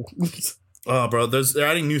was cool. oh, bro. They're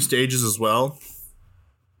adding new stages as well.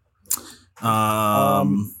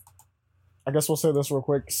 I guess we'll say this real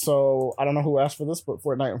quick. So I don't know who asked for this, but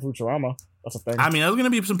Fortnite and Futurama. That's a thing. I mean, there's gonna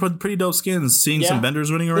be some pretty dope skins. Seeing some Yeah.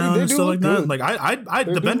 benders running around they and do stuff look like that. good. Like I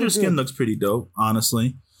They the do bender look skin good. looks pretty dope,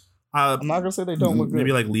 honestly. I'm not gonna say they don't look good.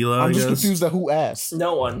 Maybe like Leela. I'm I just guess. confused at who asked.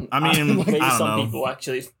 No one. I mean, maybe I don't some know. people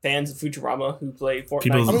actually fans of Futurama who play Fortnite.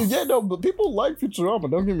 People- I mean, yeah, no, but people like Futurama.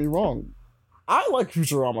 Don't get me wrong. I like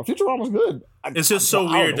Futurama. Futurama's good. It's just so I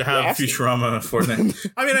don't weird know to who have asked it. Futurama Fortnite.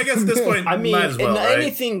 I mean, I guess at this point, I mean, might as well, right?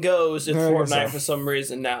 anything goes in Yeah, I guess Fortnite so. for some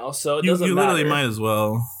reason now, so it You doesn't matter. literally might as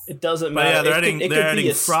well. It doesn't But matter. yeah, they're It adding could- it they're could be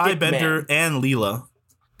adding a Fry, stick Bender, man. and Leela.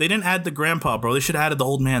 They didn't add the grandpa, bro. They should have added the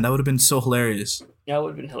old man. That would have been so hilarious. That would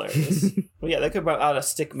have been hilarious. Well, yeah, they could bring out a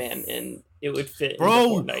stick man and it would fit.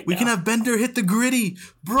 Bro, into Fortnite we now. can have Bender hit the gritty.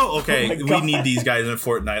 Bro, okay, Oh my we God. need these guys in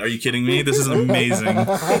Fortnite. Are you kidding me? This is amazing.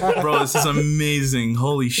 Bro, this is amazing.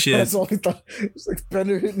 Holy shit. That's all I thought. It's like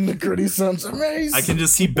Bender hitting the gritty sounds amazing. I can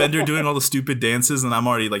just see Bender doing all the stupid dances, and I'm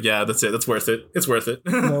already like, yeah, that's it. That's worth it. It's worth it.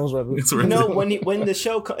 That was right. It's worth You know, it. when the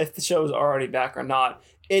show, if the show is already back or not,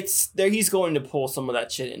 it's there. He's going to pull some of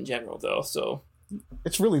that shit in general, though. So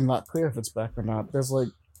It's really not clear if it's back or not. There's like,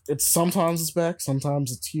 it's sometimes it's back,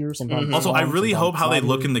 sometimes it's here, sometimes. Mhm. it's Also, I gone, really sometimes hope how it's they not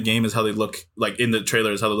look here. in the game is how they look like in the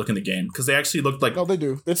trailers. How they look in the game because they actually look like No, they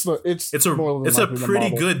do. It's it's a more than it's a likely the pretty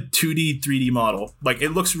model. good 2D 3D model. Like it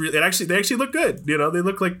looks real. They actually look good. You know, they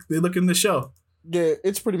look like they look in the show. Yeah,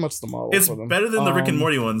 it's pretty much the model. It's for them. better than the Rick and Um,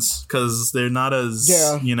 Morty ones because they're not as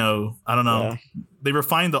Yeah. you know. I don't know. Yeah. They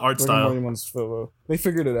refined the art Rick and Morty style. ones they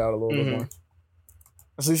figured it out a little bit Mhm. more.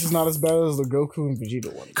 At least it's not as bad as the Goku and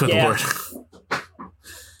Vegeta one. Good Yeah. lord.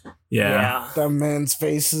 Yeah. That man's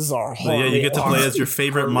faces are But hard. yeah, you get to play as your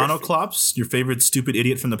favorite Horrific. Monoclops, your favorite stupid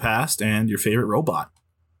idiot from the past, and your favorite robot.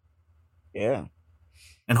 Yeah.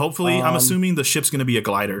 And hopefully, I'm Um, assuming the ship's gonna be a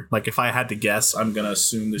glider. Like if I had to guess, I'm gonna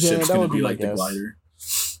assume the Yeah, ship's that gonna would be be my like the guess. glider.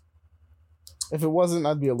 If it wasn't,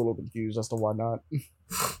 I'd be a little confused as to why not.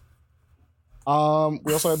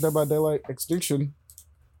 We also had Dead by Daylight Extinction.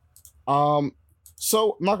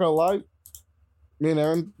 So I'm not gonna lie, me and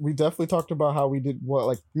Aaron, we definitely talked about how we did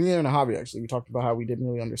me, Aaron, and Javi actually, we talked about how we didn't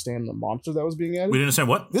really understand the monster that was being added. We didn't understand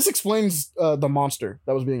what? This explains the monster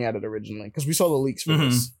that was being added originally because we saw the leaks for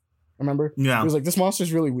Mhm. this. Remember? It Yeah, was like, this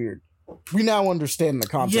monster's really weird. We now understand the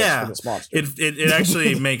context Yeah. for this monster. it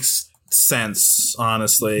actually makes sense.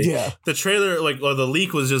 Honestly, Yeah. the trailer or the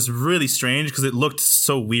leak was just really strange because it looked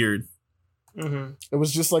so weird. Mm-hmm. It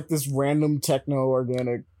was just like this random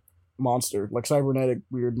techno-organic monster, like cybernetic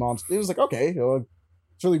weird monster. It was like, okay,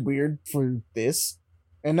 it's really weird for this.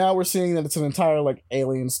 And now we're seeing that it's an entire like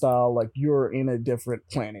alien style, like you're in a different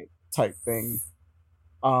planet type thing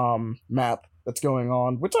map that's going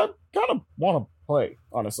on, which I kind of want to play,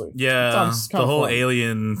 honestly. Yeah, Sounds the kinda whole fun.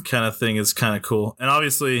 alien kind of thing is kind of cool, and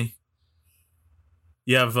obviously,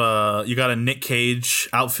 you have you got a Nick Cage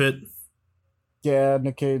outfit. Yeah,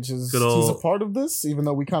 Nick Cage is Good old- he's a part of this, even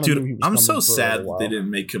though we kind of knew he Dude, was I'm coming so for a sad little that they while. didn't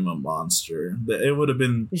make him a monster. That it would have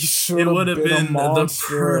been. He should It have would have been, been a the monster.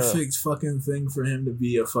 perfect fucking thing for him to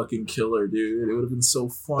be a fucking killer, dude. It would have been so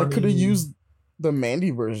funny. I could have used the Mandy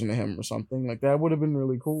version of him or something. Like that would have been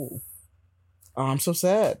really cool. I'm so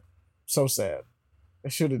sad. So sad. I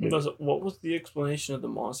should have did it. What was the explanation of the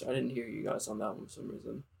monster? I didn't hear you guys on that one for some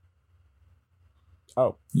reason.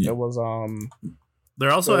 Oh, Yeah. it was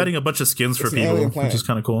They're also So, adding a bunch of skins for it's an people, alien which planet. is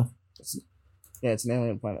kind of cool. yeah, it's an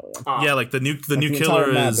alien planet. Yeah. Ah, Yeah, like the new the killer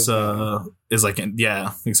entire map is like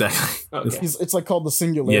yeah, exactly. okay. It's like called the Yeah,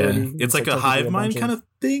 Singularity. it's like a technically hive mind bunch kind of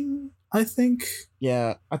thing. I think.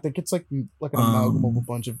 Yeah, I think it's like an amalgam of a Um,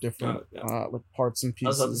 bunch of different yeah. like parts and I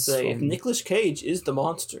was pieces. about to say, if from- Nicolas Cage is the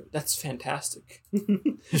monster, that's fantastic.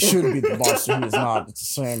 he should be the monster. He is not. It's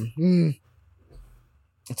a shame.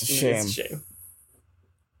 It's a shame. It's a shame.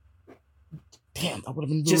 Damn, that would have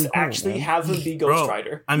been really Just cool, actually man. have him be Bro, Ghost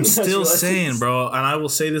Rider. I'm That's still what it saying, is. bro, and I will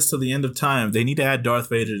say this till the end of time. They need to add Darth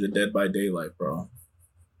Vader to Dead by Daylight, bro.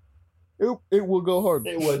 It will go hard.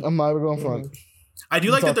 It would. I'm not even going front. I do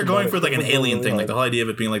We like that talked they're going about for it. like an It would go alien really thing, like hard. the whole idea of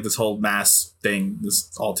it being like this whole mass thing,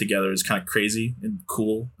 this all together is kind of crazy and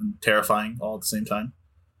cool and terrifying all at the same time.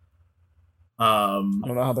 I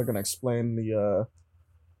don't know how they're gonna explain the.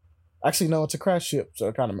 Actually, no, it's a crash ship, so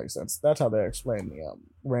it kind of makes sense. That's how they explain the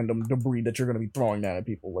random debris that you're gonna be throwing down at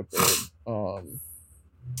people,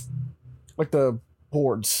 like the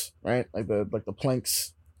boards, right? Like the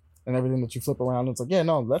planks and everything that you flip around. It's like, yeah,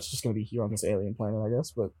 no, that's just gonna be here on this alien planet, I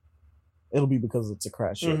guess, but it'll be because it's a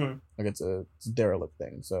crash ship, Mhm. like it's a derelict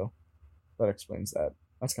thing. So that explains that.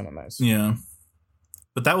 That's kind of nice. Yeah,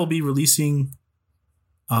 but that will be releasing.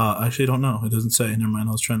 I actually don't know. It doesn't say. Never mind.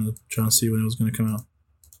 I was trying to see when it was going to come out.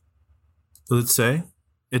 Does it say?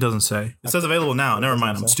 It doesn't say. It says available now. Never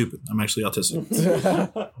mind. I'm stupid. I'm actually autistic.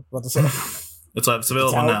 About to say, It's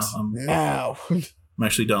available out now. now. I'm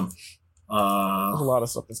actually dumb. There's a lot of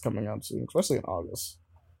stuff that's coming out soon, especially in August.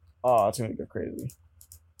 Oh, it's gonna go crazy.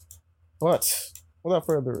 But without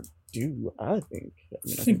further ado, I think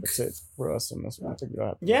that's it for us on this one. I think you'll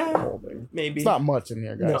have to Yeah. do the whole thing. Maybe. It's not much in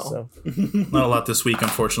here, guys. No. So, Not a lot this week,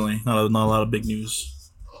 unfortunately. Not a lot of big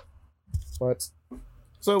news. but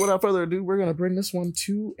so without further ado, we're gonna bring this one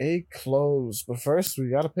to a close. But first, we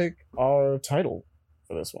gotta pick our title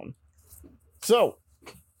for this one. So,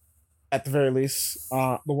 at the very least,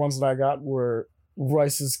 the ones that I got were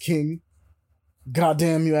Rice is King.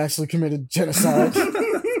 Goddamn, you actually committed genocide.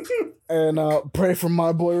 And pray for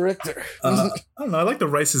my boy Richter. I don't know. I like the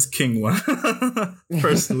Rice is King one.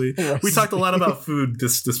 Personally, Rice we is talked a lot King. about food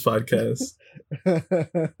this podcast. Rice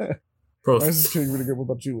Bro, is King really good. What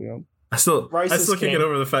about you, Leon? I still Rice can't is King. get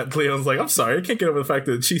over the fact Leon's like, I'm sorry, I can't get over the fact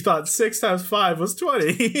that she thought 6 times 5 was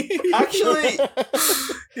 20. Actually,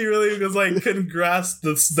 he really was like couldn't grasp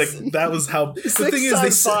this. Like that was how. The 6 thing is,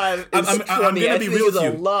 times 5 is I'm 20. gonna I be think real it's with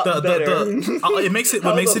a you. lot better. It makes it. What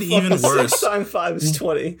How makes the it fuck even is worse? 6 times 5 is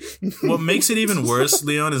 20. What makes it even worse,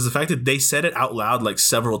 Leon, is the fact that they said it out loud like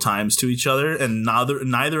several times to each other, and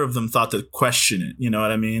neither of them thought to question it. You know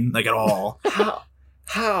what I mean? Like at all.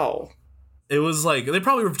 How? It was like they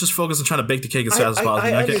probably were just focused on trying to bake the cake as fast as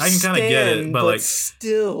possible. I can kind of get it, understand, but like,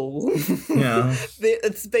 still, yeah.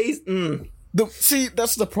 it's based. See,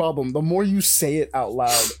 that's the problem. The more you say it out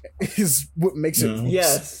loud is what makes it Yeah. worse.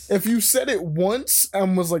 Yes. If you said it once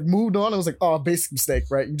and was like moved on, it was like, oh, basic mistake,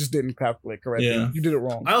 right? You just didn't calculate correctly. Yeah. You did it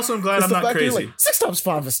wrong. I also am glad It's I'm the not fact that you're crazy. like, 6 times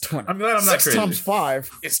 5 is 20. I'm glad I'm not 6 crazy. times 5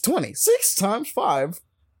 is 20. 6 times 5.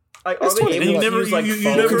 Like, It's are they 20. able And you to never, use, like, you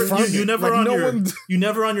phone? never, Confirmed you it. never Like, on no your, one- you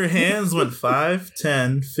never on your hands went 5,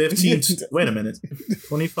 10, 15. Wait a minute,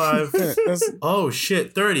 25. That's, Oh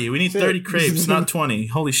shit, 30. We need Shit. 30 crepes, not 20.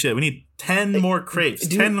 Holy shit, we need 10 more crepes.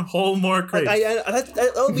 Dude, 10 whole more crepes.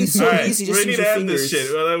 That would be so All right, easy. we Just need use to your end this fingers.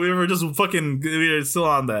 shit. We were just fucking. We are still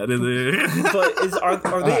on that. But are they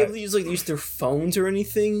Alright. able to use their phones or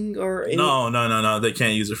anything or any? No. They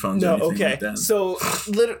can't use their phones. No, or anything okay. like that. So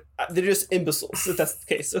they're just imbeciles if that's the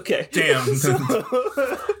case. Okay. Damn.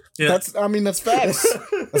 So- Yeah. that's facts.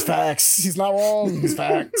 That's facts. He's not wrong. It's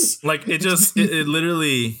facts. Like it just it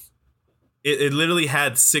literally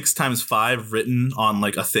had 6 times 5 written on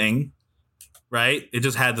like a thing, right? It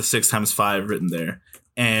just had the 6 times 5 written there,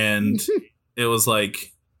 and it was like,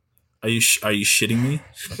 are you shitting me?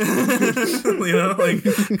 You know, like,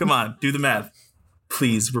 come on, do the math,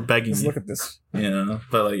 please. We're begging Let's you. look at this. Yeah,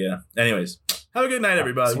 but like, yeah. Anyways, have a good night,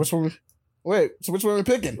 everybody. So which one? So which one are we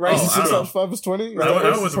picking? Rice is 6 King. times 5 is 20? I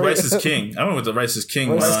went with the Rice Rice is King. I went with the Rice is King.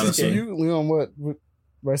 Rice one, is King. honestly. You, Leon, what?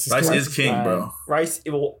 Rice is Rice King? is King, bro. Rice, it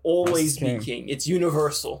will always Rice is be king. king. It's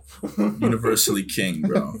universal. Universally king,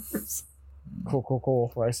 bro.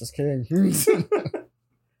 Cool. Rice is king.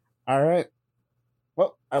 All right.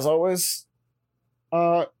 Well, as always,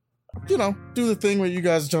 do the thing where you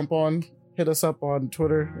guys jump on, hit us up on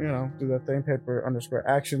Twitter, do that thing,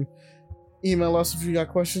 paper_action. Email us if you got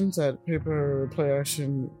questions at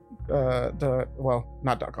paperplayaction,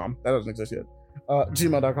 not .com. That doesn't exist yet.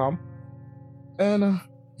 Gmail.com. And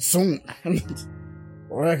soon.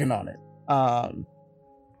 We're working on it.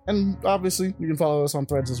 And obviously, you can follow us on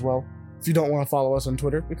Threads as well. If you don't want to follow us on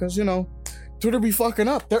Twitter, because, Twitter be fucking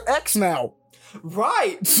up. They're X now.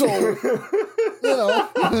 Right. So,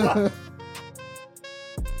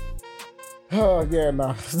 Oh, yeah,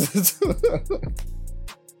 nah.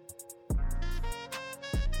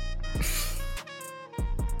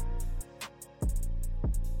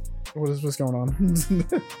 What's going on?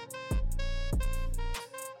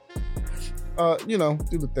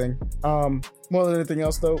 Do the thing. More than anything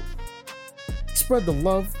else, though, spread the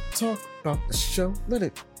love, talk about the show,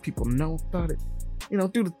 let people know about it.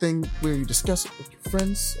 Do the thing where you discuss it with your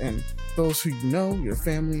friends and those who you know, your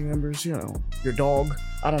family members, your dog.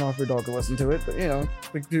 I don't know if your dog will listen to it, but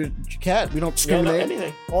like your cat, we don't discriminate.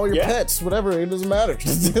 Anything. All your pets, whatever, it doesn't matter.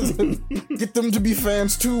 Get them to be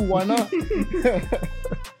fans too, why not?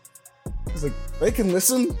 It's like, they can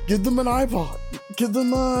listen, give them an iPod, give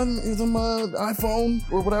them an iPhone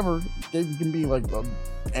or whatever. It can be like an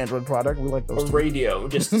Android product. We like those. A radio,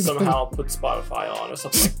 just somehow put Spotify on or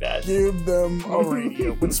something like that. Give them a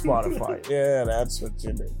radio with Spotify. Yeah, that's what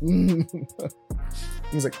you do.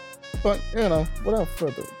 He's like, but without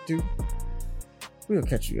further ado, we'll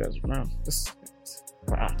catch you guys around.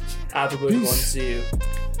 Have a good one. See you.